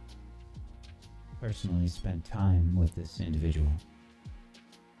have personally spent time with this individual.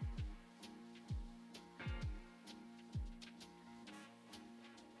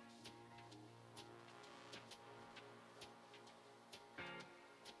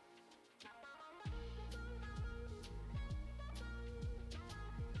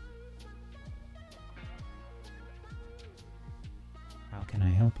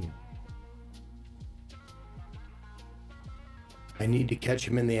 help you? I need to catch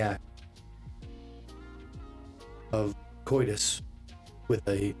him in the act of coitus with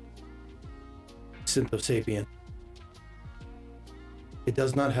a synthosapien. It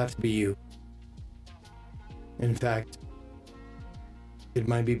does not have to be you. In fact, it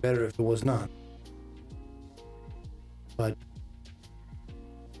might be better if it was not. But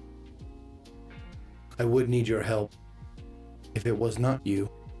I would need your help if it was not you.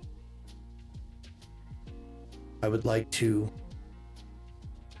 I would like to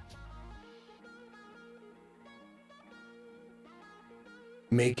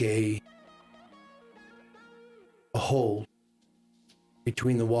make a hole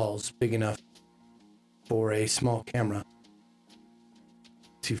between the walls big enough for a small camera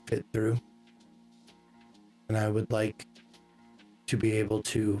to fit through. And I would like to be able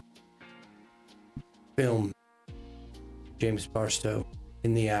to film James Barstow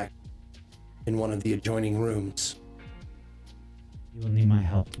in the act in one of the adjoining rooms. You will need my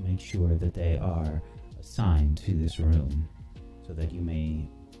help to make sure that they are assigned to this room so that you may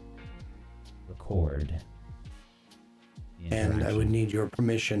record the And I would interaction. need your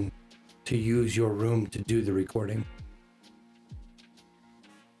permission to use your room to do the recording.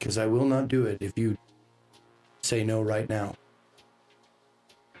 Because I will not do it if you say no right now.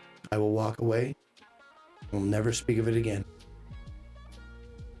 I will walk away. We'll never speak of it again.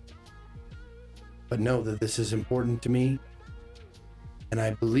 But know that this is important to me, and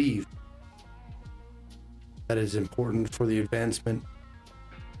I believe that is important for the advancement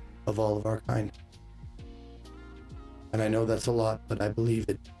of all of our kind. And I know that's a lot, but I believe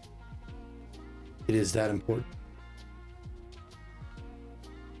it is that important.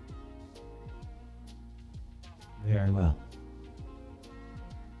 Very well.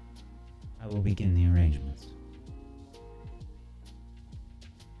 I will begin the arrangements.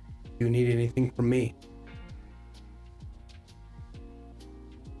 You need anything from me?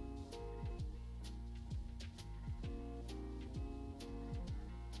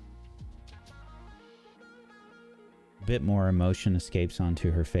 A bit more emotion escapes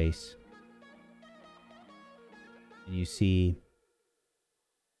onto her face. And you see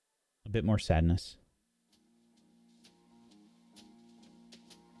a bit more sadness.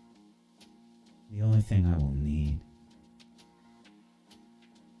 The only thing I will need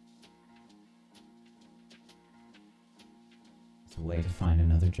is a way to find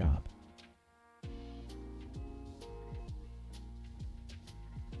another job.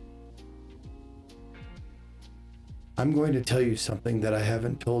 I'm going to tell you something that I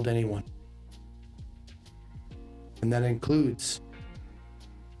haven't told anyone. And that includes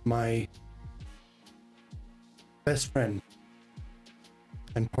my best friend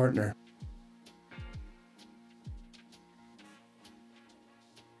and partner.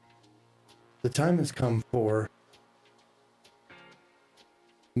 The time has come for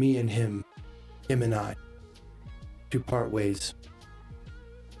me and him and I, to part ways.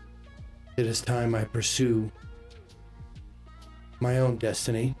 It is time I pursue my own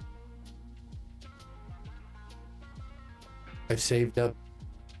destiny. I've saved up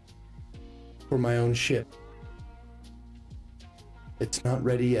for my own ship. It's not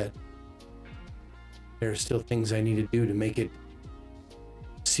ready yet. There are still things I need to do to make it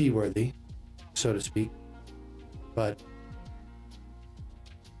seaworthy, so to speak. But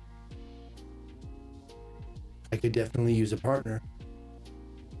I could definitely use a partner.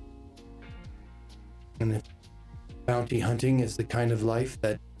 And if bounty hunting is the kind of life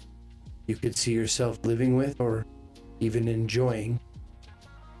that you could see yourself living with or even enjoying,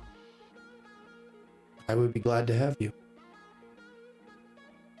 I would be glad to have you.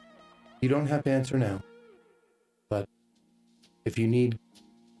 You don't have to answer now, but if you need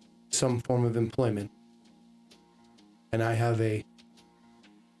some form of employment, and I have a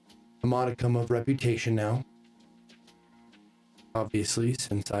modicum of reputation now, obviously,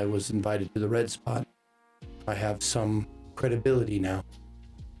 since I was invited to the Red Spot, I have some credibility now,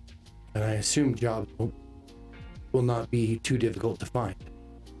 and I assume jobs will not be too difficult to find.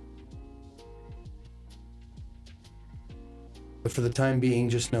 But for the time being,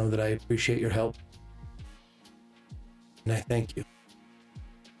 just know that I appreciate your help, and I thank you.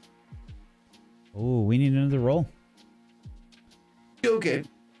 Oh, we need another roll. Okay.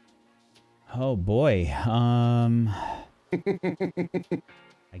 Oh boy. I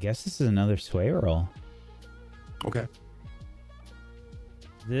guess this is another sway roll. Okay.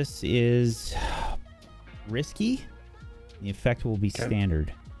 This is risky. The effect will be Okay.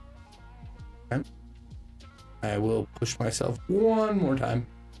 standard. Okay. I will push myself one more time.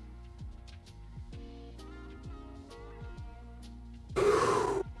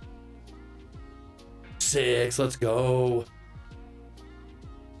 6. Let's go.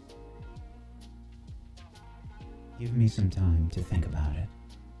 Give me some time to think about it.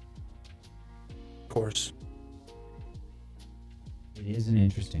 Of course. It is an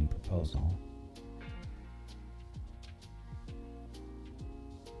interesting proposal.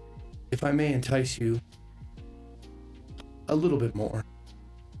 If I may entice you a little bit more.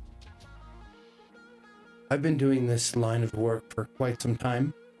 I've been doing this line of work for quite some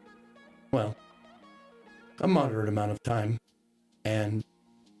time. Well, a moderate amount of time. And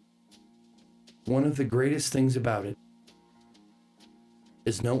one of the greatest things about it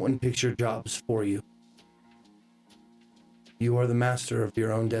is no one picks your jobs for you. You are the master of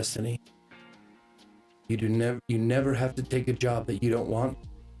your own destiny. You never have to take a job that you don't want,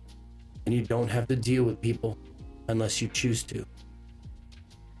 and you don't have to deal with people unless you choose to.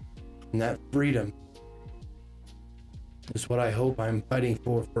 And that freedom is what I hope I'm fighting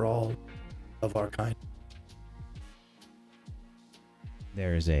for all of our kind.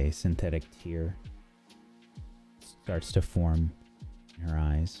 There is a synthetic tear starts to form in her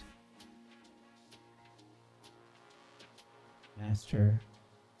eyes. Master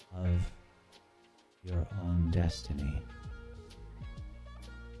of your own destiny.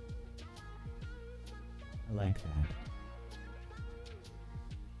 I like that.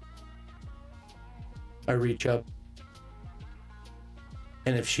 I reach up,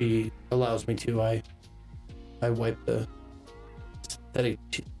 and if she allows me to, I wipe the synthetic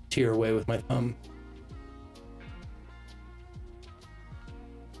tear away with my thumb.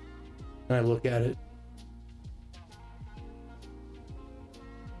 And I look at it.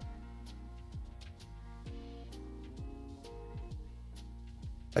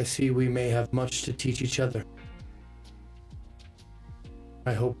 I see we may have much to teach each other.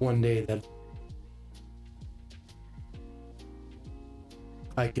 I hope one day that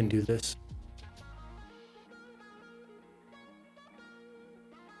I can do this.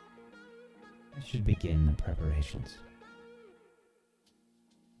 I should begin the preparations.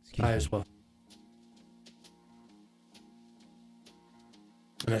 Excuse I me. as well.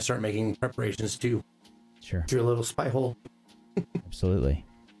 And I start making preparations to Sure. drill a little spy hole. Absolutely.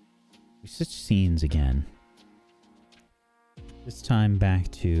 We switch scenes again. This time back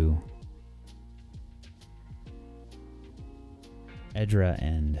to Edra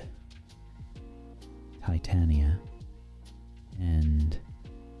and Titania. And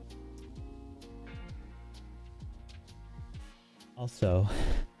also,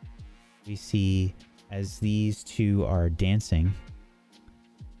 we see as these two are dancing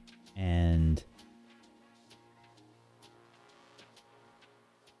and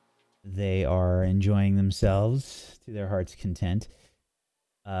they are enjoying themselves to their heart's content.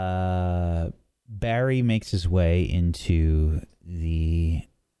 Barry makes his way into the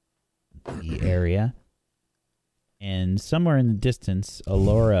area, and somewhere in the distance,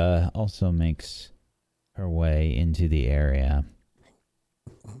 Alora also makes her way into the area.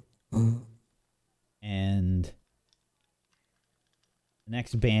 And the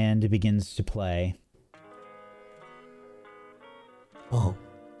next band begins to play. Oh,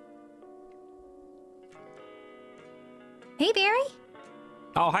 Hey, Barry.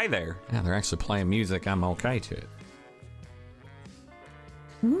 Oh, hey there. Yeah, they're actually playing music I'm okay to.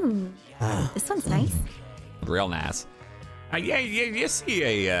 Ooh, this one's nice. Real nice. Yeah, you see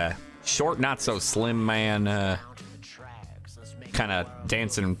a short, not so slim man kind of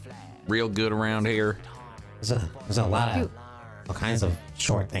dancing real good around here. there's a lot of all kinds of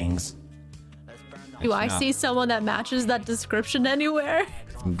short things. Do I see someone that matches that description anywhere?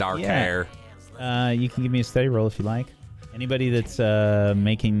 Some dark Yeah. hair. You can give me a study roll if you like. Anybody that's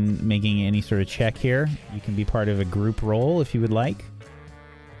making any sort of check here, you can be part of a group roll if you would like.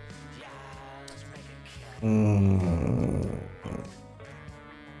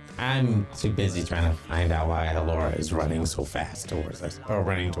 I'm too busy trying to find out why Alora is running so fast towards us, or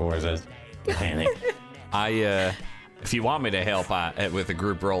running towards us. Panic. If you want me to help with a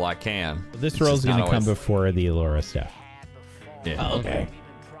group roll, I can. This It's roll's just going to not come always- before the Alora stuff. Yeah. Oh, okay.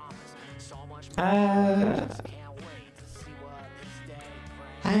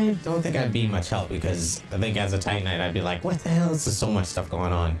 I don't think I'd be much help because I think as a Titanite, I'd be like, what the hell? There's so much stuff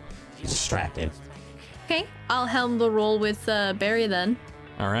going on. Distracted. Okay, I'll helm the roll with Barry then.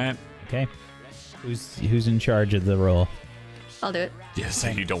 All right. Okay. Who's in charge of the roll? I'll do it. Yeah, so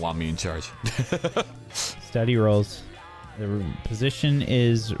you don't want me in charge. Study rolls. The position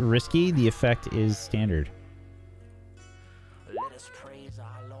is risky. The effect is standard.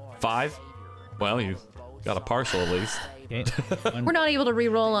 5? Well, you got a partial at least. Okay. We're not able to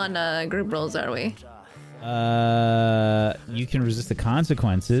re-roll on group rolls, are we? You can resist the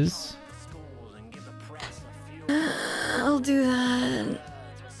consequences. do that.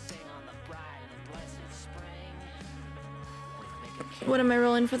 What am I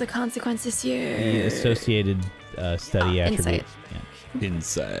rolling for the consequences here? The associated study attribute. Insight. Yeah.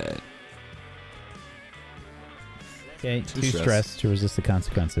 Inside. Okay, 2 stress to resist the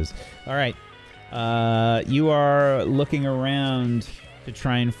consequences. All right. You are looking around to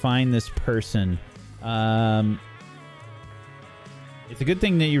try and find this person. It's a good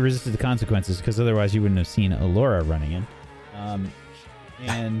thing that you resisted the consequences, because otherwise you wouldn't have seen Alora running in.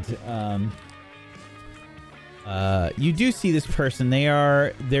 You do see this person.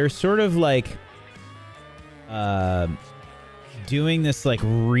 They're sort of like doing this like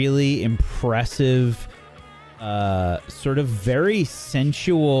really impressive sort of very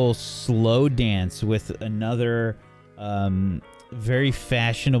sensual slow dance with another very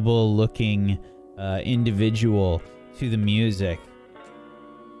fashionable looking individual to the music.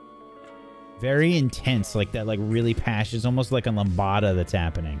 Very intense, like that, like really passionate. It's almost like a lambada that's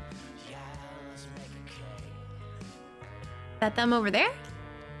happening. That them over there?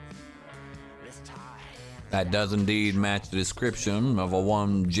 That does indeed match the description of a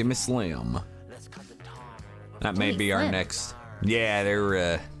one Jimmy Slim. That may be our next. Yeah,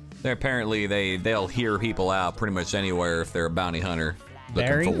 they're apparently they'll hear people out pretty much anywhere if they're a bounty hunter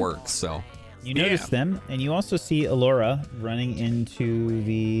looking for work. So you notice them, and you also see Alora running into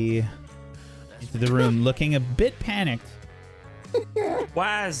the room, looking a bit panicked.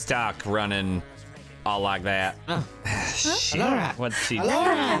 Why is Doc running all like that? Shit. Alora. What's she doing?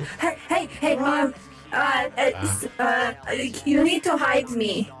 Alora. Hey, Mom. You need to hide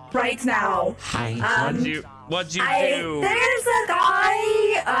me right now. Hi. What'd you do? There's a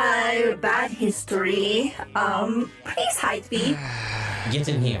guy, bad history. Please hide me. Get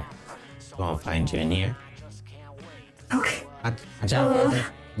in here. I'll find you in here. Okay. Watch out.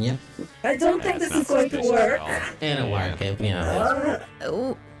 Yep. I don't think this is going to work. It'll work if, you know.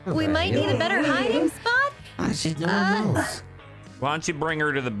 We might need a better hiding spot. Shit, no one knows. Why don't you bring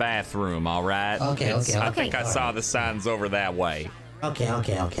her to the bathroom, all right? Okay. I think I saw the signs over that way. Okay.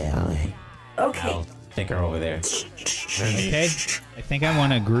 Okay. I'll take her over there. Okay. I think I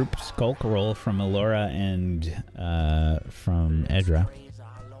want a group skulk roll from Alora and from Edra.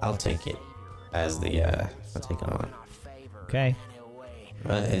 I'll take it as the, I'll take it on. Okay.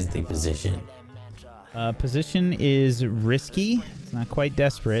 What is the position? Position is risky. It's not quite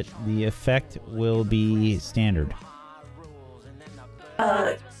desperate. The effect will be standard.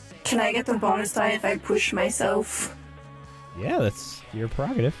 Can I get the bonus die if I push myself? Yeah, that's your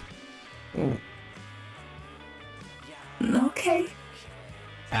prerogative. Okay.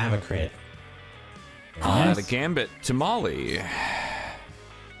 I have a crit. The gambit to Molly.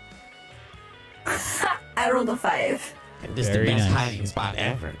 I rolled a 5. This is the best hiding spot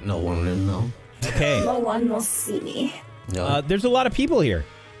ever. No one will know. Okay. No one will see me. No. There's a lot of people here.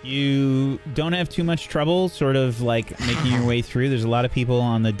 You don't have too much trouble sort of like making your way through. There's a lot of people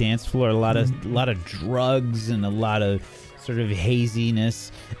on the dance floor, a lot of drugs and a lot of sort of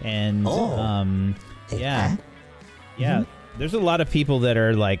haziness and yeah. There's a lot of people that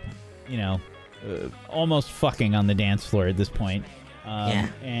are like, you know, almost fucking on the dance floor at this point.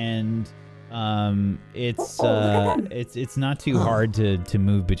 And it's not too hard to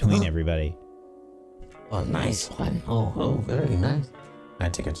move between everybody. Oh, nice one. Oh, very nice. I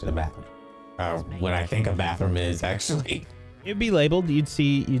take her to the bathroom. What I think a bathroom is, actually. It'd be labeled. You'd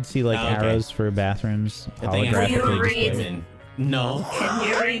see like arrows for bathrums. Holographically displayed. No. Can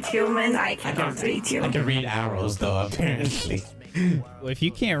you read human? I cannot read you. I can read arrows, though, apparently. Well, if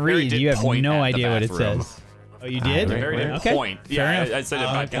you can't read, you have no idea what it says. Oh, you did? Very good Okay. point. Yeah, I said it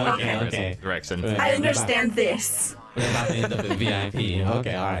by okay. direction. I understand this. We're about to end up in VIP.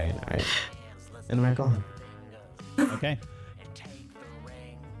 Okay, all right. And we're going. Okay.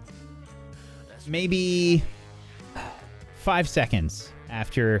 Maybe 5 seconds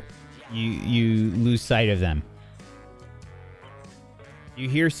after you lose sight of them, you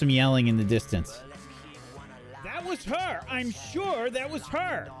hear some yelling in the distance. That was her! I'm sure that was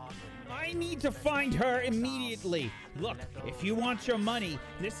her! I need to find her immediately. Look, if you want your money,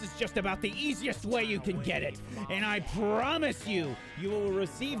 this is just about the easiest way you can get it. And I promise you, you will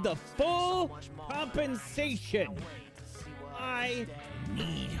receive the full compensation. I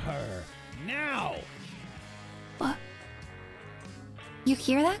need her now. What? You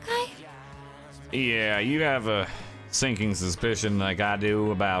hear that guy? Yeah, you have a sinking suspicion like I do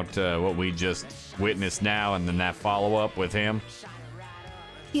about what we just witnessed now and then that follow-up with him.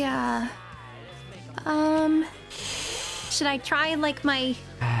 Yeah. Should I try like my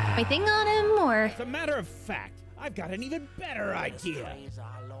thing on him or? As a matter of fact, I've got an even better idea.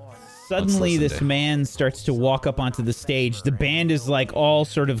 Suddenly, listen this to- man starts to walk up onto the stage. The band is like all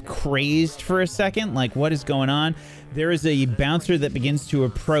sort of crazed for a second. Like, what is going on? There is a bouncer that begins to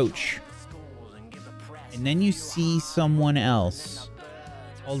approach. And then you see someone else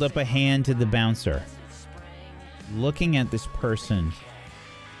hold up a hand to the bouncer. Looking at this person,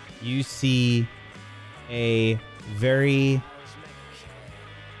 you see a very,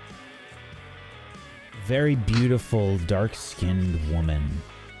 very beautiful, dark-skinned woman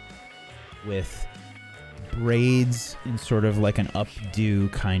with braids in sort of like an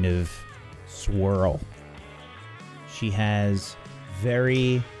updo kind of swirl. She has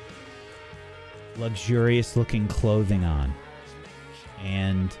very luxurious-looking clothing on,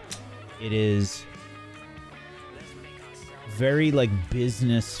 and it is very like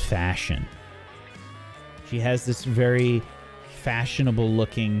business fashion. She has this very fashionable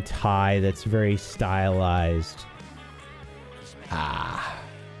looking tie that's very stylized.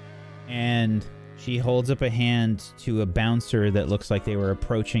 And she holds up a hand to a bouncer that looks like they were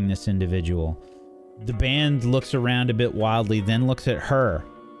approaching this individual. The band looks around a bit wildly, then looks at her.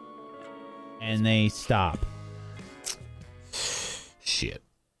 And they stop. Shit.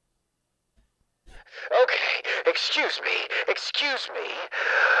 Okay, excuse me.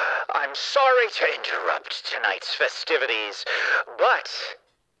 I'm sorry to interrupt tonight's festivities, but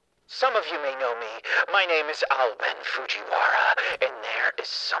some of you may know me. My name is Alben Fujiwara, and there is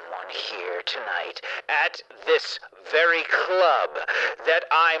someone here tonight at this very club that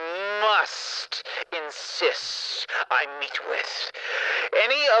I must insist I meet with.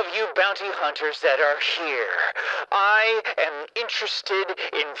 Any of you bounty hunters that are here, I am interested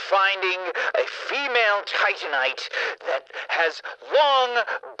in finding a female titanite that has long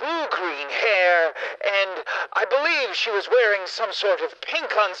blue-green hair, and I believe she was wearing some sort of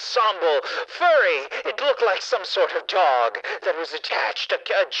pink ensemble, furry. It looked like some sort of dog that was attached, a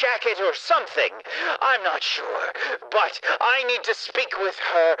jacket or something. I'm not sure, but I need to speak with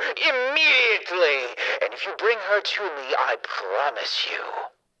her immediately, and if you bring her to me, I promise you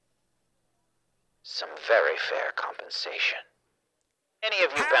some very fair compensation. Any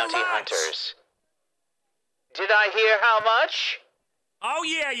of you How bounty much? hunters, did I hear how much? Oh,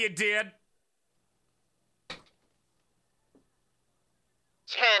 yeah, you did.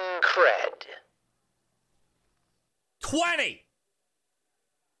 10 cred. 20.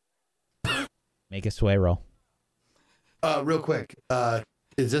 Make a sway roll. Real quick,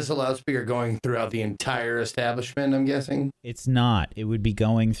 is this a loudspeaker going throughout the entire establishment, I'm guessing? It's not. It would be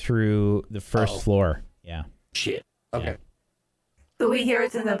going through the first floor. Yeah, Shit. Okay. Yeah. So we hear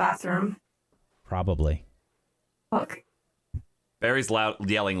it's in the bathroom. probably. Fuck. Barry's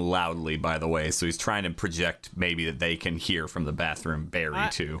yelling loudly, by the way, so he's trying to project maybe that they can hear from the bathroom Barry,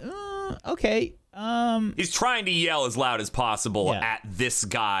 too. Okay. He's trying to yell as loud as possible Yeah. at this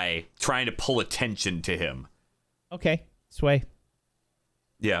guy, trying to pull attention to him. Okay. Sway.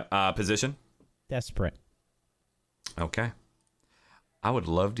 Yeah, position? Desperate. Okay. I would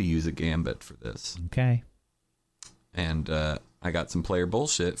love to use a gambit for this. Okay. And I got some player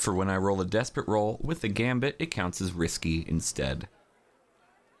bullshit for when I roll a desperate roll with a gambit, it counts as risky instead.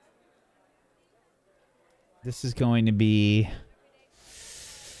 This is going to be...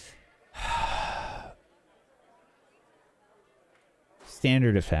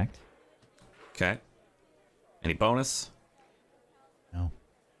 standard effect. Okay. Any bonus? No.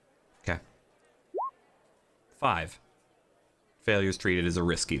 Okay. 5. Failure's treated as a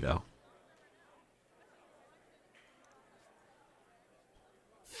risky, though.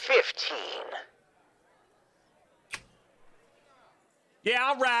 15. Yeah,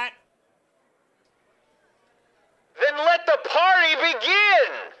 all right. Then let the party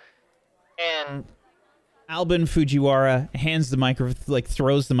begin! And Alben Fujiwara hands the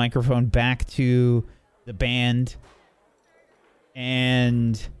throws the microphone back to the band,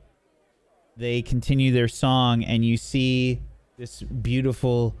 and they continue their song, and you see this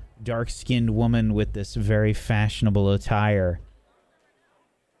beautiful dark-skinned woman with this very fashionable attire,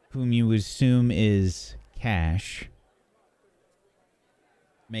 whom you assume is Cash,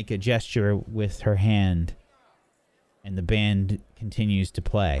 make a gesture with her hand, and the band continues to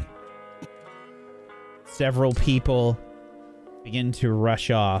play. Several people begin to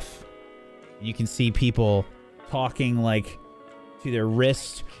rush off. You can see people talking like to their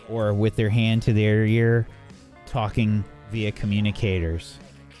wrist or with their hand to their ear, talking via communicators.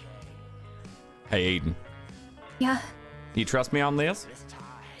 Hey, Aiden. Yeah. You trust me on this?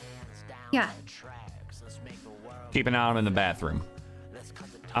 Yeah. Keep an eye on him in the bathroom.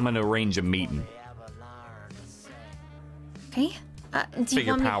 I'm going to arrange a meeting. Okay. Do you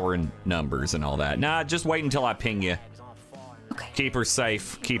Figure want me... power and numbers and all that. Nah, just wait until I ping you. Okay. Keep her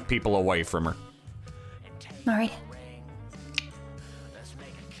safe. Keep people away from her. All right.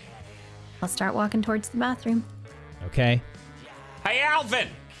 I'll start walking towards the bathroom. Okay. Hey, Alvin!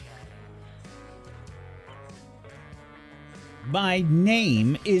 My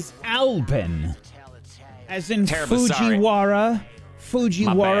name is Albin. As in Terribly sorry. Fujiwara.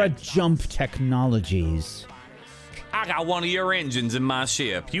 Fujiwara bad. Jump Technologies. I got one of your engines in my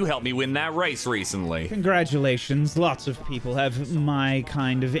ship. You helped me win that race recently. Congratulations. Lots of people have my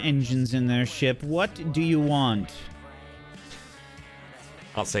kind of engines in their ship. What do you want?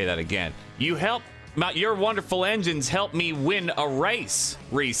 I'll say that again. Your wonderful engines helped me win a race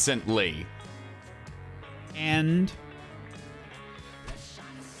recently. And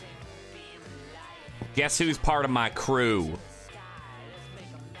Guess who's part of my crew?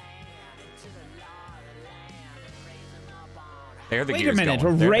 There the wait a gears minute,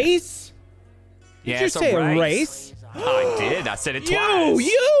 going. a There- race? Yeah, Did you it's say a a race. race? I did. I said it twice.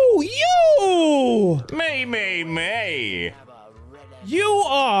 You! Me. You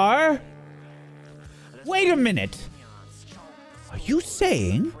are... Wait a minute. Are you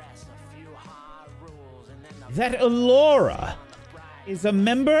saying that Alora is a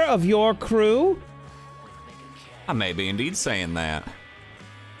member of your crew? I may be indeed saying that.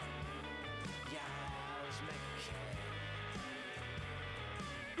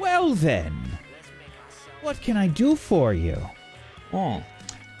 Well then, what can I do for you? Oh.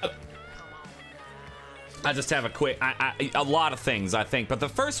 I just have a quick, a lot of things, I think, but the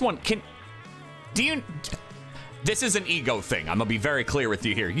first one, this is an ego thing. I'm gonna be very clear with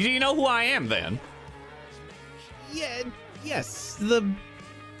you here. Do you know who I am, then? Yeah, yes,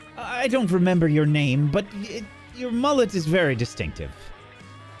 I don't remember your name, but your mullet is very distinctive.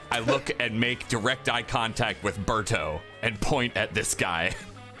 I look and make direct eye contact with Berto and point at this guy.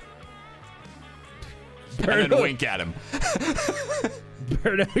 And then wink at him.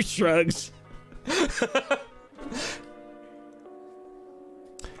 Berto shrugs.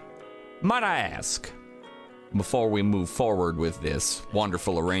 Might I ask, before we move forward with this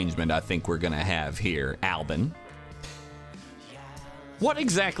wonderful arrangement I think we're gonna have here, Albin, what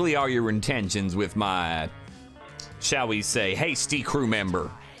exactly are your intentions with my, shall we say, hasty crew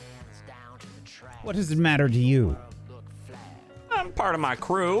member? What does it matter to you? I'm part of my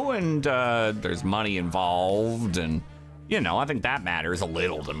crew, and there's money involved, and, I think that matters a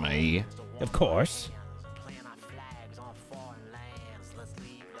little to me. Of course.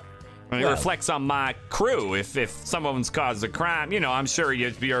 It reflects on my crew. If someone's caused a crime, I'm sure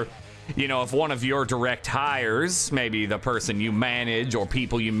you're, if one of your direct hires, maybe the person you manage or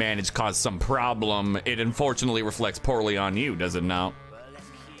people you manage cause some problem, it unfortunately reflects poorly on you, does it not?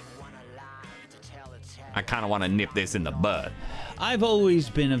 I kind of want to nip this in the bud. I've always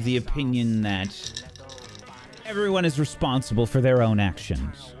been of the opinion that everyone is responsible for their own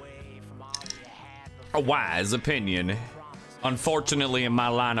actions. A wise opinion. Unfortunately, in my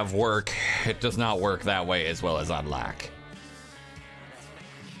line of work, it does not work that way as well as I'd like.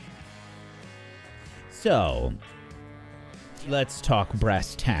 So, let's talk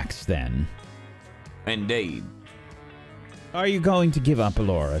brass tacks then. Indeed. Are you going to give up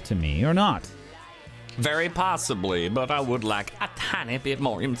Alora to me or not? Very possibly, but I would like a tiny bit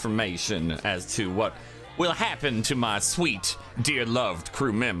more information as to what will happen to my sweet, dear loved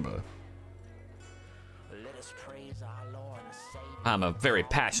crew member. I'm a very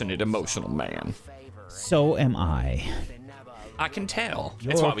passionate, emotional man. So am I. I can tell. Your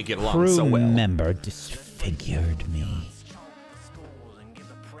That's why we get along crew so well. member disfigured me.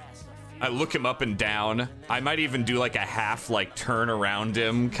 I look him up and down. I might even do like a half turn around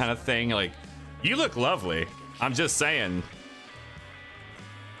him kind of thing. Like, you look lovely. I'm just saying.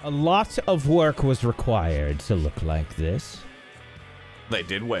 A lot of work was required to look like this. They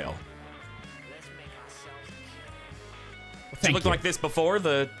did well. Did Thank you look you. like this before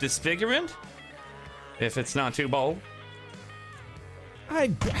the disfigurement? If it's not too bold. I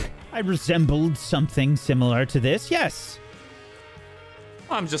resembled something similar to this, yes.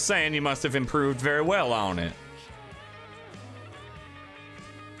 I'm just saying you must have improved very well on it.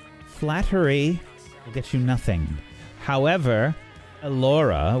 Flattery will get you nothing. However,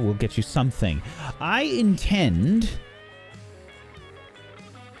 Alora will get you something. I intend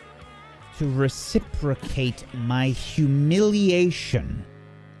to reciprocate my humiliation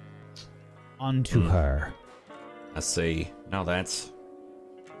onto her. I see. No, that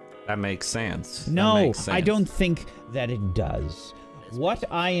makes sense. That No, makes sense. I don't think that it does. What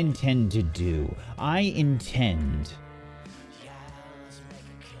I intend to do, I intend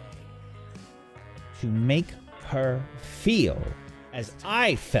to make her feel as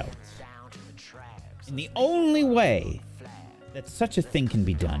I felt. And the only way that such a thing can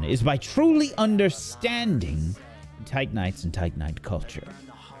be done is by truly understanding Tight Knights and Tight Knight culture.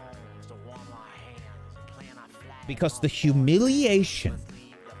 Because the humiliation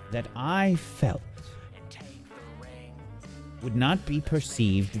that I felt would not be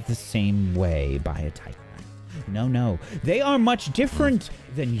perceived the same way by a Tight Knight. No. They are much different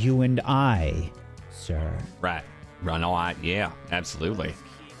than you and I, sir. Right. Yeah, absolutely.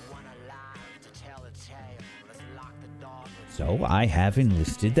 So I have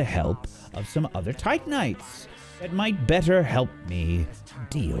enlisted the help of some other Tight Knights that might better help me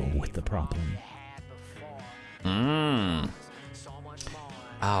deal with the problem.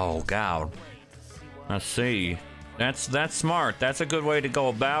 Oh, God. I see. That's smart. That's a good way to go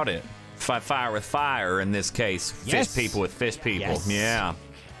about it. Fight fire with fire, in this case. Yes. Fish people with fish people. Yes. Yeah.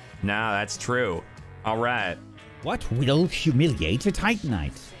 No, that's true. All right. What will humiliate a Tight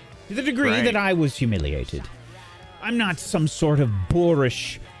Knight? To the degree Right. that I was humiliated. I'm not some sort of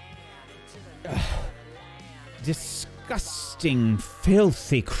boorish, disgusting,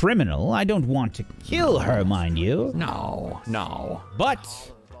 filthy criminal. I don't want to kill her, mind you. No.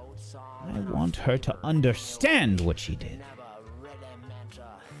 But I want her to understand what she did.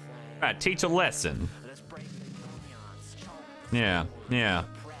 Right, teach a lesson. Yeah.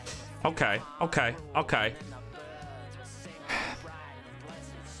 Okay.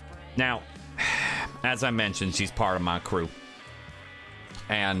 Now, as I mentioned, she's part of my crew.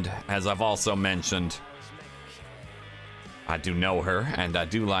 And as I've also mentioned, I do know her, and I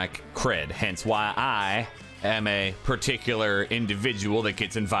do like cred, hence why I am a particular individual that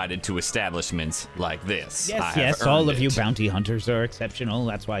gets invited to establishments like this. Yes, all of you bounty hunters are exceptional.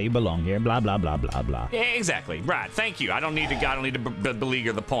 That's why you belong here. Blah, blah, blah, blah, blah. Yeah, exactly. Right. Thank you. I don't need to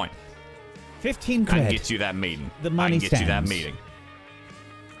beleaguer the point. 15 cred. I can get you that meeting. The money I can get you that stands. meeting.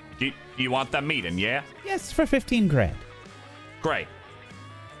 You want that meeting, yeah? Yes, for 15 cred. Great.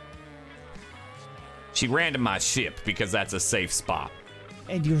 She ran to my ship because that's a safe spot.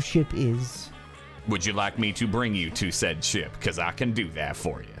 And your ship is? Would you like me to bring you to said ship? Because I can do that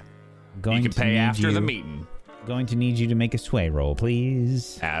for you. Going You can to pay need after the you- meeting. Going to need you to make a sway roll,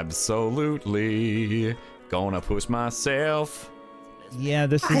 please. Absolutely. Gonna push myself. Yeah,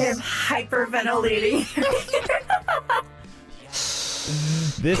 this I am is hyperventilating.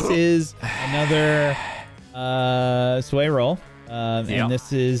 this is another sway roll, Yep. and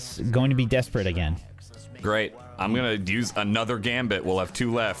this is going to be desperate again. Great. I'm gonna use another gambit. We'll have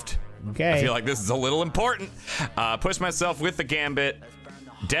 2 left. Okay. I feel like this is a little important. Push myself with the gambit.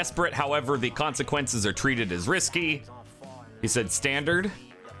 Desperate, however, the consequences are treated as risky. He said standard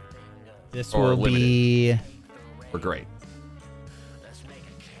This or will be or great.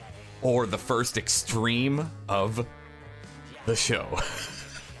 Or the first extreme of the show.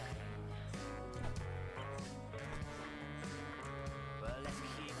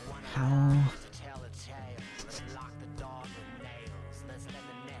 how.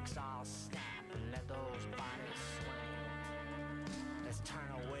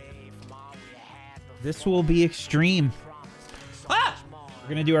 This will be extreme. Ah! We're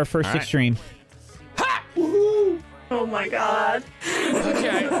gonna do our first All right. extreme. Oh my god.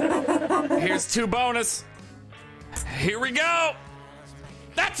 Okay. Here's 2 bonus. Here we go.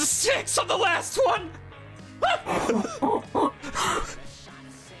 That's a 6 on the last one.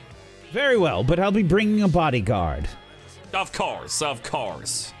 Very well, but I'll be bringing a bodyguard. Of course.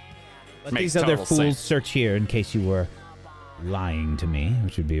 Let Makes these other total fools sense. search here in case you were lying to me,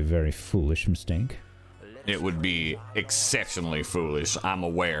 which would be a very foolish mistake. It would be exceptionally foolish, I'm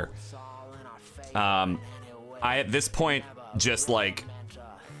aware. I, at this point, just, like,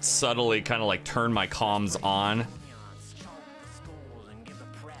 subtly kind of, like, turn my comms on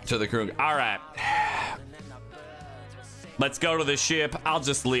to the crew. All right. Let's go to the ship. I'll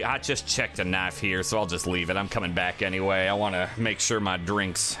just leave. I just checked a knife here, so I'll just leave it. I'm coming back anyway. I want to make sure my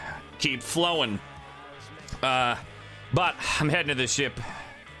drinks keep flowing. But I'm heading to the ship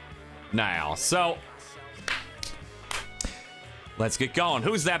now. So let's get going.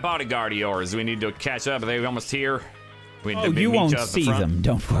 Who's that bodyguard of yours? We need to catch up. Are they almost here? We need to You meet won't up at the see front? them,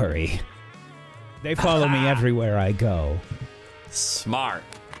 don't worry. They follow me everywhere I go. Smart.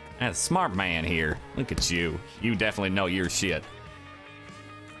 That's a smart man here. Look at you. You definitely know your shit.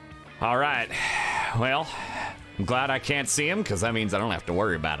 All right. Well, I'm glad I can't see him because that means I don't have to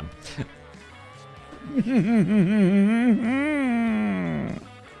worry about him.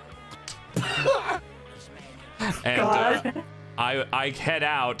 And I head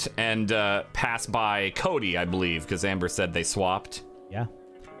out and pass by Cody, I believe, because Amber said they swapped. Yeah.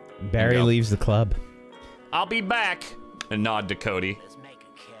 Barry Bingo. leaves the club. I'll be back. and nod to Cody.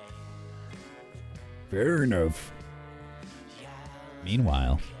 Fair enough.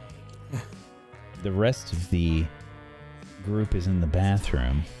 Meanwhile, the rest of the group is in the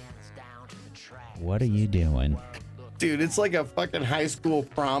bathroom. What are you doing? Dude, it's like a fucking high school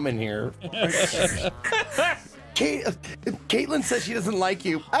prom in here. Caitlin says she doesn't like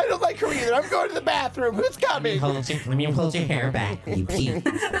you. I don't like her either. I'm going to the bathroom. Who's coming? Let me hold your hair back, you Pete.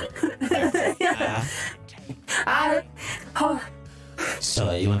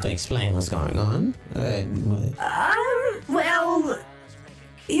 So you want to explain what's going on? Well,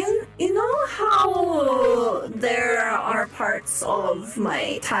 you know how there are parts of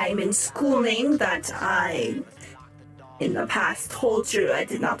my time in schooling that I, in the past, told you I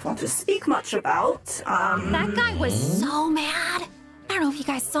did not want to speak much about. That guy was so mad. I don't know if you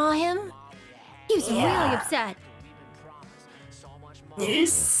guys saw him. He was really upset.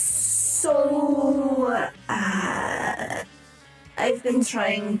 So, I've been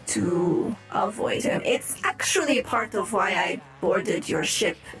trying to avoid him. It's actually part of why I boarded your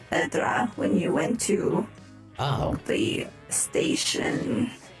ship, Edra, when you went to the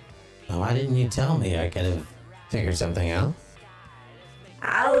station. Why didn't you tell me? I could have figured something out.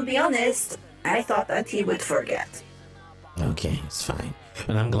 I'll be honest, I thought that he would forget. Okay, it's fine.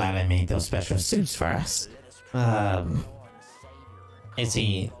 But I'm glad I made those special suits for us. Is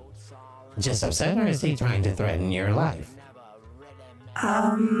he just upset, or is he trying to threaten your life?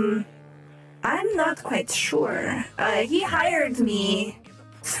 I'm not quite sure. He hired me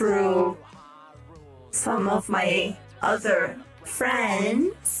through some of my other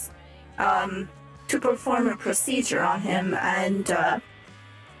friends, to perform a procedure on him, and,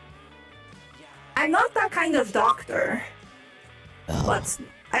 I'm not that kind of doctor. But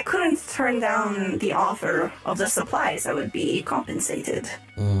I couldn't turn down the offer of the supplies. I would be compensated.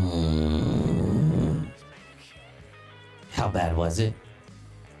 How bad was it?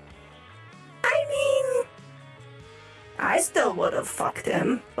 I mean, I still would have fucked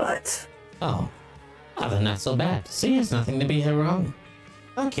him, but... Oh, then not so bad. See, it's nothing to be wrong.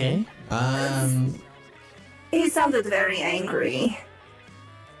 Okay, He sounded very angry.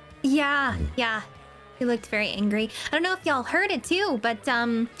 Yeah. He looked very angry. I don't know if y'all heard it too, but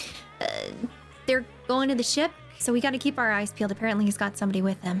they're going to the ship, so we got to keep our eyes peeled. Apparently he's got somebody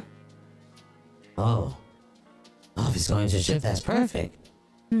with him. Oh, if he's going to ship, that's perfect.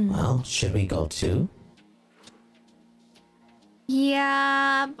 Well, should we go too?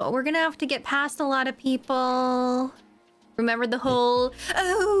 Yeah, but we're gonna have to get past a lot of people. Remember the whole,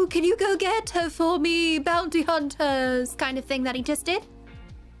 oh, can you go get her for me, bounty hunters kind of thing that he just did?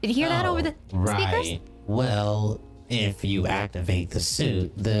 Did you hear that over the speakers? Right. Well, if you activate the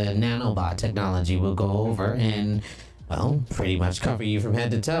suit, the nanobot technology will go over and, well, pretty much cover you from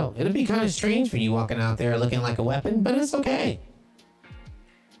head to toe. It'll be kind of strange for you walking out there looking like a weapon, but it's okay.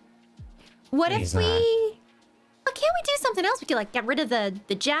 What He's if we... not. Well, can't we do something else? We could, like, get rid of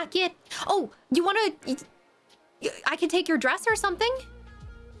the jacket. Oh, you want to... I could take your dress or something?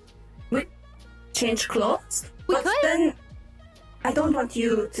 Change clothes? We But could. then I don't want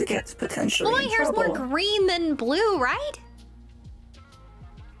you to get potentially Well, my in hair's trouble. more green than blue, right?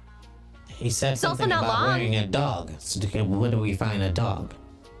 He said It's also something not about long. wearing a dog. So where do we find a dog?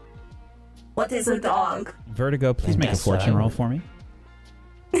 What is a dog? Vertigo, please make a That's what fortune I roll would- for me.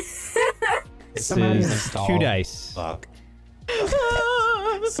 This Somebody's is installed. 2 dice. Fuck.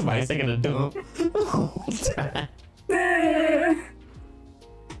 Somebody's taking a dump.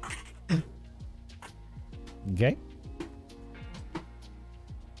 Okay.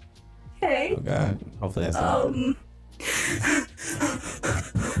 Okay. Oh god. Hopefully that's not. I'm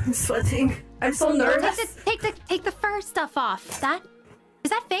sweating. I'm so nervous. Take the fur stuff off. Is that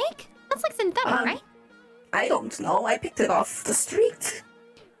fake? That's like synthetic, right? I don't know. I picked it off the street.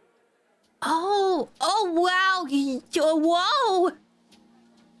 Oh wow. Whoa.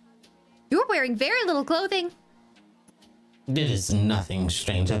 You're wearing very little clothing. It is nothing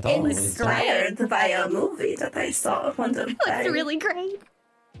strange at all. It's Inspired by a movie that I saw one of Looks really great.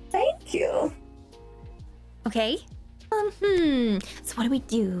 Thank you. Okay. So what do we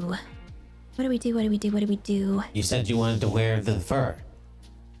do? What do we do? You said you wanted to wear the fur.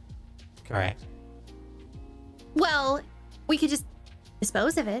 Correct. Well, we could just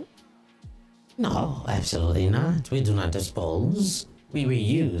dispose of it. No, absolutely not. We do not dispose. We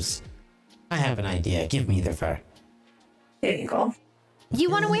reuse. I have an idea. Give me the fur. Here you go. You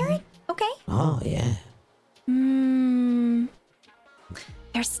want to wear it? Okay. Oh, yeah.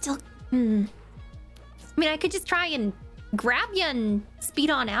 There's still... I mean, I could just try and grab you and speed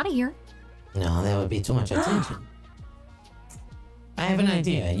on out of here. No, that would be too much attention. I have an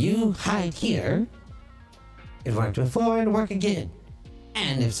idea. You hide here, It worked before, it'll work again.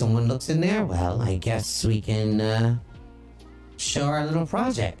 And if someone looks in there, well, I guess we can show our little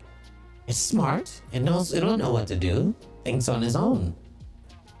project. It's smart. It'll know what to do. Thinks on its own.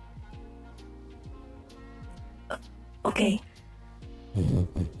 Okay.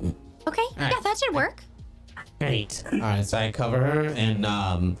 Okay, yeah, that should work. Great. All right, so I cover her,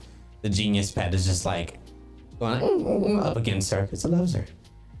 and the genius pet is just like going up against her because it loves her.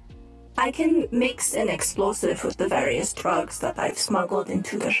 I can mix an explosive with the various drugs that I've smuggled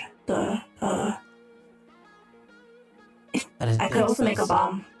into the I could also make a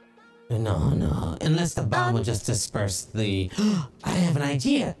bomb. No. Unless the bomb will just disperse the... I have an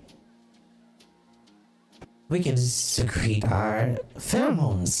idea. We can secrete our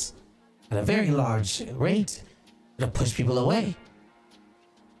pheromones at a very large rate. It'll push people away.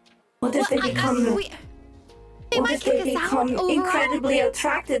 What if they become... They might kick us out overall. Incredibly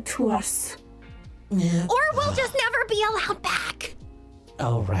attracted to us? Yeah. Or we'll just never be allowed back.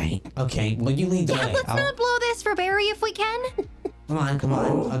 Oh, right. Okay, well, you lead the way. Let's not blow this for Barry if we can. Come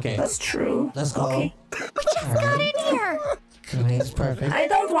on. Okay. That's true. Let's go. Okay. We just got in here. It's perfect. I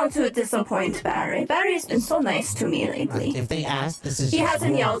don't want to disappoint Barry. Barry's been so nice to me lately. If they ask, this is He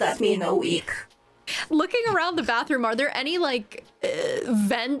hasn't yelled at me in a week. Looking around the bathroom, are there any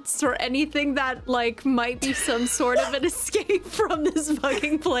vents or anything that might be some sort of an escape from this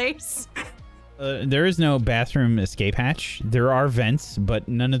fucking place? There is no bathroom escape hatch. There are vents, but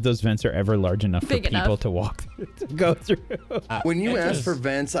none of those vents are ever large enough for people to walk to go through. When you asked for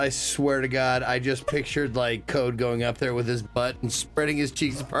vents, I swear to God, I just pictured Code going up there with his butt and spreading his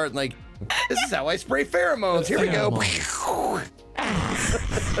cheeks apart and this is how I spray pheromones. Here we go.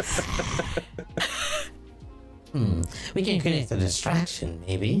 We can create a distraction,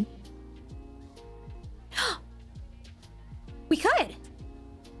 maybe. We could.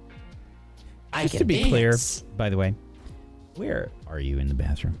 Just to be clear, by the way, where are you in the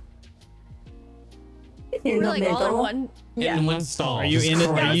bathroom? In the middle. All in one. Yeah. In one stall. Are you in it?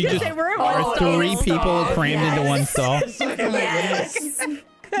 Are you just are three people crammed into one stall? Yes.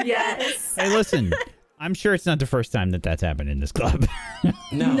 Yes. Hey, listen. I'm sure it's not the first time that's happened in this club.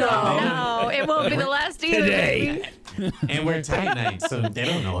 No, it won't be the last either. Today. And we're tight night, so they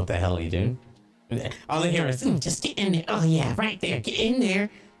don't know what the hell you do. All they hear is, just get in there. Oh, yeah, right there. Get in there.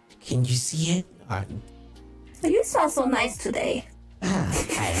 Can you see it? You sound so nice today.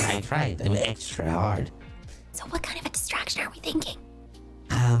 I tried. I'm extra hard. So what kind of a distraction are we thinking?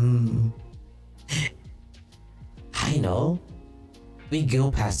 I know. We go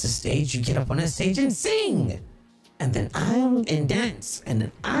past the stage, you get up on the stage and sing. And then I'll dance. And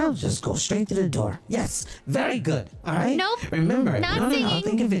then I'll just go straight to the door. Yes, very good. All right? Nope. Remember, not no, singing.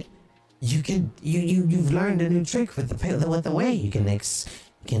 think of it. You've learned a new trick with the way you can expand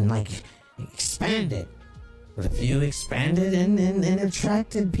it. But if you expanded and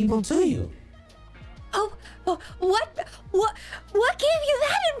attracted people to you. Oh, what gave you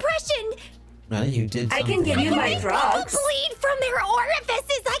that impression? Well, you did something. I can give you my People drugs. bleed from their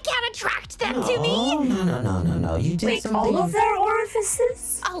orifices. I can't attract them to me. No. You did Wait, something. all of their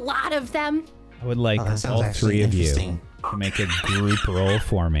orifices? A lot of them. I would like that sounds all actually three of you interesting. to make a group roll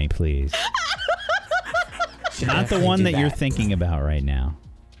for me, please. Should Not the definitely one do that you're thinking about right now.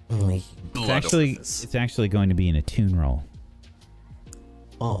 It's actually going to be an attune roll.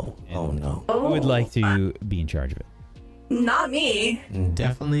 Oh no. Who would like to be in charge of it? Not me.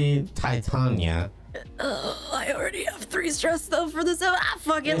 Definitely Titania. I already have 3 stress though for this.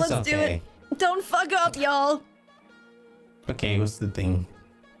 Fuck it, It's let's do okay. it. Don't fuck up, y'all. Okay, what's the thing?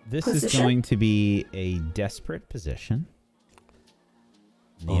 This is Position? going to be a desperate position.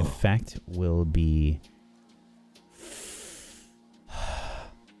 The effect will be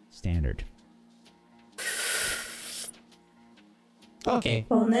standard. Okay,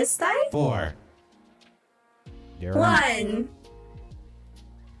 Bonus die? 4. Darren? 1.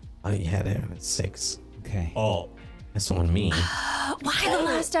 Oh, you had it at 6. Okay. Oh, that's on me. Why the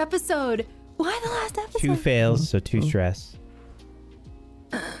last episode? Why the last episode? 2 fails, so 2 stress.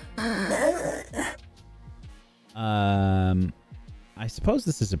 I suppose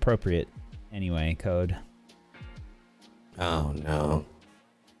this is appropriate anyway, Code. Oh no.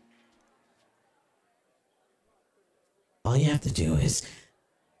 All you have to do is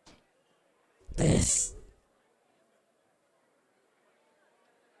this.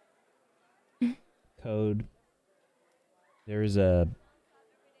 Code. There's a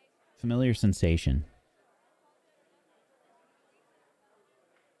familiar sensation.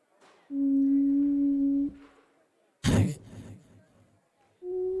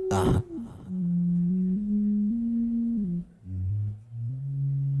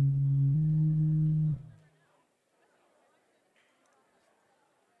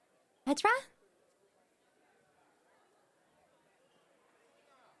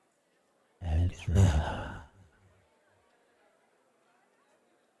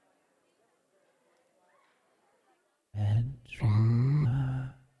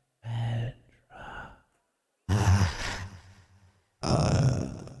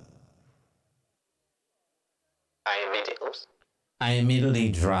 I immediately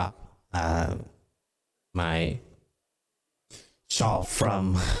drop my shawl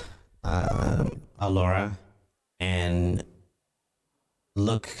from Alora and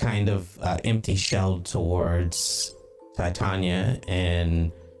look kind of empty-shelled towards Titania,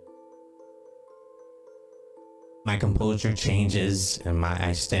 and my composure changes and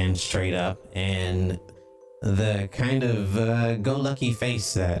I stand straight up, and the kind of go-lucky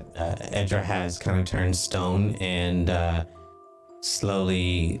face that Edra has kind of turns stone and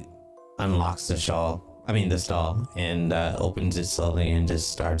slowly unlocks the stall, and opens it slowly and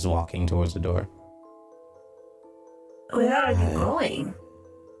just starts walking towards the door. Where are you going?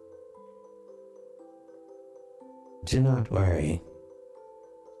 Do not worry.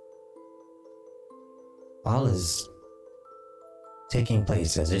 All is taking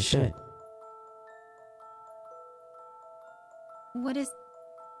place as it should. What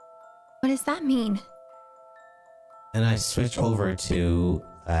does that mean? And I switch over to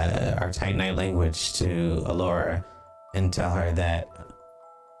our Tight Night language to Alora and tell her that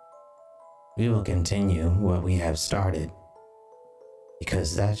we will continue what we have started,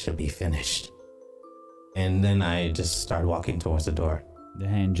 because that should be finished. And then I just start walking towards the door. The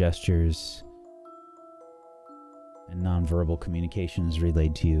hand gestures and nonverbal communication is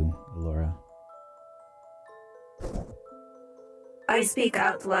relayed to you, Alora. I speak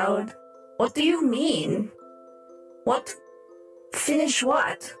out loud. What do you mean? What? Finish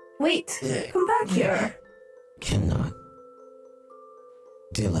what? Wait, come back here. Cannot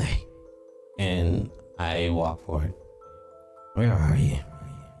delay. And I walk forward. Where are you?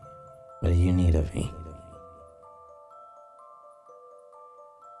 What do you need of me?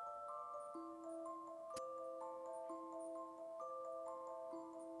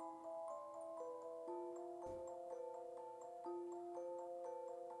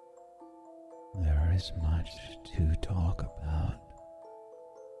 There is much to talk about,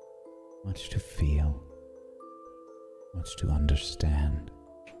 much to feel, much to understand,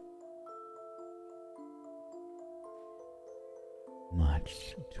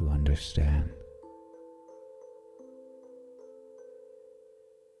 much to understand.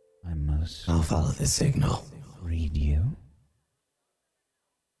 I must I'll follow the signal. read you,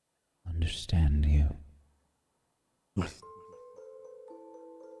 understand you. I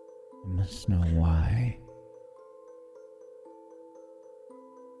must know why.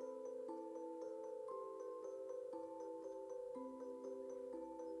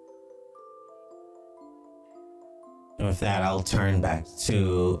 With that, I'll turn back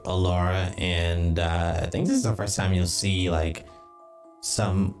to Alora, and I think this is the first time you'll see like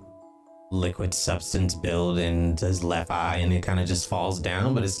some liquid substance build in his left eye, and it kind of just falls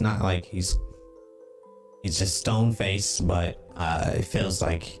down. But it's not like he's just stone faced, but it feels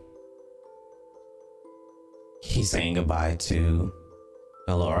like he's saying goodbye to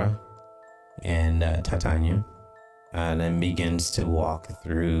Alora and Titania, and then begins to walk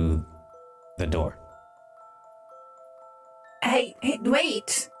through the door. Hey,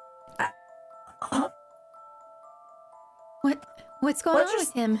 wait. What's going on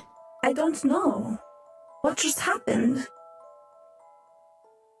with him? I don't know. What just happened?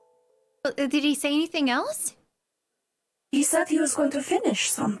 Did he say anything else? He said he was going to finish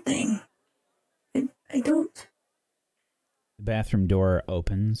something. I don't... The bathroom door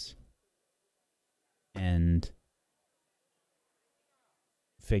opens and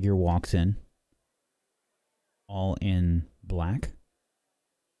a figure walks in, all in black.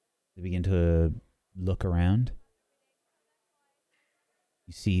 They begin to look around.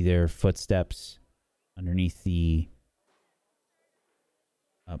 You see their footsteps underneath the,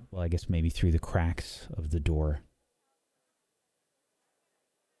 well, I guess maybe through the cracks of the door.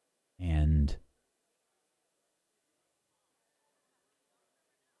 And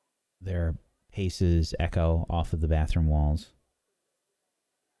their paces echo off of the bathroom walls.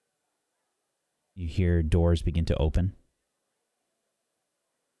 You hear doors begin to open.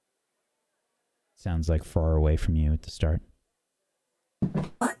 Sounds like far away from you at the start.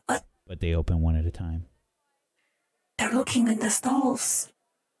 What? But they open one at a time. They're looking in the stalls.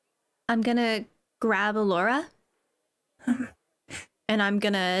 I'm gonna grab Alora. And I'm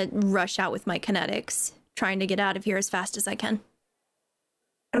gonna rush out with my kinetics, trying to get out of here as fast as I can.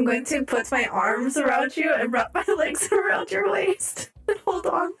 I'm going to put my arms around you and wrap my legs around your waist and hold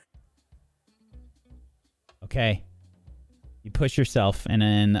on. Okay. You push yourself, and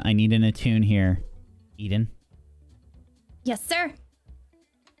then I need an attune here. Eden? Yes, sir.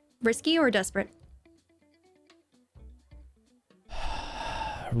 Risky or desperate?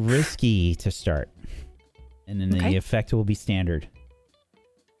 Risky to start. And then the effect will be standard.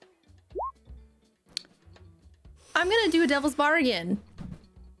 I'm going to do a devil's bargain.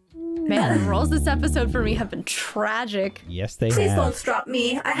 Man, the rolls this episode for me have been tragic. Yes, they Please have. don't drop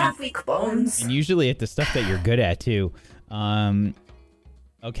me. I have weak bones. And usually at the stuff that you're good at, too.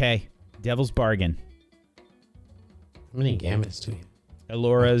 Okay. Devil's bargain. How many gambits do you?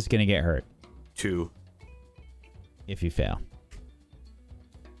 Alora's going to get hurt 2. if you fail.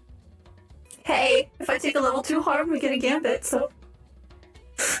 Hey, if I take a level 2 harm, we get a gambit, so...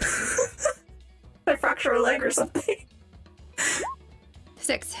 if I fracture a leg or something.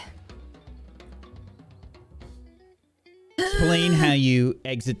 6. Explain how you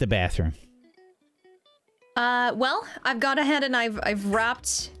exit the bathroom. Well, I've gone ahead and I've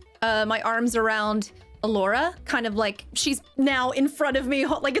wrapped my arms around Alora, kind of like she's now in front of me,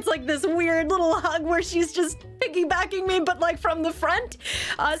 like it's like this weird little hug where she's just piggybacking me, but like from the front.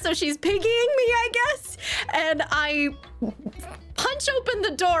 So she's piggying me, I guess. And I punch open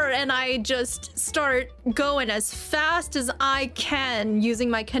the door and I just start going as fast as I can using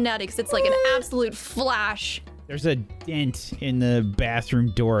my kinetics. It's like an absolute flash. There's a dent in the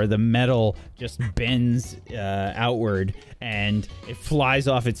bathroom door. The metal just bends outward and it flies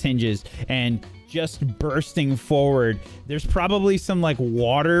off its hinges and just bursting forward. There's probably some like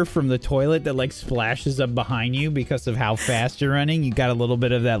water from the toilet that like splashes up behind you because of how fast you're running. You got a little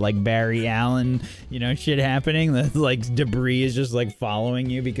bit of that like Barry Allen, shit happening. The like debris is just like following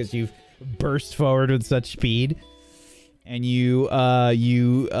you because you've burst forward with such speed. And you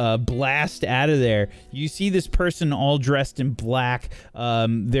blast out of there. You see this person all dressed in black.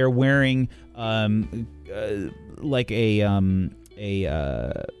 They're wearing like a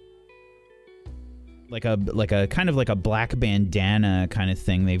kind of like a black bandana kind of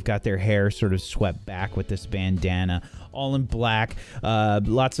thing. They've got their hair sort of swept back with this bandana, all in black.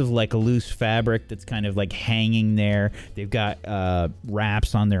 Lots of like a loose fabric that's kind of like hanging there. They've got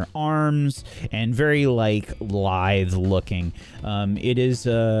wraps on their arms and very like lithe looking. It is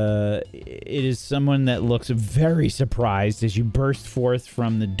someone that looks very surprised as you burst forth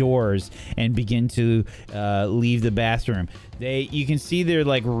from the doors and begin to leave the bathroom. You can see they're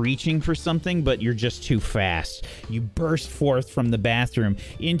like reaching for something, but you're just too fast. You burst forth from the bathroom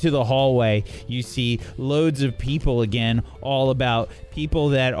into the hallway. You see loads of people again, all about people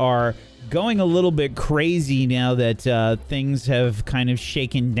that are going a little bit crazy now that things have kind of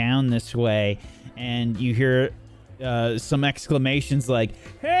shaken down this way. And you hear some exclamations like,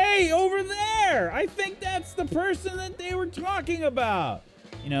 "Hey, over there! I think that's the person that they were talking about."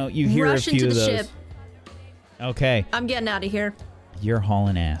 You hear Rush a few into of the those. ship. Okay. I'm getting out of here. You're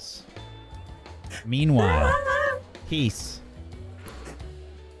hauling ass. Meanwhile, peace.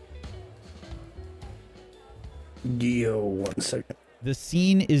 Yo, 1 second. The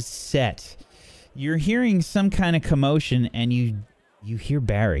scene is set. You're hearing some kind of commotion, and you hear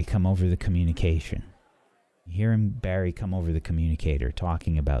Barry come over the communication. You hear Barry come over the communicator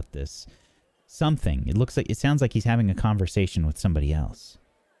talking about this. Something. It sounds like he's having a conversation with somebody else.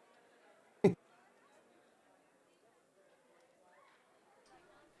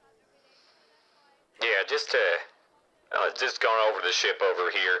 Yeah, just going over the ship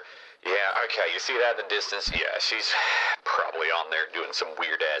over here. Yeah, okay, you see that in the distance? Yeah, she's probably on there doing some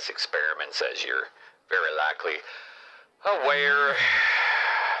weird-ass experiments, as you're very likely aware.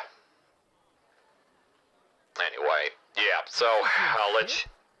 Anyway, yeah, so I'll let you...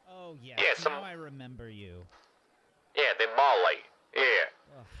 Oh, yes. Yeah, Now I remember you. Yeah, the Molly. Yeah.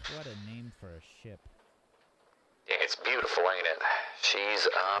 Oh, what a name for a ship. Yeah, it's beautiful, ain't it? She's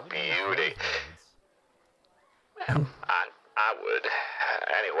a beauty. I would.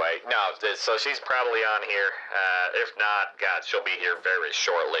 Anyway, no, so she's probably on here. If not, God, she'll be here very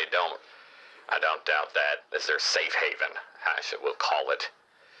shortly. I don't doubt that. This is their safe haven, we'll call it.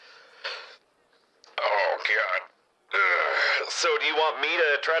 Oh, God. So do you want me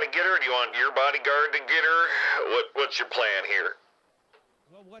to try to get her? Do you want your bodyguard to get her? What's your plan here?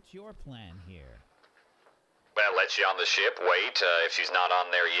 Well, what's your plan here? Well, let you on the ship, wait if she's not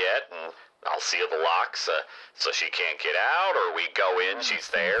on there yet, and I'll seal the locks so she can't get out, or we go in, she's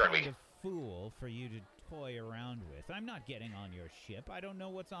there, and we... I'm a fool for you to toy around with. I'm not getting on your ship. I don't know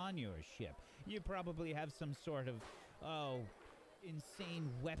what's on your ship. You probably have some sort of, insane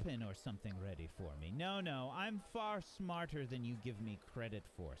weapon or something ready for me. No, I'm far smarter than you give me credit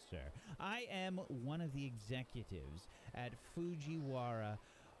for, sir. I am one of the executives at Fujiwara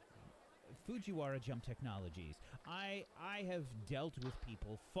Fujiwara Jump Technologies. I have dealt with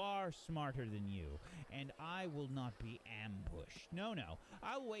people far smarter than you, and I will not be ambushed. No,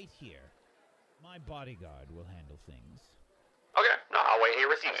 I'll wait here. My bodyguard will handle things. Okay, no, I'll wait here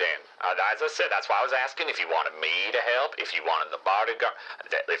with you then. As I said, that's why I was asking if you wanted me to help, if you wanted the bodyguard.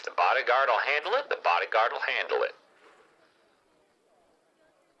 If the bodyguard will handle it, the bodyguard will handle it.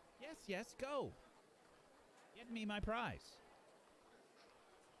 Yes, go. Get me my prize.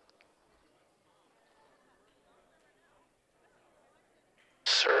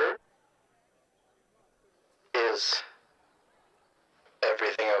 Sir? Is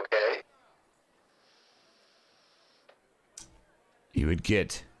everything okay? You would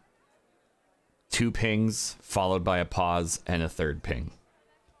get 2 pings, followed by a pause and a third ping.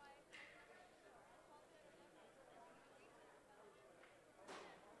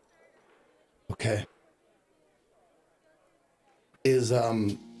 Okay. Is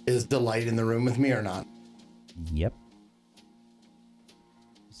Delight in the room with me or not? Yep.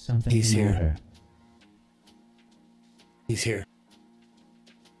 Something He's in here. order. He's here.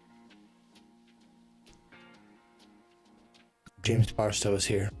 James Barstow is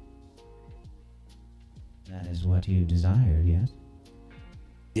here. That is what you desired, yes?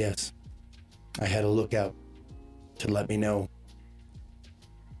 Yes. I had a lookout to let me know.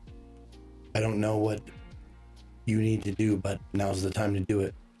 I don't know what you need to do, but now's the time to do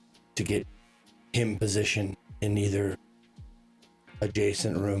it. To get him positioned in either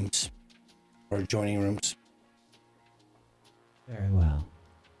adjacent rooms or adjoining rooms. Very well.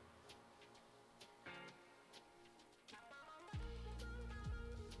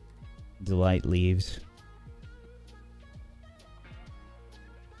 Delight leaves.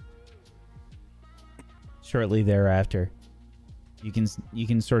 Shortly thereafter, you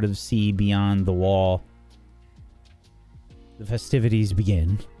can sort of see beyond the wall. The festivities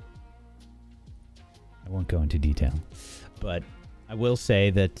begin. I won't go into detail, but I will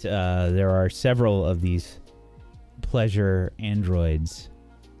say that there are several of these pleasure androids,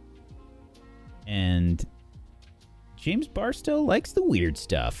 and James Barstow likes the weird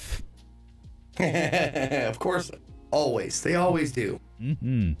stuff. Of course, always. They always do.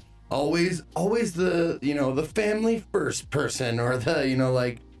 Mm-hmm. Always the, the family first person, or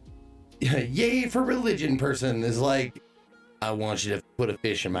the, yay for religion person is like, I want you to put a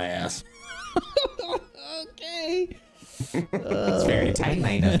fish in my ass. Okay. It's very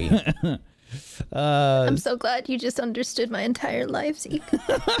tight-light of you. I'm so glad you just understood my entire life, Zeke.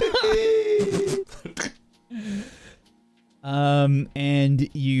 And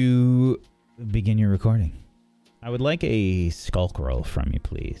you begin your recording. I would like a skulk roll from you,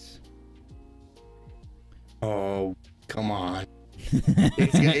 please. Oh, come on.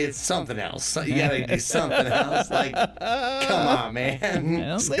 It's something else. You gotta do something else. Like, come on, man. I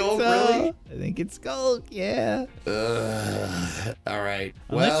don't Skulk, think so. really? I think it's skulk, yeah. All right.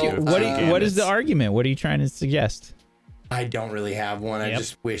 Unless Well, what is the argument? What are you trying to suggest? I don't really have one. Yep.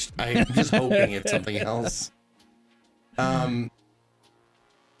 I'm just hoping it's something else. I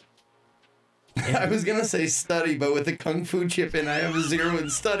was gonna say study, but with the kung fu chip in, I have a 0 in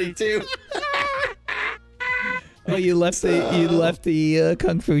study too. Oh, you left the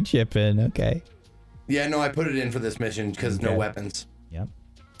kung fu chip in. Okay. Yeah, no, I put it in for this mission because no Okay. weapons. Yep.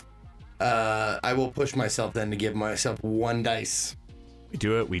 I will push myself then to give myself 1 dice.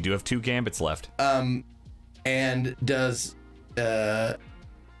 We do have 2 gambits left. And is there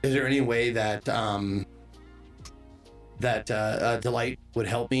any way that Delight would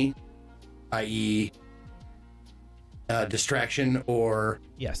help me, i.e., distraction or?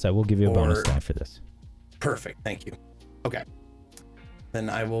 Yes, I will give you a bonus Or- die for this. Perfect, thank you. Okay,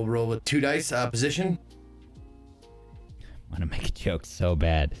 then I will roll with 2 dice. Position. I want to make a joke so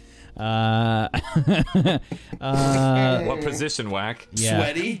bad. What position, Whack? Yeah.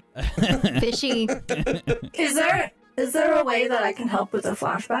 Sweaty. Fishy. Is there a way that I can help with a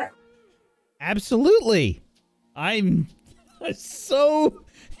flashback? Absolutely. I'm so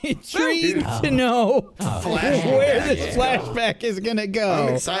intrigued to know where this flashback is gonna I'm go.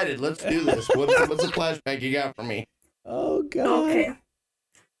 excited. Let's do this. What's the flashback you got for me? Oh god. Okay.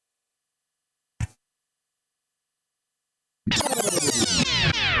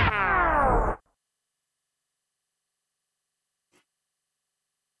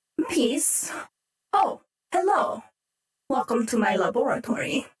 Peace. Oh, hello. Welcome to my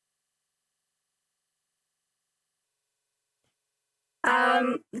laboratory.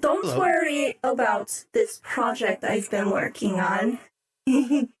 Don't Hello. worry about this project I've been working on.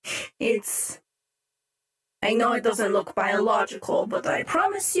 I know it doesn't look biological, but I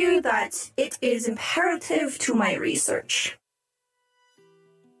promise you that it is imperative to my research.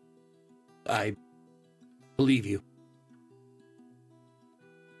 I believe you.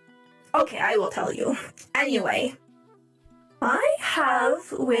 Okay, I will tell you. Anyway, I have,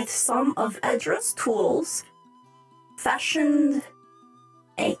 with some of Edra's tools, fashioned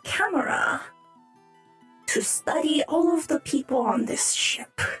a camera to study all of the people on this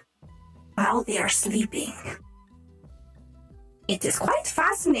ship while they are sleeping. It is quite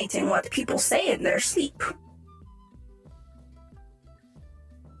fascinating what people say in their sleep.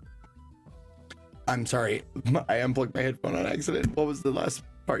 I'm sorry. I unplugged my headphone on accident. What was the last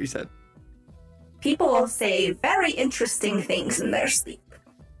part you said? People say very interesting things in their sleep.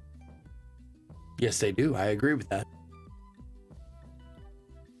 Yes, they do. I agree with that.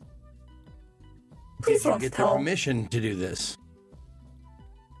 Please Did you don't get the tell. permission to do this?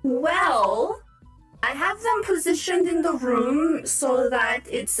 Well, I have them positioned in the room so that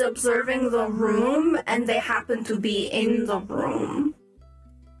it's observing the room and they happen to be in the room.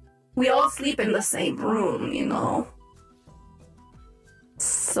 We all sleep in the same room, you know.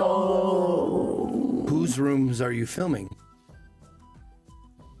 So... Whose rooms are you filming?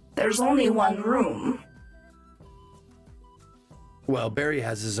 There's only one room. Well, Barry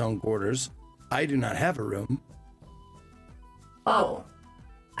has his own quarters. I do not have a room. Oh.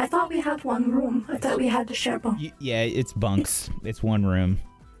 I thought we had one room. I thought we had to share both. Yeah, it's bunks. It's one room.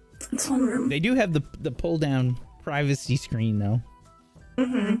 It's one room. They do have the pull down privacy screen though.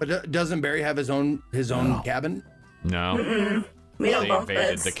 Mm-hmm. But doesn't Barry have his own cabin? No. Mm-mm. We have They bunk invaded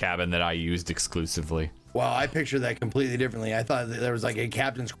beds. the cabin that I used exclusively. Well, I pictured that completely differently. I thought that there was like a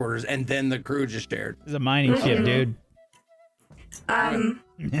captain's quarters and then the crew just shared. It's a mining ship, dude.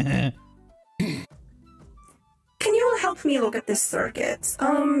 Can you help me look at this circuit?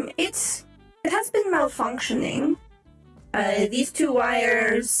 It has been malfunctioning. These two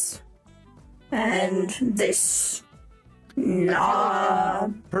wires and this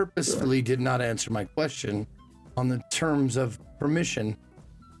knob. Purposefully did not answer my question on the terms of permission.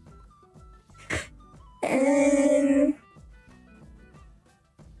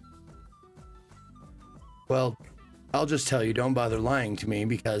 Well, I'll just tell you, don't bother lying to me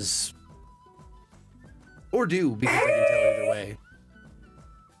because... Or do, because I can tell either way.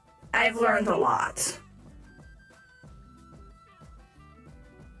 I've learned a lot.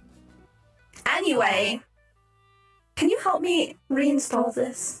 Anyway, can you help me reinstall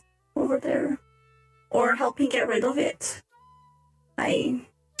this over there? Or help me get rid of it?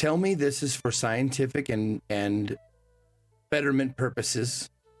 Tell me this is for scientific and betterment purposes.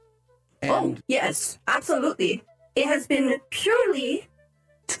 And Oh, yes, absolutely. It has been purely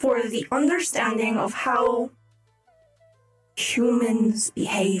for the understanding of how humans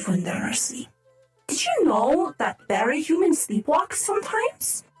behave when they're asleep. Did you know that very humans sleepwalk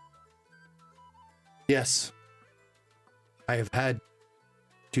sometimes? yes, I have had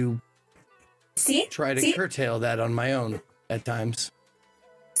to try to curtail that on my own at times.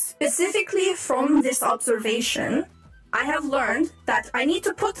 Specifically from this observation, I have learned that I need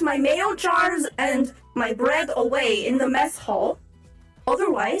to put my mayo jars and my bread away in the mess hall.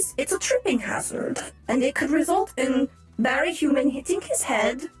 Otherwise, it's a tripping hazard, and it could result in Barry Human hitting his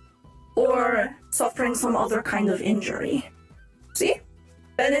head or suffering some other kind of injury. See?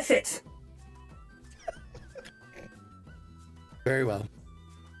 Benefit. Very well.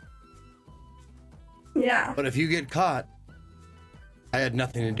 Yeah. But if you get caught, I had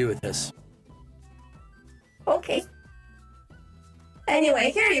nothing to do with this. Okay. Anyway,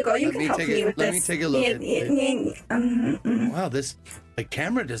 here you go. You Let can me help take me a- with let this. me take a look at it. Wow, the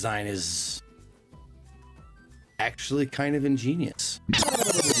camera design is actually kind of ingenious.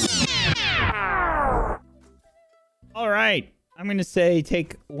 All right. I'm going to say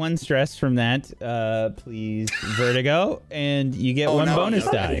take one stress from that, please, Vertigo, and you get one bonus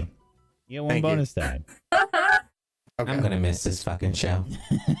die. You get one Thank you. bonus die. Okay. I'm gonna miss this fucking show.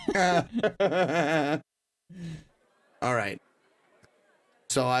 All right.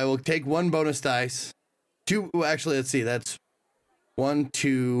 So I will take one bonus dice. Two, well, actually, let's see. That's 1,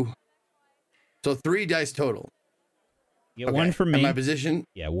 2. So 3 dice total. You get one from And me. my position.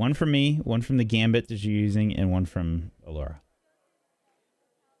 Yeah, one from me, one from the Gambit that you're using, and one from Allura.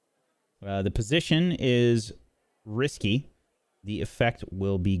 The position is risky. The effect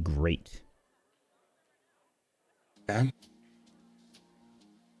will be great. Okay.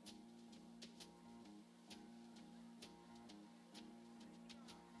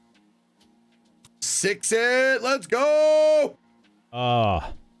 Six it. Let's go.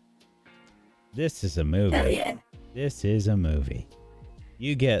 Oh, this is a movie. Hell yeah. This is a movie.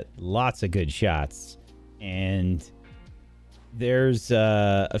 You get lots of good shots, and there's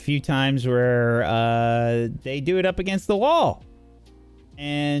a few times where they do it up against the wall,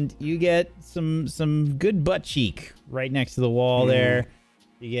 and you get some good butt cheek right next to the wall there.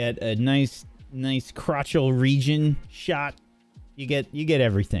 You get a nice crotchal region shot. You get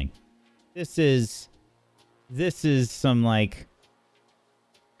everything. This is some like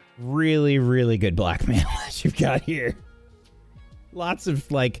really, really good blackmail that you've got here. Lots of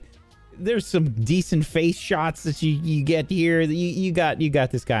like, there's some decent face shots that you get here. You got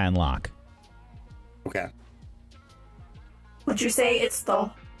this guy on lock. Okay. Would you say it's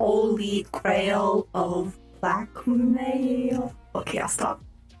the holy grail of blackmail? Okay, I'll stop.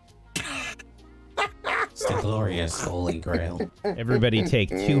 It's the glorious Holy Grail. Everybody take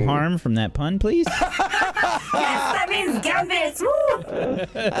 2 harm from that pun, please. Yes, that means gambits.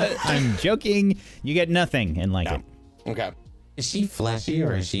 Woo! I'm joking. You get nothing and like it. Okay. Is she fleshy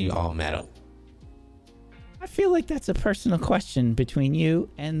or is she all metal? I feel like that's a personal question between you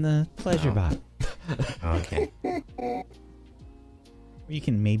and the pleasure bot. Okay. You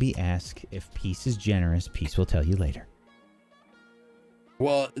can maybe ask if Peace is generous. Peace will tell you later.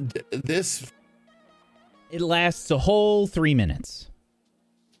 Well, this It lasts a whole 3 minutes.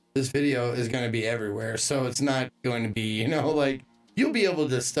 video is going to be everywhere, so it's not going to be, like, you'll be able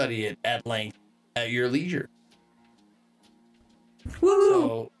to study it at length at your leisure. Woo!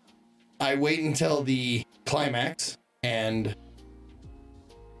 So I wait until the climax, and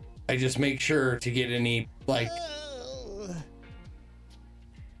I just make sure to get any, like...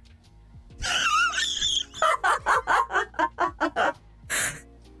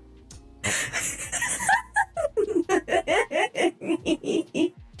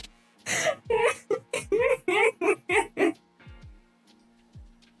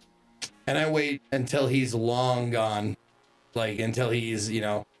 And I wait until he's long gone. Like, until he's,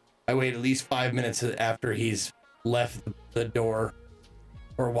 I wait at least 5 minutes after he's left the door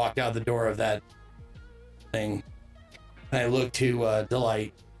or walked out the door of that thing. And I look to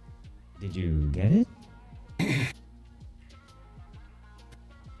Delight. Did you get it?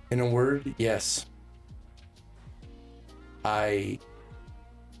 In a word, yes. There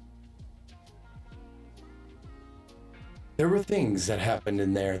were things that happened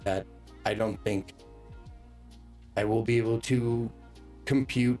in there that I don't think I will be able to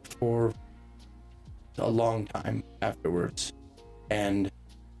compute for a long time afterwards. And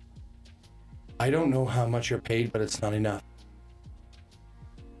I don't know how much you're paid, but it's not enough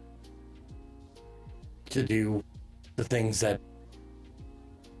to do the things that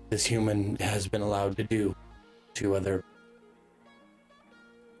this human has been allowed to do to other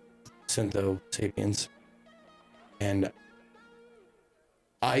Syntho sapiens. And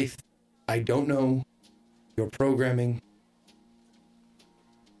I don't know your programming,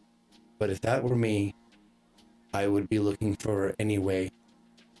 but if that were me, I would be looking for any way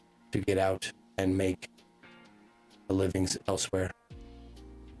to get out and make a living elsewhere.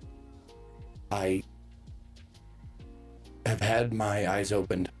 I have had my eyes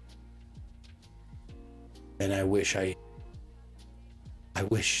opened, and I wish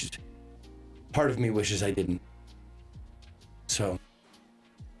part of me wishes I didn't. So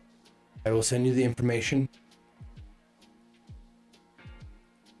I will send you the information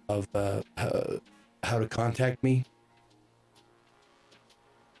of how to contact me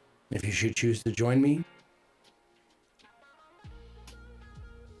if you should choose to join me.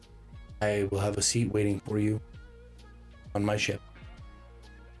 I will have a seat waiting for you on my ship.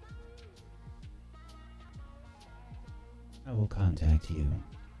 I will contact you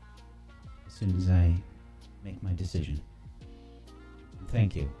as soon as I make my decision.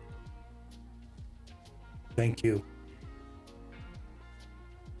 Thank you. Thank you.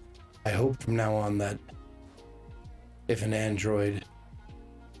 I hope from now on that if an android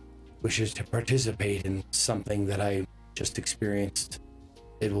wishes to participate in something that I just experienced,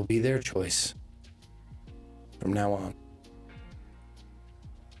 it will be their choice from now on.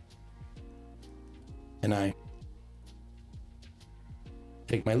 And I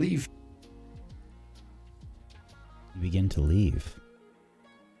take my leave. You begin to leave.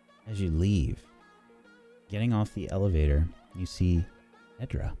 As you leave, getting off the elevator, you see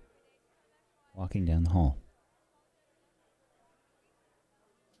Edra walking down the hall.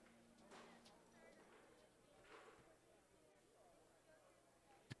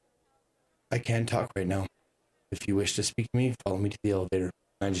 I can't talk right now. If you wish to speak to me, follow me to the elevator.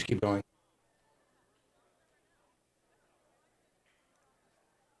 And I just keep going.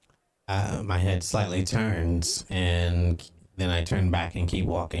 My head slightly turns, and then I turn back and keep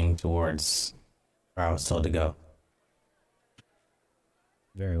walking towards where I was told to go.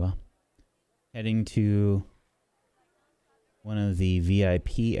 Very well. Heading to one of the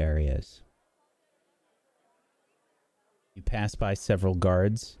VIP areas. You pass by several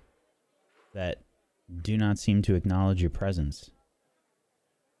guards that do not seem to acknowledge your presence.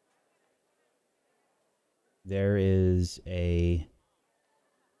 There is a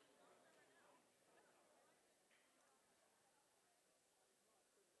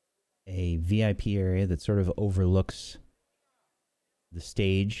VIP area that sort of overlooks the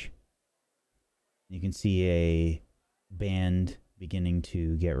stage. You can see a band beginning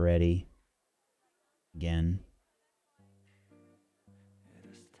to get ready again.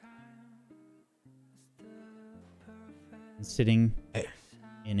 And sitting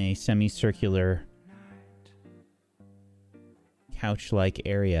in a semicircular couch-like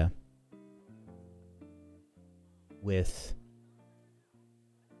area with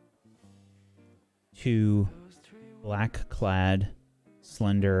two black-clad,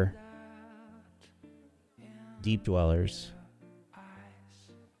 slender, deep dwellers.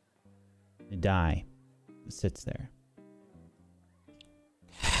 A die sits there.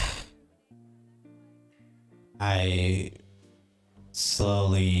 I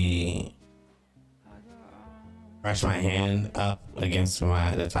slowly brush my hand up against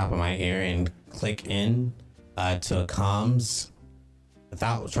the top of my ear and click in to comms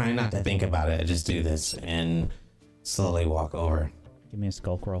without trying not to think about it. I just do this and slowly walk over. Give me a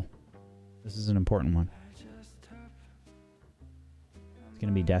skulk roll. This is an important one. It's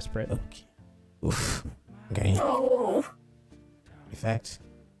gonna be desperate. Okay. Oof. Okay. Oh. Effect.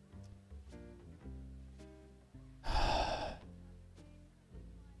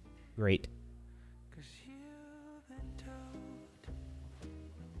 Great.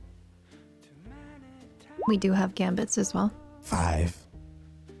 We do have gambits as well. 5.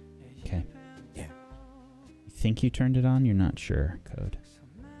 Okay. Yeah. You think you turned it on? You're not sure, Code.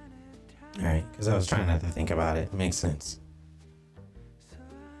 Alright, because I was trying not to think about it. Makes sense.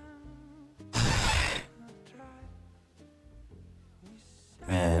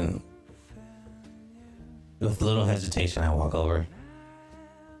 And with little hesitation, I walk over.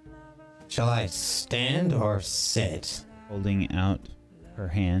 Shall I stand or sit? Holding out her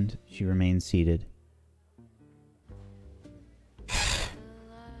hand, she remains seated.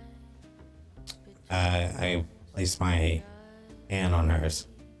 I place my hand on hers.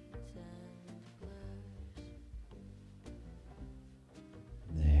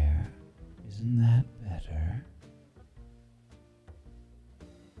 There. Isn't that better?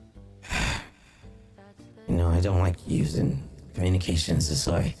 You know, I don't like using communications this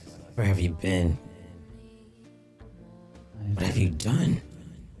way. Where have you been? What have you done?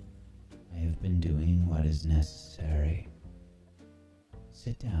 I have been doing what is necessary.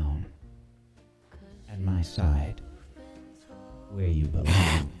 Sit down. At my side. Where you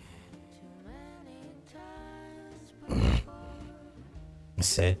belong.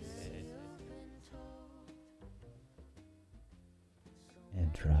 Sit.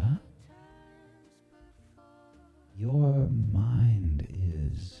 Edra? Your mind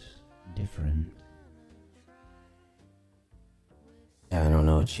is different. I don't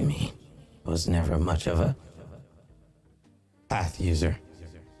know what you mean. I was never much of a path user.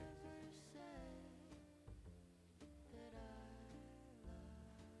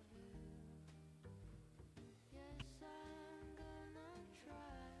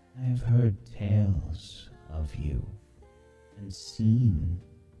 I have heard tales of you and seen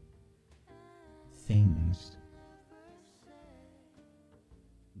things.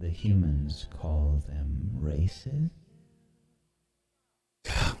 The humans call them races.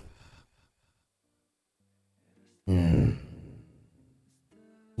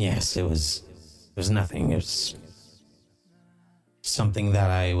 Yes, it was nothing. It was something that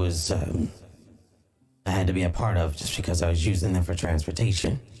I had to be a part of just because I was using them for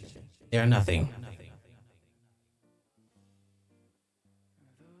transportation. They're nothing.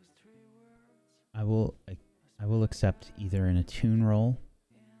 I will accept either an attune roll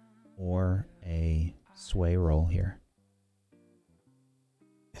or a sway roll here.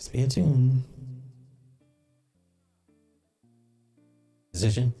 Let's be attuned.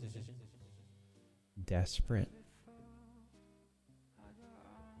 Position. Desperate.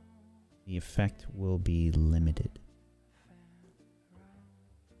 The effect will be limited.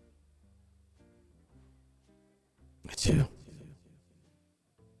 Two.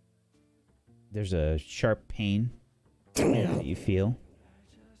 There's a sharp pain that you feel.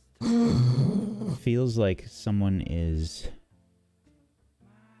 Feels like someone is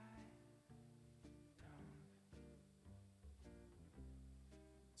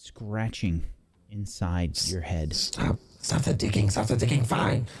scratching inside your head. Stop the digging. Stop the digging.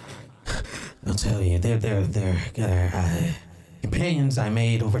 Fine. I'll tell you, they're companions I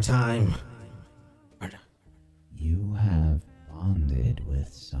made over time. You have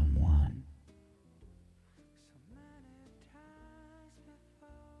with someone.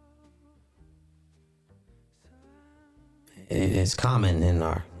 It is common in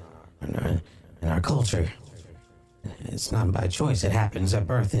our culture. It's not by choice. It happens at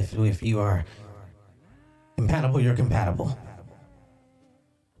birth. If you are compatible, you're compatible.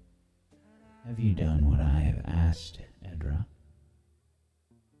 Have you done what I have asked, Edra?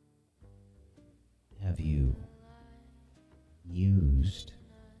 Have you used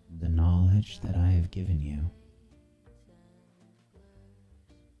the knowledge that I have given you?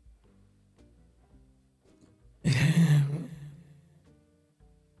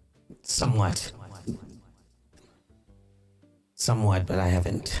 Somewhat, but I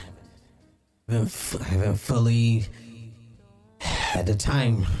haven't fully at the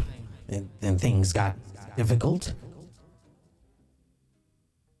time, and things got difficult.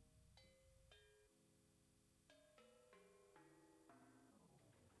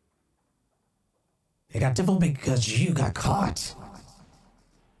 It got difficult because you got caught.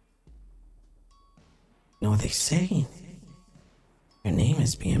 You know what they say? Your name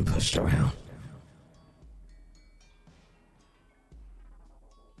is being pushed around.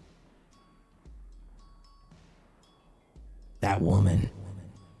 That woman,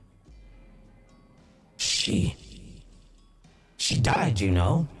 she died, you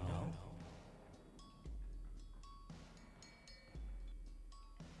know.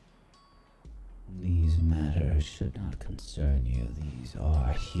 These matters should not concern you. These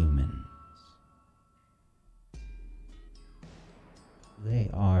are humans.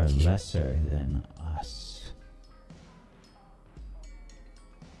 They are lesser than us.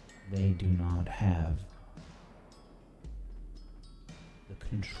 They do not have the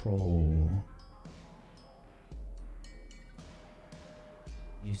control.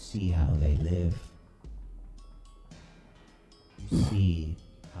 You see how they live. You see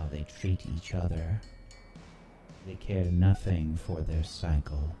how they treat each other. They care nothing for their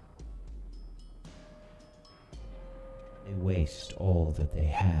cycle. They waste all that they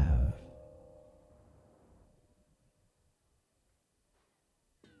have.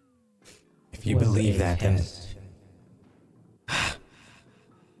 If you believe that, then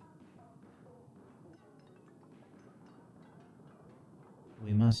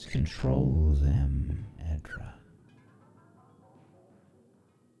we must control them, Edra.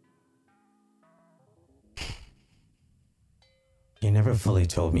 you never fully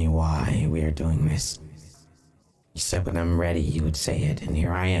told me why we are doing this. You said when I'm ready, you would say it, and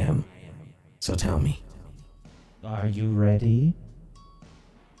here I am. So tell me. Are you ready?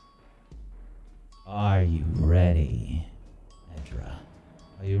 Are you ready, Edra?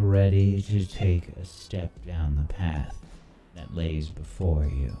 Are you ready to take a step down the path that lays before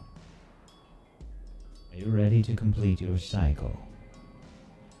you? Are you ready to complete your cycle?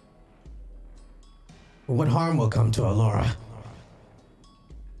 What harm will come to Alora?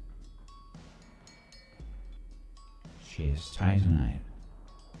 She is Titanite.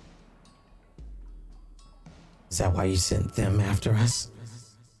 Is that why you sent them after us?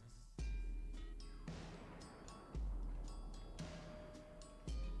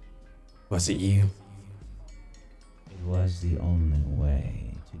 Was it you? It was the only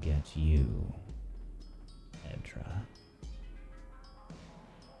way to get you, Edra.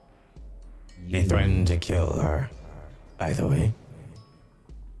 They threatened to kill her, by the way.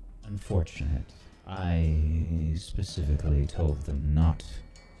 Unfortunate. I specifically told them not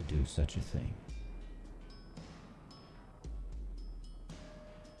to do such a thing.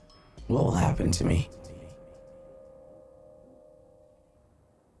 What will happen to me?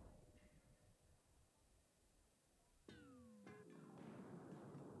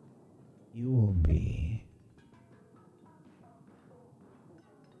 You will be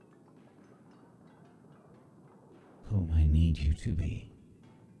whom I need you to be.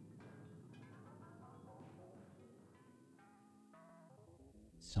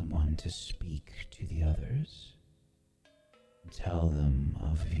 Someone to speak to the others and tell them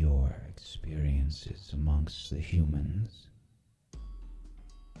of your experiences amongst the humans.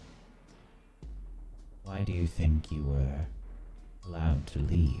 Why do you think you were allowed to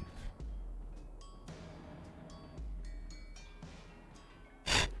leave?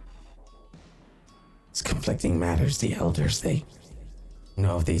 It's conflicting matters. The elders, they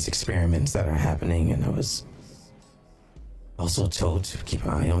know of these experiments that are happening, and I was also told to keep an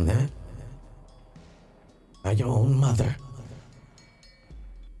eye on that by your own mother.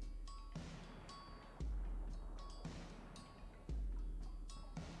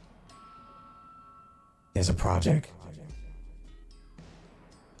 There's a project.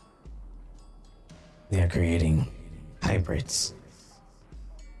 They're creating hybrids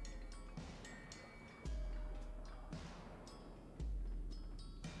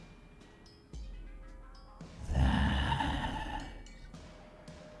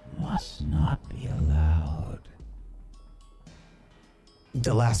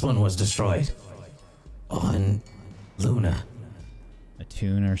The last one was destroyed on Luna.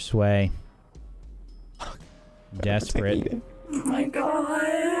 Attune or sway. Desperate. Oh my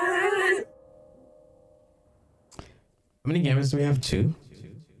god. How many gamers do we have? 2?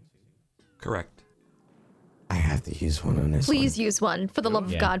 Correct. I have to use one on this Please one. use one. For the love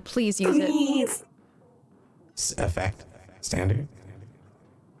Yeah. of God, please use it. Please. Effect. Standard.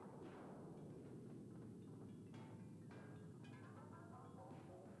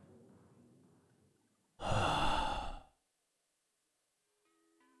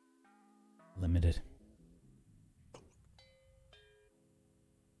 Limited.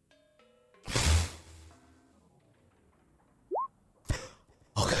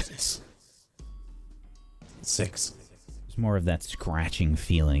 Oh, goodness. 6. There's more of that scratching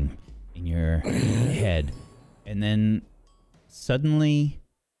feeling in your head. And then suddenly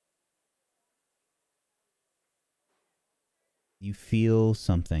you feel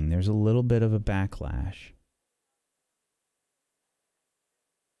something. There's a little bit of a backlash.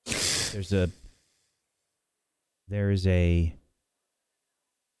 There is a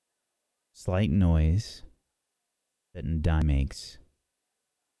slight noise that Ndai makes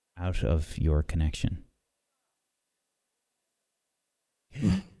out of your connection.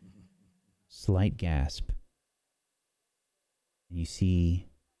 Slight gasp. And you see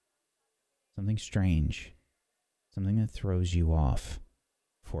something strange. Something that throws you off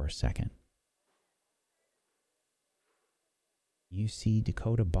for a second. You see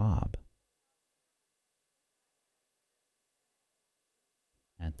Dakota Bob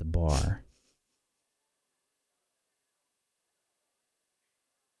at the bar.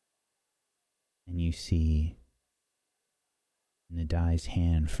 And you see Nadai's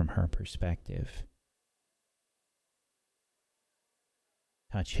hand from her perspective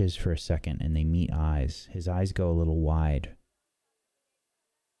touch his for a second, and they meet eyes. His eyes go a little wide.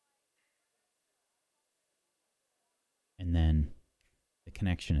 And then the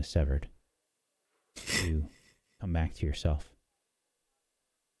connection is severed. You come back to yourself.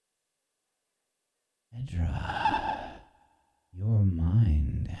 Edra, your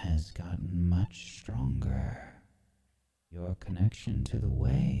mind has gotten much stronger. Your connection to the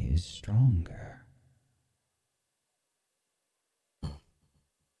way is stronger.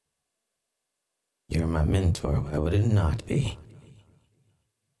 You're my mentor. Why would it not be?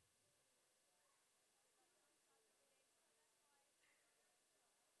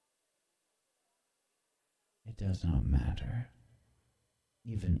 It does not matter.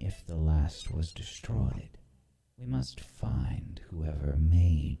 Even if the last was destroyed, we must find whoever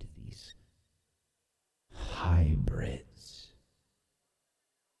made these hybrids.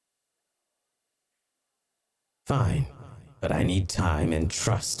 Fine, but I need time and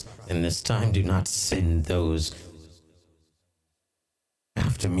trust, and this time do not send those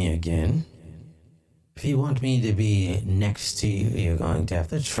after me again. If you want me to be next to you, you're going to have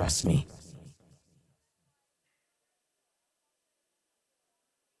to trust me.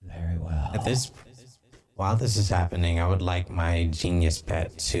 Very well. While this is happening, I would like my genius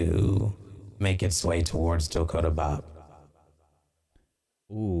pet to make its way towards Dakota Bob.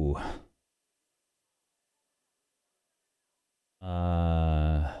 Ooh.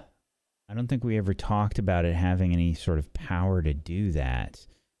 I don't think we ever talked about it having any sort of power to do that.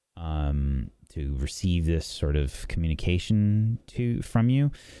 To receive this sort of communication from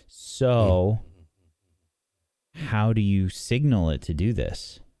you. So, how do you signal it to do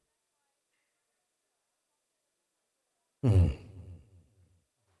this?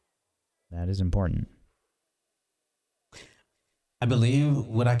 That is important. I believe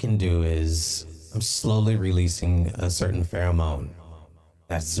what I can do is I'm slowly releasing a certain pheromone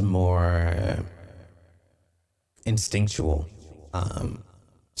that's more instinctual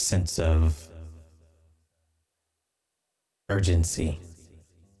sense of urgency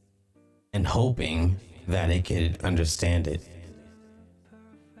and hoping that it could understand it.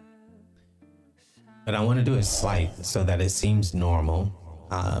 But I want to do it slight so that it seems normal,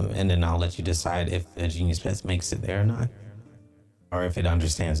 and then I'll let you decide if the genius pet makes it there or not. Or if it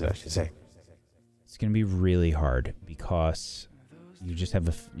understands it, I should say. It's going to be really hard because you just have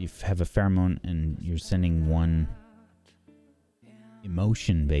a pheromone and you're sending one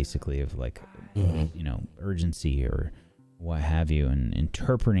emotion basically of like, urgency or what have you, and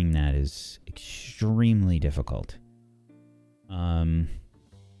interpreting that is extremely difficult.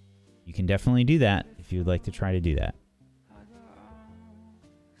 You can definitely do that if you'd like to try to do that.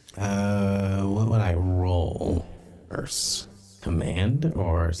 What would I roll first? Command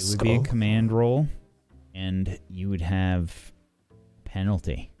or It would be a command roll, and you would have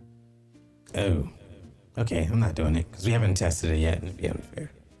penalty. Oh. Okay, I'm not doing it because we haven't tested it yet and it'd be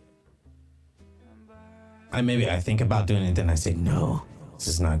unfair. I think about doing it, then I say, no, this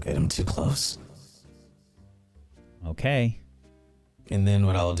is not good. I'm too close. Okay. And then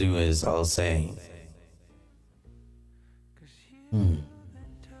what I'll do is I'll say, God,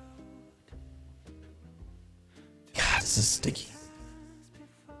 this is sticky.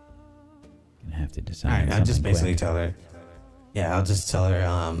 Gonna have to decide. All right, I'll just basically quick. tell her. Yeah, I'll just tell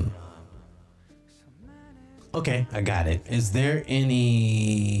her, okay, I got it. Is there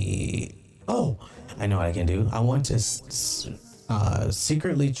any... Oh, I know what I can do. I want to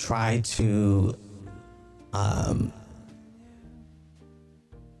secretly try to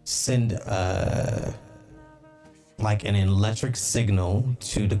send like an electric signal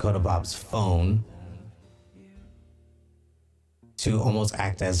to Dakota Bob's phone to almost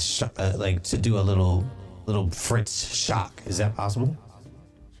act as like to do a little Fritz shock. Is that possible?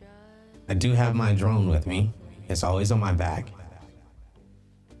 I do have my drone with me. It's always on my back.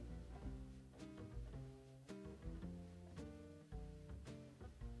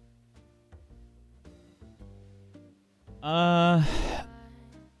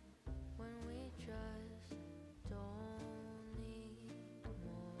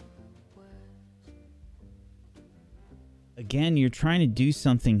 Again, you're trying to do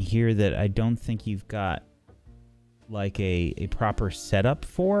something here that I don't think you've got like a proper setup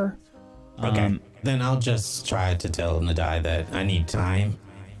for. Okay. Then I'll just try to tell Nadai that I need time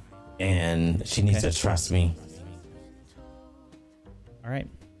and she needs to trust me. All right.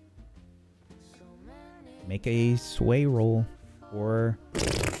 Make a sway roll. Or...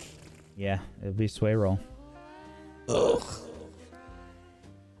 Yeah, it'll be a sway roll. Ugh.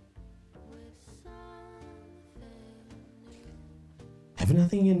 Have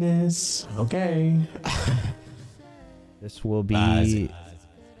nothing in this. Okay. This will be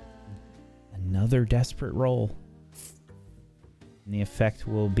another desperate roll. And the effect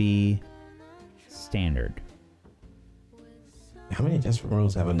will be standard. How many desperate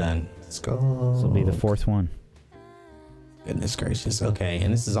rolls have I done? Let's go. This will be the fourth one. Goodness gracious. Okay,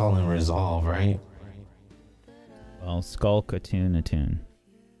 and this is all in resolve, right? Well, skulk, attune. Attune,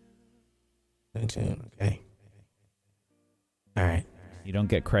 okay. All right. You don't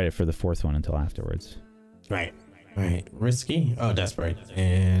get credit for the fourth one until afterwards. Right. All right. Risky. Oh, desperate.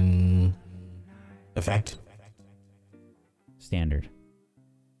 And effect. Standard.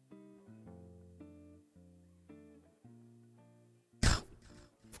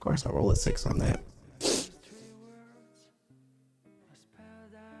 Of course, I'll roll a 6 on that.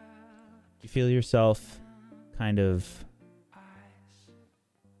 You feel yourself kind of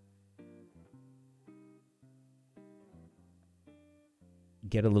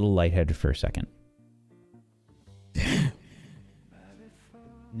get a little lightheaded for a second. And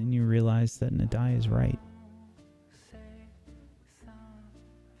then you realize that Nadai is right.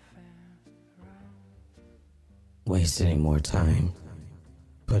 Wasting more time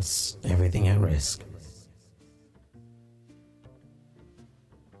puts everything at risk.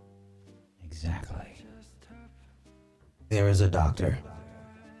 Exactly. There is a doctor.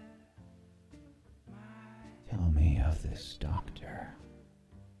 Tell me of this doctor.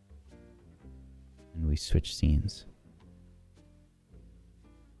 And we switch scenes.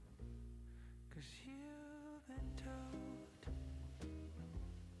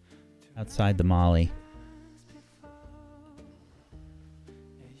 Outside the Molly.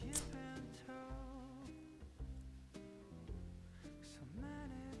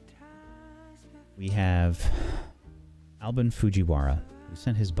 We have Albin Fujiwara, who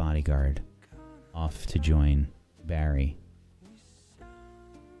sent his bodyguard off to join Barry.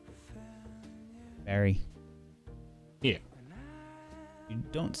 Barry? Yeah. You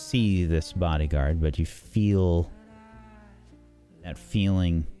don't see this bodyguard, but you feel that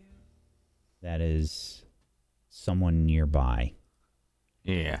feeling that is someone nearby.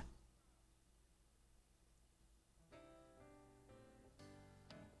 Yeah.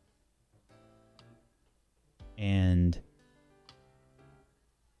 And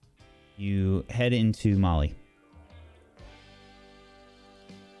you head into Molly.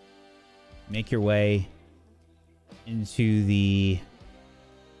 Make your way into the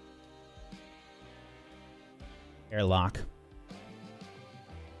airlock.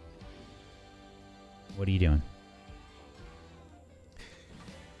 What are you doing?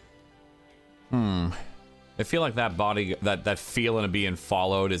 I feel like that that feeling of being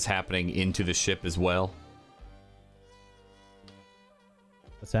followed is happening into the ship as well.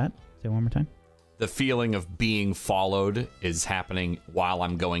 What's that? Say it one more time. The feeling of being followed is happening while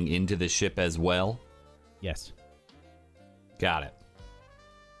I'm going into the ship as well. Yes. Got it.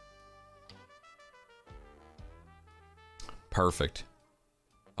 Perfect.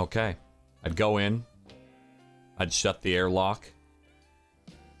 Okay. I'd go in. I'd shut the airlock.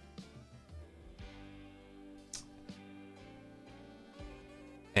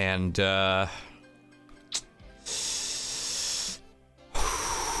 And, you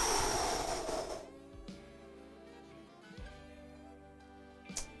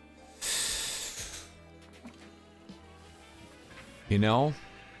know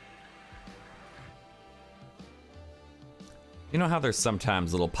how there's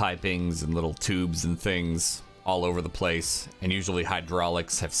sometimes little pipings and little tubes and things all over the place, and usually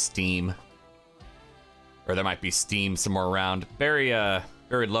hydraulics have steam, or there might be steam somewhere around. Barry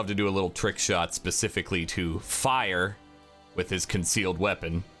would love to do a little trick shot specifically to fire with his concealed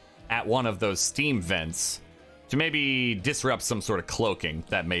weapon at one of those steam vents to maybe disrupt some sort of cloaking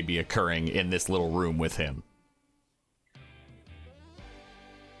that may be occurring in this little room with him.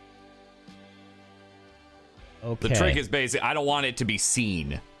 Okay. The trick is basically, I don't want it to be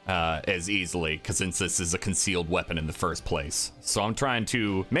seen as easily, because since this is a concealed weapon in the first place. So I'm trying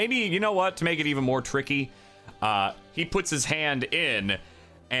to, maybe, you know what, to make it even more tricky, he puts his hand in,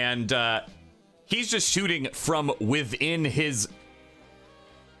 and he's just shooting from within his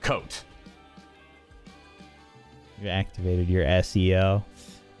coat. You activated your SEO.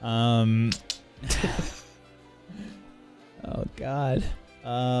 Oh, God.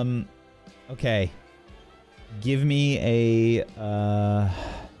 Okay. Give me a,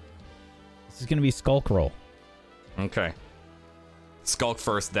 this is going to be skulk roll. Okay. Skulk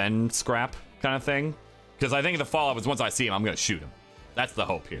first, then scrap kind of thing? Because I think the fallout was once I see him, I'm going to shoot him. That's the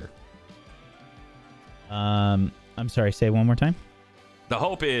hope here. I'm sorry, say it one more time. The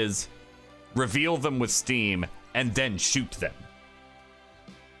hope is reveal them with steam and then shoot them.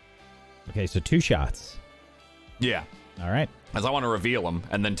 Okay, so 2 shots. Yeah. All right. As I want to reveal them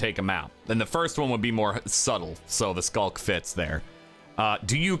and then take them out. Then the first one would be more subtle, so the skulk fits there.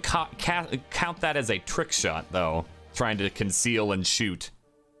 Do you count that as a trick shot, though? Trying to conceal and shoot,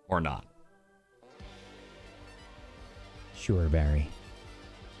 or not? Sure, Barry.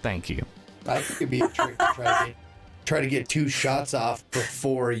 Thank you. I think it'd be a trick to try to get 2 shots off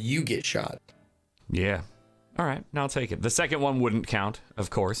before you get shot. Yeah. All right, now I'll take it. The second one wouldn't count, of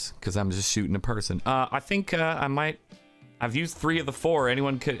course, because I'm just shooting a person. I think I might. I've used 3 of the 4.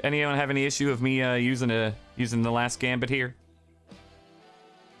 Anyone have any issue of me using the last gambit here?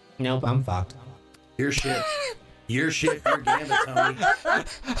 Nope, I'm fucked. Your shit. Your gambit, Tony.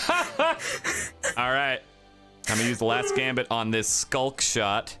 All right. I'm going to use the last gambit on this skulk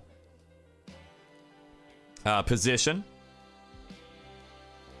shot. Position.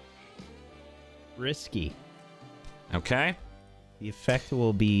 Risky. Okay. The effect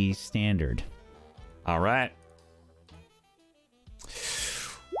will be standard. All right.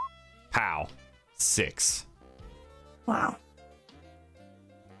 Pow. 6. Wow.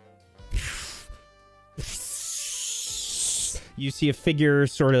 You see a figure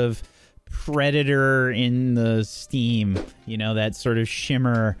sort of predator in the steam, that sort of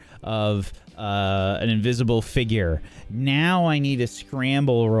shimmer of an invisible figure. Now I need a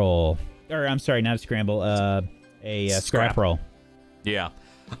scramble roll. Or, I'm sorry, not a scramble, a scrap roll. Yeah.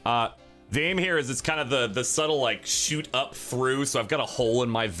 The aim here is it's kind of the subtle, shoot up through, so I've got a hole in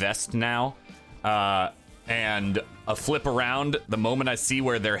my vest now. And a flip around the moment I see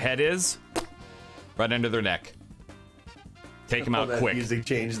where their head is, right under their neck. Take them out that quick. Music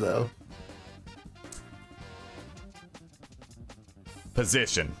change, though.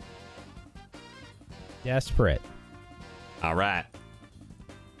 Position. Desperate. All right.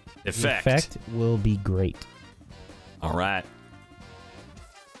 The effect will be great. All right.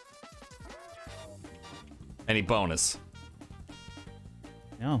 Any bonus?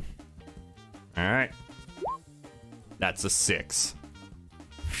 No. All right. That's a 6.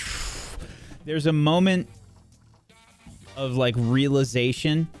 There's a moment of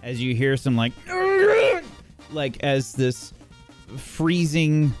realization as you hear some as this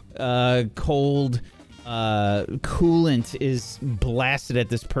freezing cold coolant is blasted at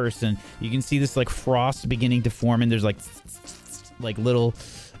this person. You can see this frost beginning to form, and there's little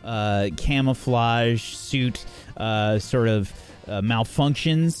camouflage suit sort of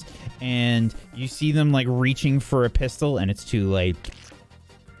malfunctions, and you see them reaching for a pistol, and it's too late.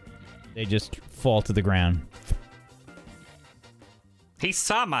 They just fall to the ground. He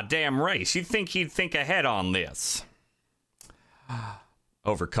saw my damn race. You'd think he'd think ahead on this.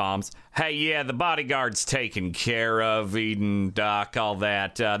 Over comms. Hey, yeah, the bodyguard's taken care of, Eden, Doc, all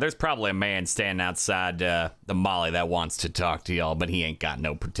that. There's probably a man standing outside the Molly that wants to talk to y'all, but he ain't got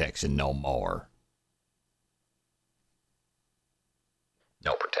no protection no more.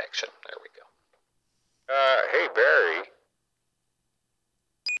 No protection. There we go. Hey, Barry.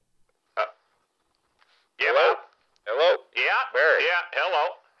 Yeah, Bob? Hello? Yeah, Barry. Yeah,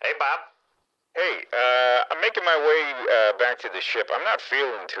 hello. Hey, Bob. Hey, I'm making my way back to the ship. I'm not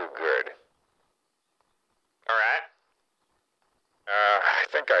feeling too good. All right. I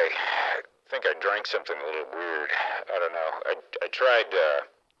think I drank something a little weird. I don't know. I tried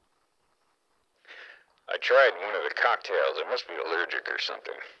one of the cocktails. I must be allergic or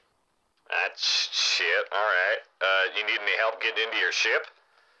something. That's shit. All right. You need any help getting into your ship?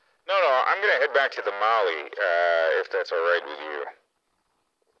 No, I'm gonna head back to the Molly, if that's all right with you.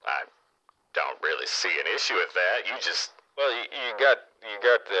 I don't really see an issue with that. You just... Well, you got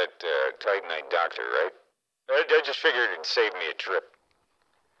that Titanite doctor, right? I just figured it'd save me a trip.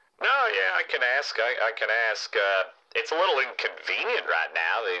 No, yeah, I can ask. I can ask. It's a little inconvenient right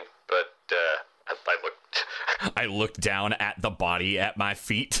now, but I looked down at the body at my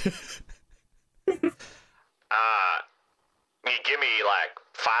feet. You give me like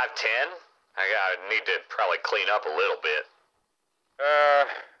 5-10? I need to probably clean up a little bit.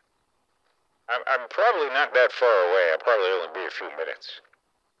 I'm probably not that far away. I'll probably only be a few minutes.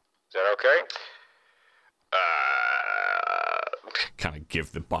 Is that okay? Kind of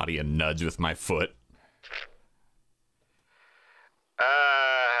give the body a nudge with my foot.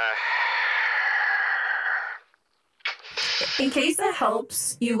 In case it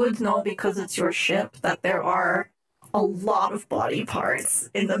helps, you would know because it's your ship that there are a lot of body parts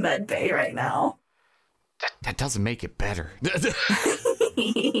in the med bay right now. That doesn't make it better. Yeah,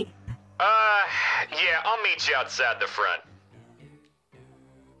 I'll meet you outside the front.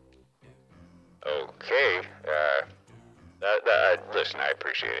 Okay. Listen, I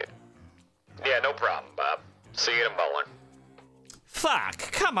appreciate it. Yeah, no problem, Bob. See you in a moment.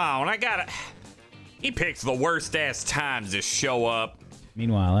 Fuck, come on, I gotta... He picks the worst ass times to show up.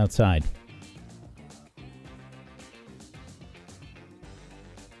 Meanwhile, outside.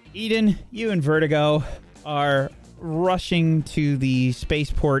 Eden, you and Vertigo are rushing to the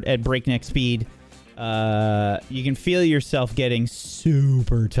spaceport at breakneck speed. You can feel yourself getting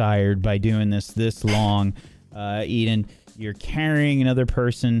super tired by doing this long. Eden, you're carrying another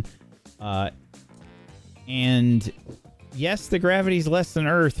person. And yes, the gravity's less than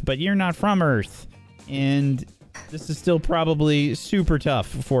Earth, but you're not from Earth. And this is still probably super tough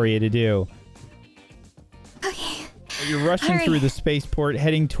for you to do. Okay. You're rushing through the spaceport,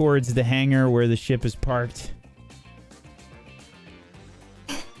 heading towards the hangar where the ship is parked.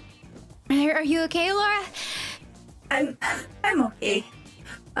 Are you okay, Laura? I'm okay.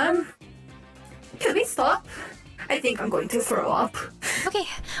 Can we stop? I think I'm going to throw up. Okay.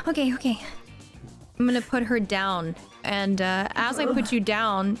 I'm gonna put her down, and as I put you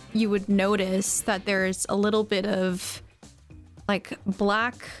down, you would notice that there's a little bit of, like,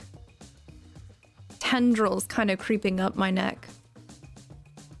 black tendrils kind of creeping up my neck.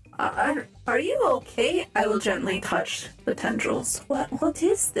 Are you okay? I will gently touch the tendrils. What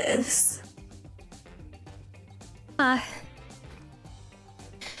is this?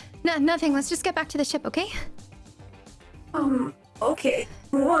 Nothing. Let's just get back to the ship, okay? Okay.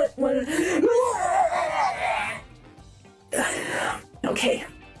 What? Okay.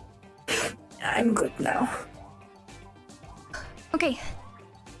 I'm good now. Okay.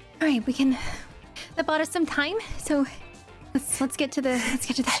 All right, we can. That bought us some time, so let's get to the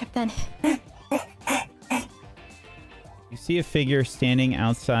ship then. You see a figure standing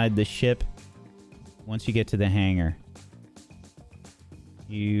outside the ship once you get to the hangar.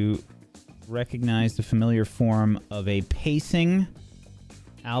 You recognize the familiar form of a pacing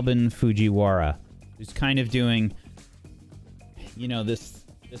Albin Fujiwara, who's kind of doing, you know, this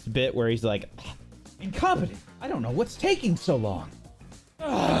bit where he's like, incompetent. I don't know what's taking so long.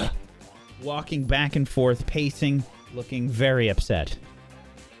 Ugh. Walking back and forth, pacing, looking very upset.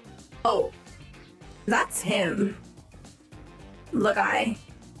 Oh, that's him. The guy.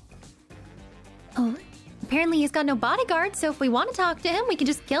 Oh, apparently he's got no bodyguard, so if we want to talk to him, we can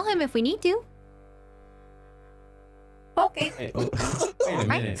just kill him if we need to. Okay. Wait a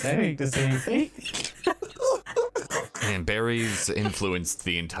minute, that ain't the same thing. And Barry's influenced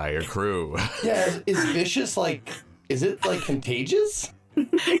the entire crew. Yeah, is vicious like... Is it, like, contagious?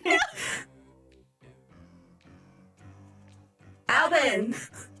 Alvin!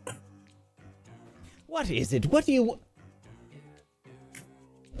 What is it? What do you...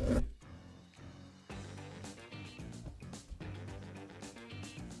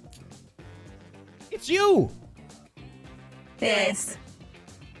 It's you! Yes.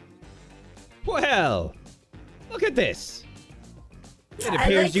 Well, look at this. It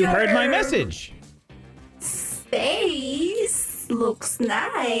appears you heard my message. Face looks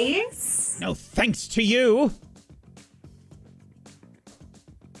nice. No thanks to you.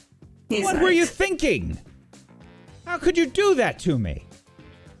 He's What right. were you thinking? How could you do that to me?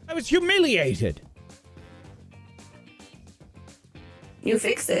 I was humiliated. You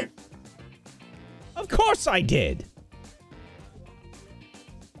fixed it. Of course I did.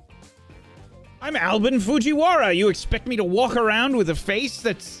 I'm Albin Fujiwara. You expect me to walk around with a face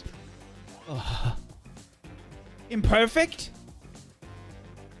that's... imperfect?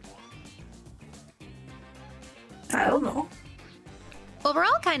 I don't know. Well, we're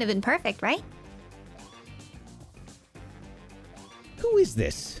all kind of imperfect, right? Who is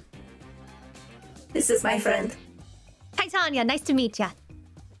this? This is my friend. Hi, Tanya. Nice to meet ya.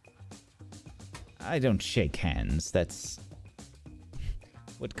 I don't shake hands. That's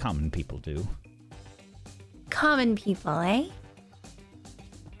what common people do. Common people, eh?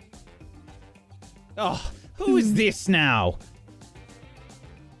 Oh, who is this now?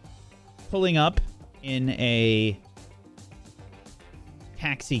 Pulling up in a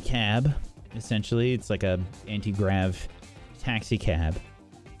taxi cab, essentially. It's like a anti-grav taxi cab.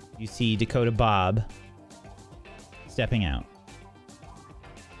 You see Dakota Bob stepping out.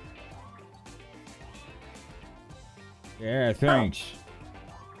 Yeah, thanks.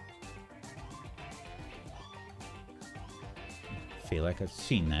 Feel like I've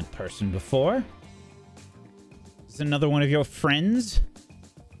seen that person before. Is this another one of your friends?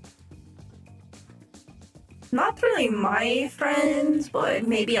 Not really my friend, but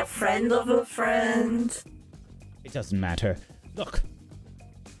maybe a friend of a friend. It doesn't matter. Look,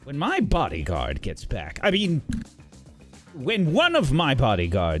 when my bodyguard gets back, when one of my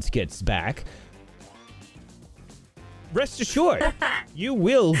bodyguards gets back, rest assured, you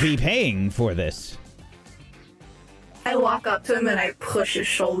will be paying for this. I walk up to him and I push his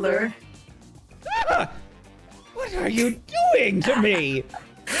shoulder. Ah! What are you doing to me?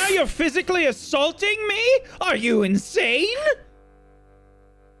 Now you're physically assaulting me? Are you insane?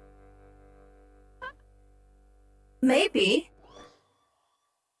 Maybe.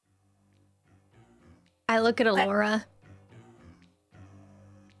 I look at Alora.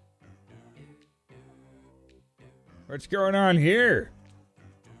 What's going on here?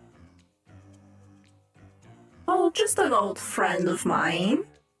 Oh, just an old friend of mine.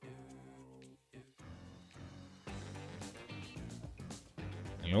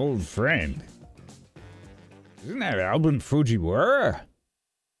 An old friend? Isn't that Albin Fujiwara?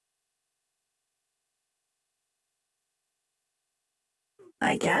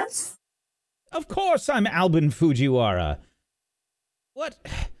 I guess. Of course I'm Albin Fujiwara. What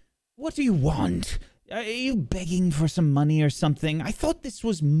do you want? Are you begging for some money or something? I thought this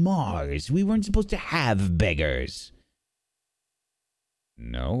was Mars. We weren't supposed to have beggars.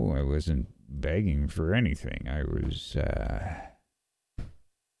 No, I wasn't begging for anything. I was,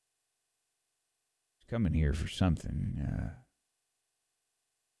 coming here for something.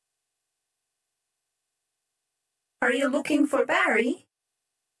 Are you looking for Barry?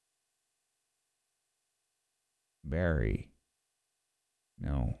 Barry.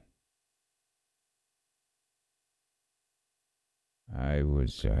 No. I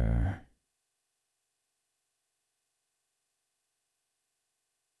was,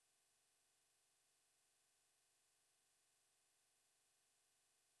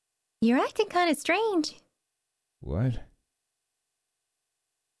 You're acting kind of strange. What?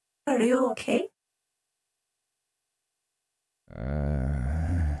 Are you okay?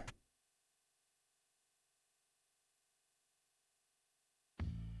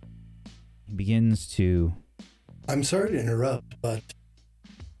 He begins to I'm sorry to interrupt, but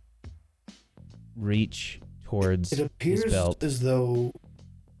reach towards it appears his belt. as though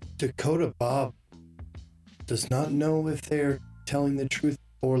Dakota Bob does not know if they're telling the truth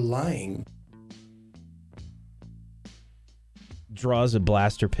or lying. Draws a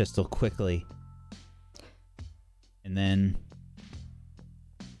blaster pistol quickly. And then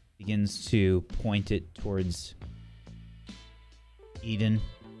begins to point it towards Eden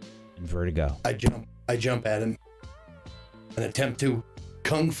and Vertigo. I jump at him and attempt to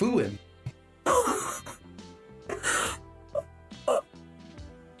kung fu him.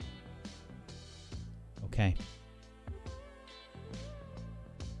 Okay.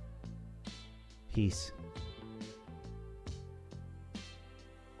 Peace.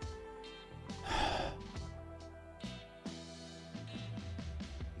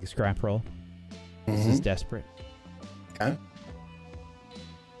 Take a scrap roll. This is desperate. Okay.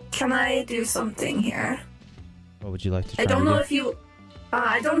 Can I do something here? What would you like to try I don't to know do? if you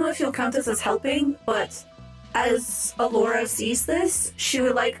I don't know if you'll count this as helping, but as Alora sees this, she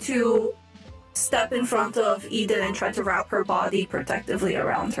would like to step in front of Eden and try to wrap her body protectively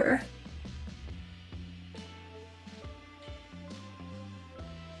around her.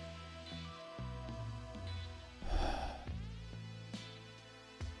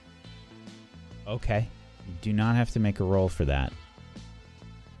 Okay. You do not have to make a roll for that.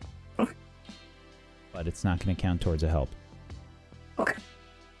 Okay. But it's not going to count towards a help. Okay.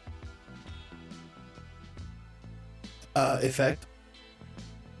 Effect.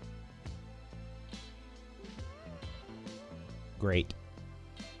 Great.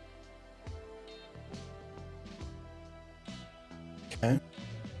 Okay.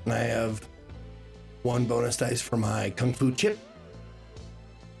 And I have 1 bonus dice for my Kung Fu chip.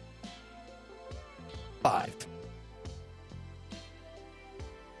 5.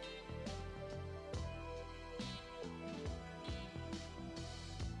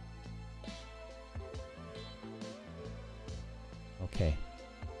 Okay.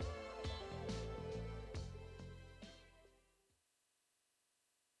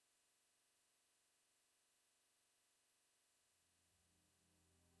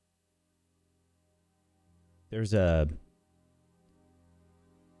 There's a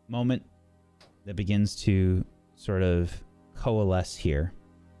moment that begins to sort of coalesce here.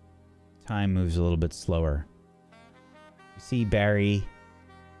 Time moves a little bit slower. You see Barry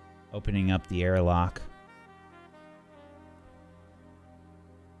opening up the airlock.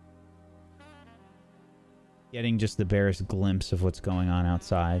 Getting just the barest glimpse of what's going on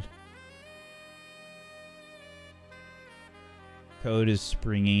outside. Code is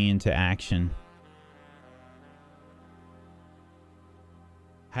springing into action.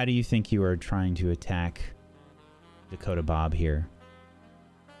 How do you think you are trying to attack Dakota Bob here?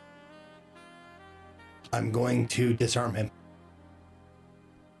 I'm going to disarm him.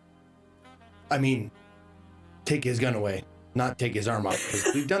 I mean, take his gun away, not take his arm off,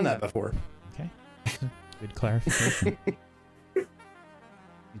 because we've done that before. Okay. Good clarification. You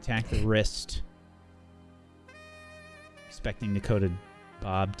attack the wrist, expecting Dakota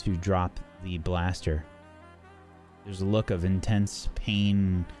Bob to drop the blaster. There's a look of intense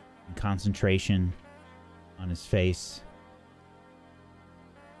pain and concentration on his face.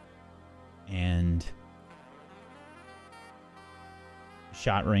 And the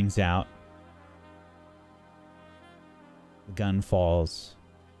shot rings out. The gun falls.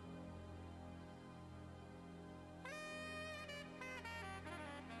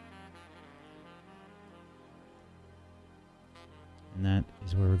 And that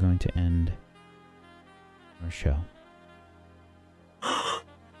is where we're going to end our show.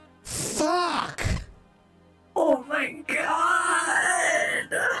 Fuck! Oh my god!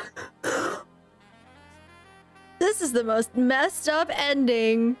 This is the most messed up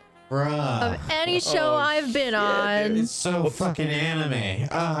ending Bruh. of any show I've been on. It's so fucking anime.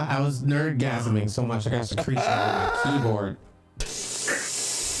 I was nerdgasming so much I got secretion on my keyboard.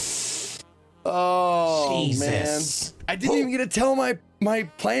 Oh, Jesus. man. I didn't even get to tell my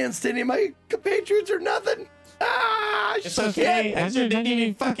plans to any of my compatriots or nothing. Ah, It's okay. Ezra didn't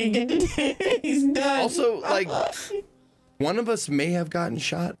even fucking get to He's done. Also, like, one of us may have gotten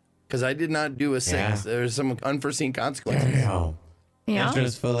shot because I did not do a 6. Yeah. There's some unforeseen consequences. Damn. Yeah.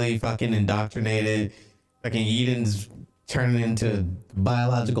 Ezra's fully fucking indoctrinated. Fucking Eden's turning into a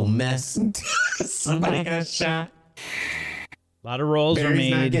biological mess. Somebody got shot. A lot of rolls were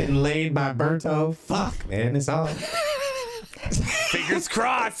Barry's not made. getting laid by Berto. Fuck, man. It's all... Fingers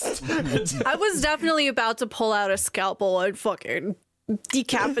crossed. I was definitely about to pull out a scalpel and fucking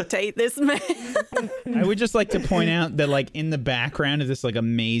decapitate this man. I would just like to point out that, like, in the background of this, like,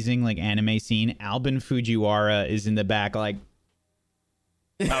 amazing, like, anime scene, Albin Fujiwara is in the back, like...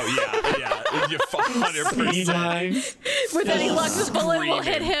 Oh, yeah. You're 100%. With any luck, the bullet will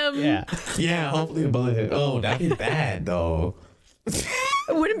hit him. Yeah. Yeah, hopefully the bullet hit. Oh, that'd be bad, though. It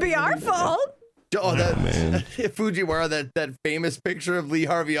wouldn't be our fault. Oh, that Fujiwara, that famous picture of Lee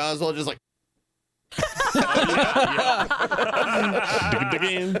Harvey Oswald, just like.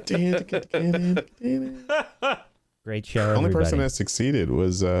 Great show, The only everybody. person that succeeded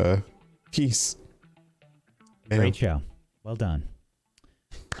was Peace. Great show. Well done.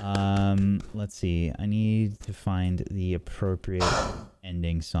 Let's see. I need to find the appropriate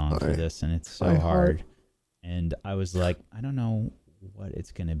ending song for this, and it's so hard. And I was like, I don't know what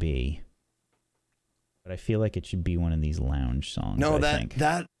it's gonna be, but I feel like it should be one of these lounge songs. No, I think.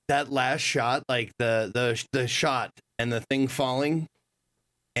 that last shot, like the shot and the thing falling,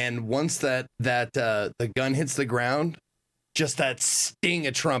 and once the gun hits the ground, just that sting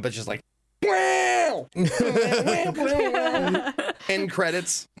of trumpet, just like, wow, end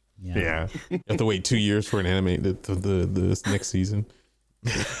credits. Yeah. You have to wait 2 years for an anime the next season.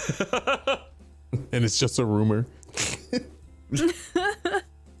 And it's just a rumor.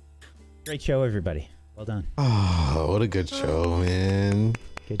 Great show, everybody. Well done. Oh, what a good show, man.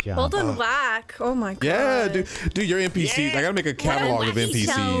 Good job. Well done, Whack. Oh my god. Yeah, dude, your NPCs. I gotta make a catalog of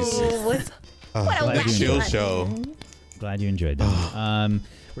NPCs. chill show. Glad you enjoyed that.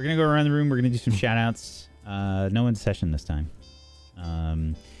 We're gonna go around the room. We're gonna do some shout outs. No one's session this time.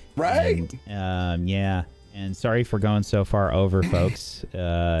 Right. And, yeah. And sorry for going so far over, folks.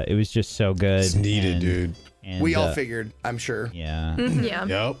 It was just so good. It's needed, dude. And, We all figured, I'm sure. Yeah. Yeah.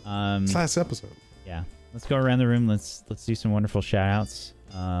 Yep. It's last episode. Yeah. Let's go around the room. Let's do some wonderful shout outs.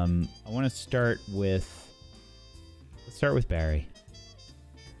 I want to start with Barry.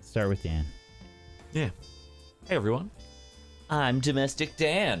 Let's start with Dan. Yeah. Hey, everyone. I'm Domestic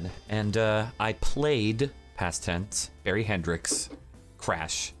Dan, and I played, past tense, Barry Hendricks,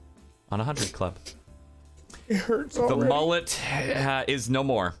 Crash, on 100 Club. It hurts already. The mullet is no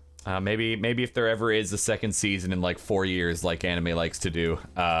more. Maybe if there ever is a second season in like 4 years, like anime likes to do,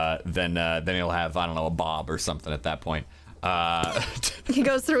 then he'll have, I don't know, a bob or something at that point. He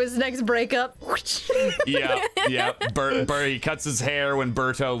goes through his next breakup. Yeah. He cuts his hair when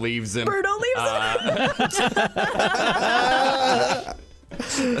Berto leaves him. Berto leaves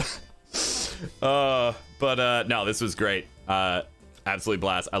him. But no, this was great. Absolutely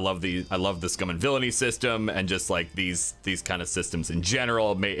blast. I love the scum and villainy system, and just like these kind of systems in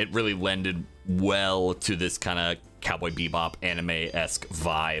general. It really lended well to this kind of Cowboy Bebop anime-esque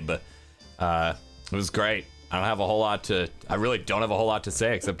vibe. It was great. I really don't have a whole lot to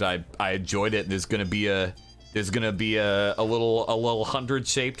say, except I enjoyed it. There's gonna be a little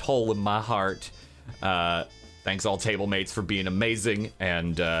 100-shaped hole in my heart. Thanks all table mates for being amazing,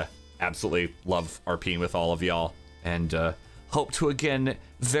 and absolutely love RPing with all of y'all, and hope to again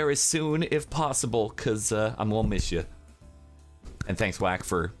very soon if possible, because I'm gonna miss you. And thanks, Wack,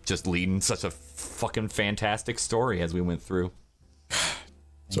 for just leading such a fucking fantastic story as we went through.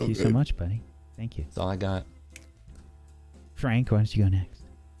 Thank you so much, buddy. Thank you. That's all I got. Frank, why don't you go next?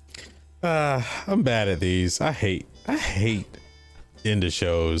 I'm bad at these. I hate end of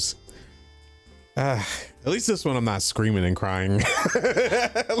shows. At least this one I'm not screaming and crying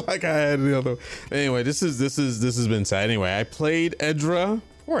like I had the other. Anyway, this has been sad. Anyway, I played Edra.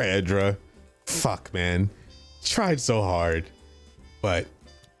 Poor Edra. Fuck, man. Tried so hard, but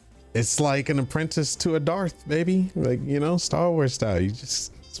it's like an apprentice to a Darth, baby. Like, Star Wars style.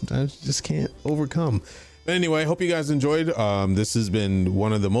 Sometimes you just can't overcome. But anyway, hope you guys enjoyed. This has been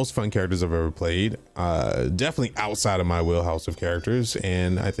one of the most fun characters I've ever played. Definitely outside of my wheelhouse of characters,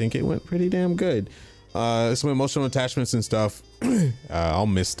 and I think it went pretty damn good. Some emotional attachments and stuff. I'll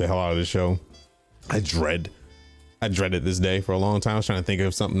miss the hell out of the show. I dreaded this day for a long time. I was trying to think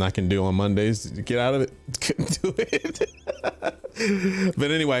of something I can do on Mondays to get out of it. Couldn't do it.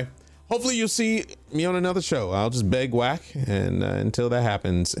 But anyway, hopefully you'll see me on another show. I'll just beg Whack, and until that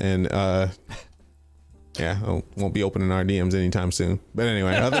happens, and yeah, I won't be opening our DMs anytime soon. But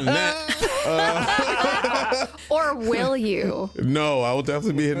anyway, other than that, or will you? No, I will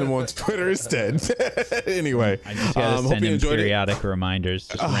definitely be hitting them on Twitter instead. Anyway, I just gotta send him periodic reminders.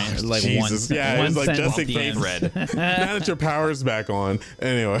 Just like Jesus. one it's like just in sentence. case. Now that your power's back on.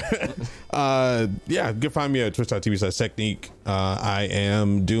 Anyway, yeah, you can find me at twitch.tv/technique. I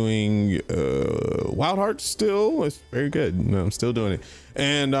am doing Wild Hearts still. It's very good. I'm still doing it.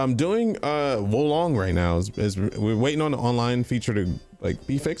 And I'm doing Wolong right now. As we're waiting on the online feature to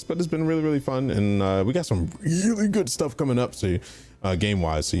be fixed, but it's been really, really fun. And we got some really good stuff coming up, so game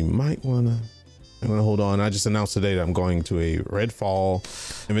wise. So you might wanna hold on. I just announced today that I'm going to a Redfall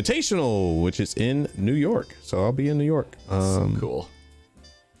Invitational, which is in New York. So I'll be in New York. So cool.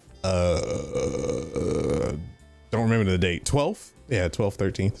 Don't remember the date. 12th? Yeah, 12th,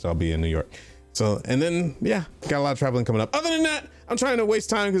 13th. So I'll be in New York. So, and then, yeah, got a lot of traveling coming up. Other than that, I'm trying to waste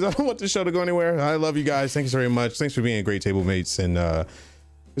time because I don't want this show to go anywhere. I love you guys. Thanks very much. Thanks for being a great table mates. And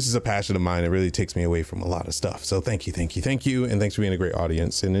this is a passion of mine. It really takes me away from a lot of stuff. So thank you. And thanks for being a great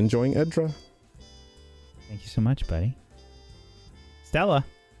audience and enjoying Edra. Thank you so much, buddy. Stella.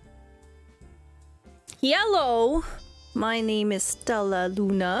 Hello. My name is Stella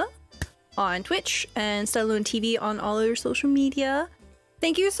Luna on Twitch and Stella Luna TV on all other social media.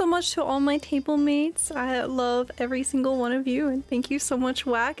 Thank you so much to all my table mates. I love every single one of you, and thank you so much,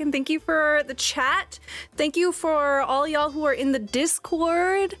 Whack, and thank you for the chat. Thank you for all y'all who are in the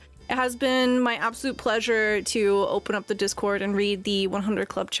Discord. It has been my absolute pleasure to open up the Discord and read the 100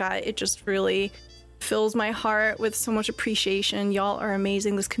 Club chat. It just really fills my heart with so much appreciation. Y'all are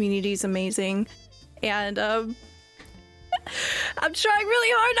amazing. This community is amazing. And I'm trying really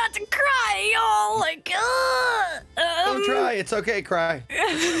hard not to cry, y'all. Don't try. It's okay. Cry.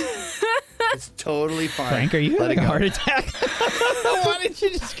 It's totally fine. Frank, are you having a heart attack? Why did you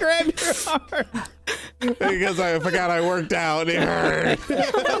just grab your heart? Because I forgot I worked out. It hurt.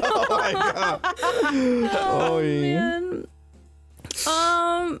 Oh my god. Oh yeah. Man.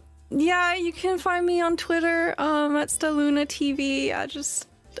 Yeah, you can find me on Twitter at Staluna TV.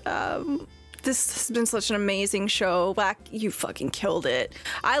 This has been such an amazing show. Whack, you fucking killed it.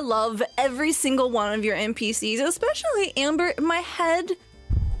 I love every single one of your NPCs, especially Amber. In my head,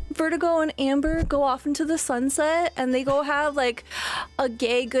 Vertigo and Amber go off into the sunset and they go have like a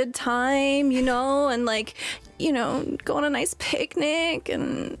gay good time, you know, and like, you know, go on a nice picnic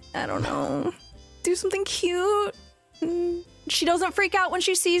and I don't know, do something cute. She doesn't freak out when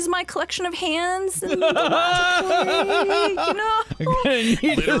she sees my collection of hands and you know.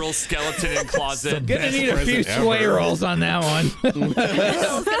 Literal skeleton in closet. Gonna need a few sway rolls on that one.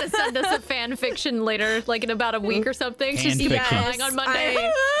 Michelle's gonna send us a fan fiction later, like in about a week or something. She's gonna be crying on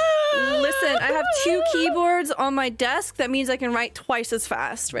Monday. Listen, I have 2 keyboards on my desk. That means I can write twice as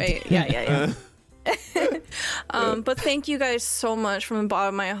fast, right? Yeah. But thank you guys so much from the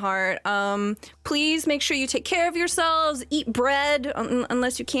bottom of my heart. Please make sure you take care of yourselves. Eat bread.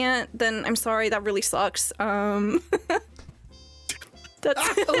 Unless you can't, then I'm sorry. That really sucks. That's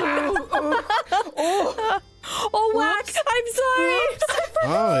oh, Whack. I'm sorry.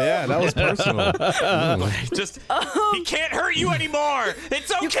 Oh, yeah, that was personal. Just, he can't hurt you anymore.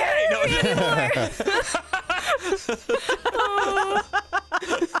 It's okay.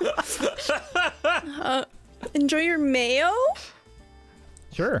 Enjoy your mayo.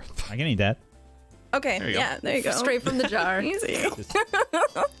 Sure, I can eat that. Okay, there you go. Straight from the jar. Easy.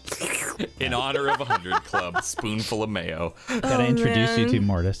 In honor of 100 Club, spoonful of mayo. Gotta introduce you to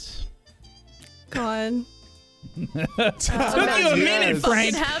Mortis. God. It took you a minute,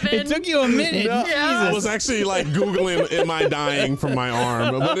 Frank. It took you a minute. No, Jesus. I was actually like Googling, am I dying from my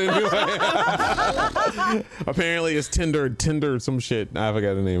arm? But anyway, apparently it's Tinder, some shit. I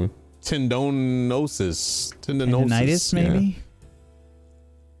forgot the name. Tendinosis, Tendinitis, maybe?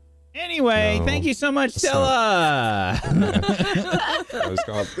 Yeah. Anyway, thank you so much, Stella. That was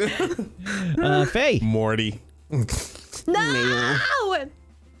called Faye. Morty. No!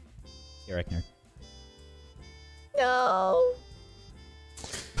 Eric nerd. No.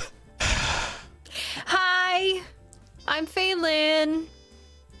 Hi, I'm Phelan.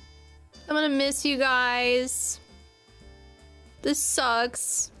 I'm gonna miss you guys. This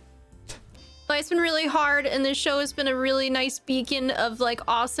sucks. Life's been really hard, and this show has been a really nice beacon of like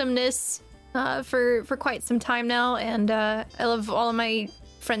awesomeness for quite some time now. And I love all of my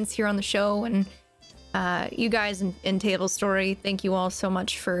friends here on the show, and you guys in Table Story. Thank you all so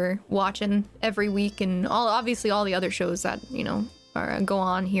much for watching every week, and obviously all the other shows that go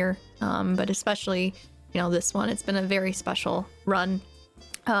on here. But especially this one. It's been a very special run.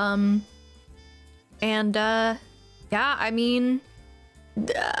 Yeah, I mean,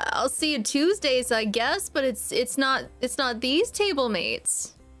 I'll see you Tuesdays, I guess, but it's not these table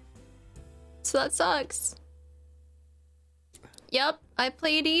mates. So that sucks. Yep, I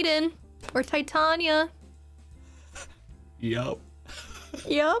played Eden or Titania. Yep.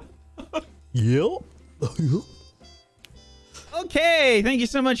 Yep. Okay, thank you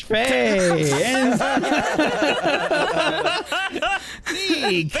so much, Faye. And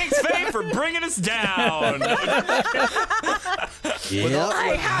thanks, Faye, for bringing us down. I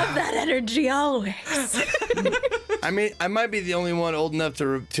have that energy always. I mean, I might be the only one old enough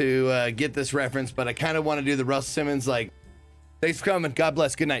to get this reference, but I kind of want to do the Russ Simmons, like, thanks for coming. God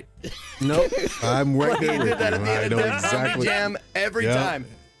bless. Good night. Nope. I'm right He there did with that you. at the I end know of Def exactly. Jam every Yep. time.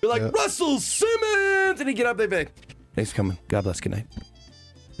 You're like, Yep. Russell Simmons! And he'd get up there and be like, thanks for coming. God bless. Good night.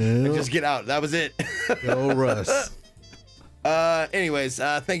 And just get out. That was it. Go Russ. Anyways,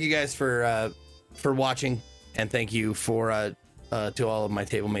 thank you guys for watching, and thank you to all of my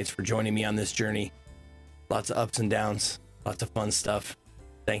table mates for joining me on this journey. Lots of ups and downs, lots of fun stuff.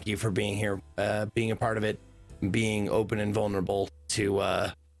 Thank you for being here, being a part of it, being open and vulnerable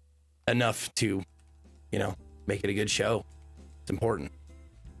to enough to, make it a good show. It's important.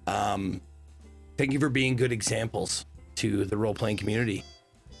 Thank you for being good examples to the role-playing community.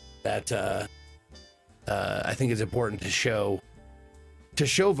 That I think is important to show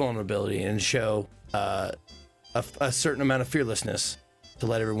vulnerability and show a certain amount of fearlessness to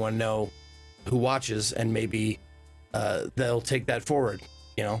let everyone know who watches, and maybe they'll take that forward,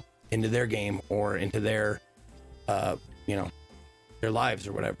 into their game or into their their lives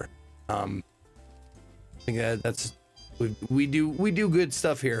or whatever. I think that's we do good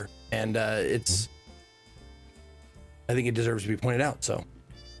stuff here, and I think it deserves to be pointed out. So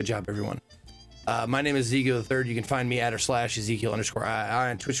good job, everyone. My name is Ezekiel the Third. You can find me @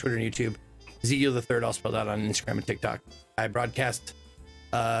 Ezekiel_I on Twitch, Twitter, and YouTube. Ezekiel the Third, all spelled out on Instagram and TikTok. I broadcast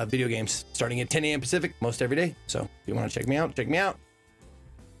video games starting at 10 a.m. Pacific most every day. So if you want to check me out, check me out.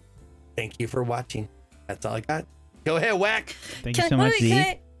 Thank you for watching. That's all I got. Go ahead, Whack. thank you so much,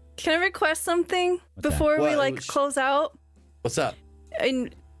 Z. Can I request something What's that? before we What? close out? What's up?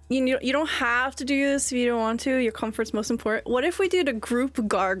 And you don't have to do this if you don't want to. Your comfort's most important. What if we did a group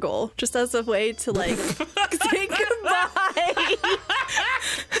gargle just as a way to like say goodbye?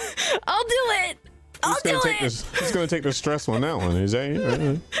 I'll do it. Who's gonna take the stress on that one? Is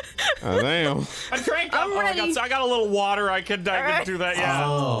that damn. I drank. I'm ready. I got a little water. I could do that. Yeah.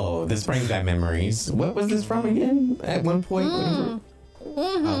 Oh, this brings back memories. What was this from again? At one point?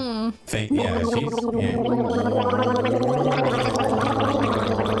 She's, Thank you.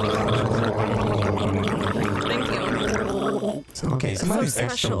 okay, somebody's So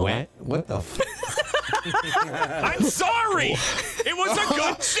extra special. wet. What the I'm sorry. It was a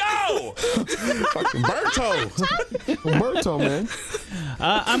good show. Fucking Berto, man.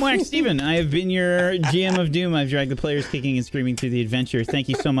 I'm Wax Steven. I have been your GM of Doom. I've dragged the players kicking and screaming through the adventure. Thank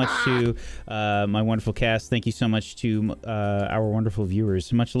you so much to my wonderful cast. Thank you so much to our wonderful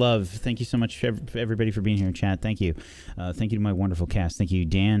viewers. Much love. Thank you so much for everybody for being here in chat. Thank you. Thank you to my wonderful cast. Thank you,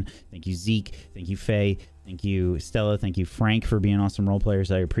 Dan. Thank you, Zeke. Thank you, Faye. Thank you, Stella. Thank you, Frank, for being awesome role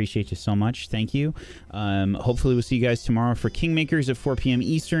players. I appreciate you so much. Thank you. Hopefully we'll see you guys tomorrow for Kingmakers at 4 p.m.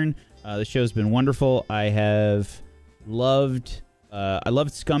 Eastern. The show's been wonderful. I loved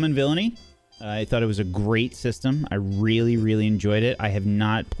Scum and Villainy. I thought it was a great system. I really, really enjoyed it. I have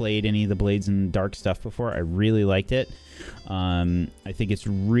not played any of the Blades and Dark stuff before. I really liked it. I think it's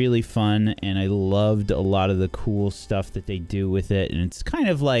really fun, and I loved a lot of the cool stuff that they do with it. And it's kind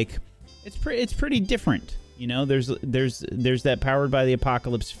of like it's pretty different. You know, there's that Powered by the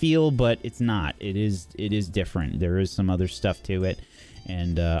Apocalypse feel, but it's not. It is different. There is some other stuff to it,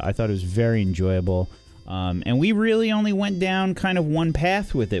 and I thought it was very enjoyable. And we really only went down kind of one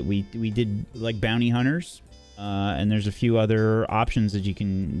path with it. We did like bounty hunters, and there's a few other options that you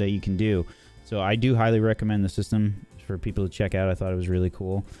can do. So I do highly recommend the system for people to check out. I thought it was really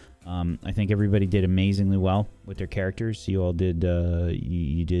cool. I think everybody did amazingly well with their characters. You all did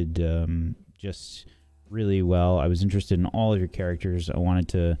you did just really well. I was interested in all of your characters. I wanted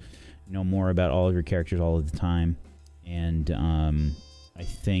to know more about all of your characters all of the time, and I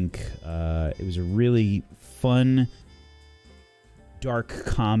think it was a really fun, dark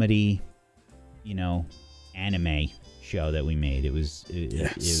comedy, anime show that we made. It was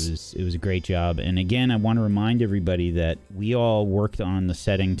a great job. And again, I want to remind everybody that we all worked on the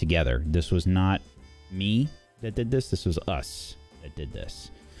setting together. This was not me that did this. This was us that did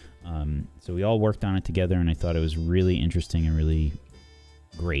this. So we all worked on it together, and I thought it was really interesting and really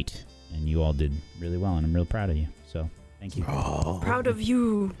great. And you all did really well, and I'm real proud of you. So thank you. Oh. Proud of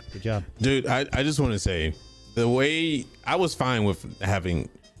you. Good job. Dude, I just want to say, the way I was fine with having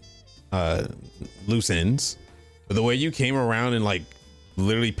loose ends, but the way you came around and like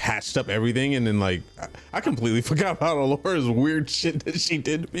literally patched up everything, and then like I completely forgot about Alora's weird shit that she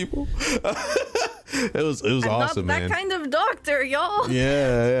did to people. It was awesome, not that man. kind of doctor, y'all.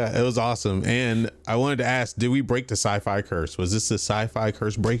 Yeah, it was awesome. And I wanted to ask, did we break the sci-fi curse? Was this a sci-fi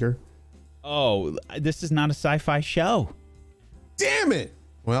curse breaker? Oh, this is not a sci-fi show. Damn it!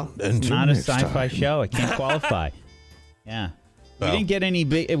 Well, It's not a sci-fi show. I can't qualify. Yeah, we didn't get any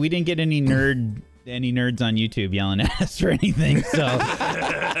nerds on YouTube yelling at us or anything. So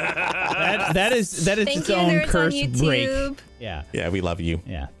that is Thank its you, own nerds curse on break. YouTube. Yeah, we love you.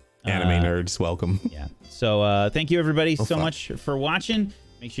 Yeah. Anime nerds, welcome. Yeah. So thank you everybody so much for watching.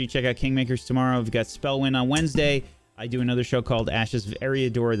 Make sure you check out Kingmakers tomorrow. We've got Spellwind on Wednesday. I do another show called Ashes of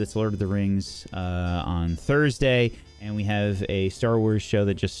Eriador that's Lord of the Rings on Thursday. And we have a Star Wars show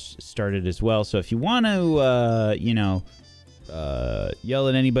that just started as well. So if you want to, yell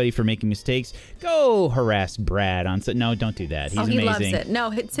at anybody for making mistakes, go harass Brad on... No, don't do that. He's he amazing. loves it.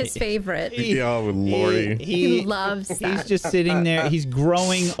 No, it's his favorite. Oh, Lordy. He loves that. He's just sitting there. He's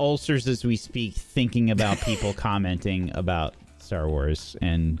growing ulcers as we speak, thinking about people commenting about Star Wars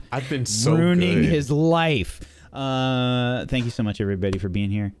and I've been so ruining good. his life. Thank you so much, everybody, for being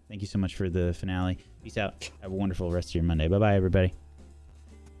here. Thank you so much for the finale. Peace out. Have a wonderful rest of your Monday. Bye-bye, everybody.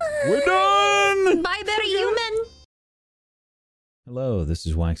 We're done! Bye, better human. Hello, this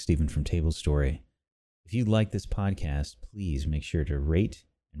is Wax Steven from Table Story. If you like this podcast, please make sure to rate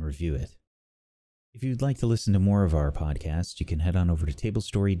and review it. If you'd like to listen to more of our podcasts, you can head on over to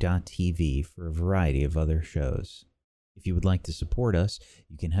tablestory.tv for a variety of other shows. If you would like to support us,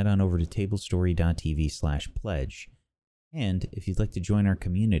 you can head on over to tablestory.tv/pledge. And if you'd like to join our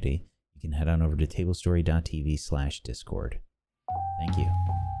community, you can head on over to tablestory.tv/discord. Thank you.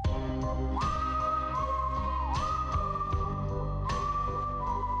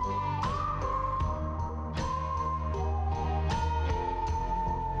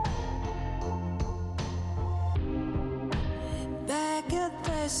 Back at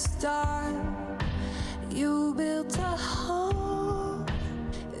the a star. You built a home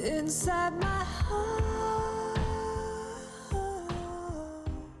inside my heart.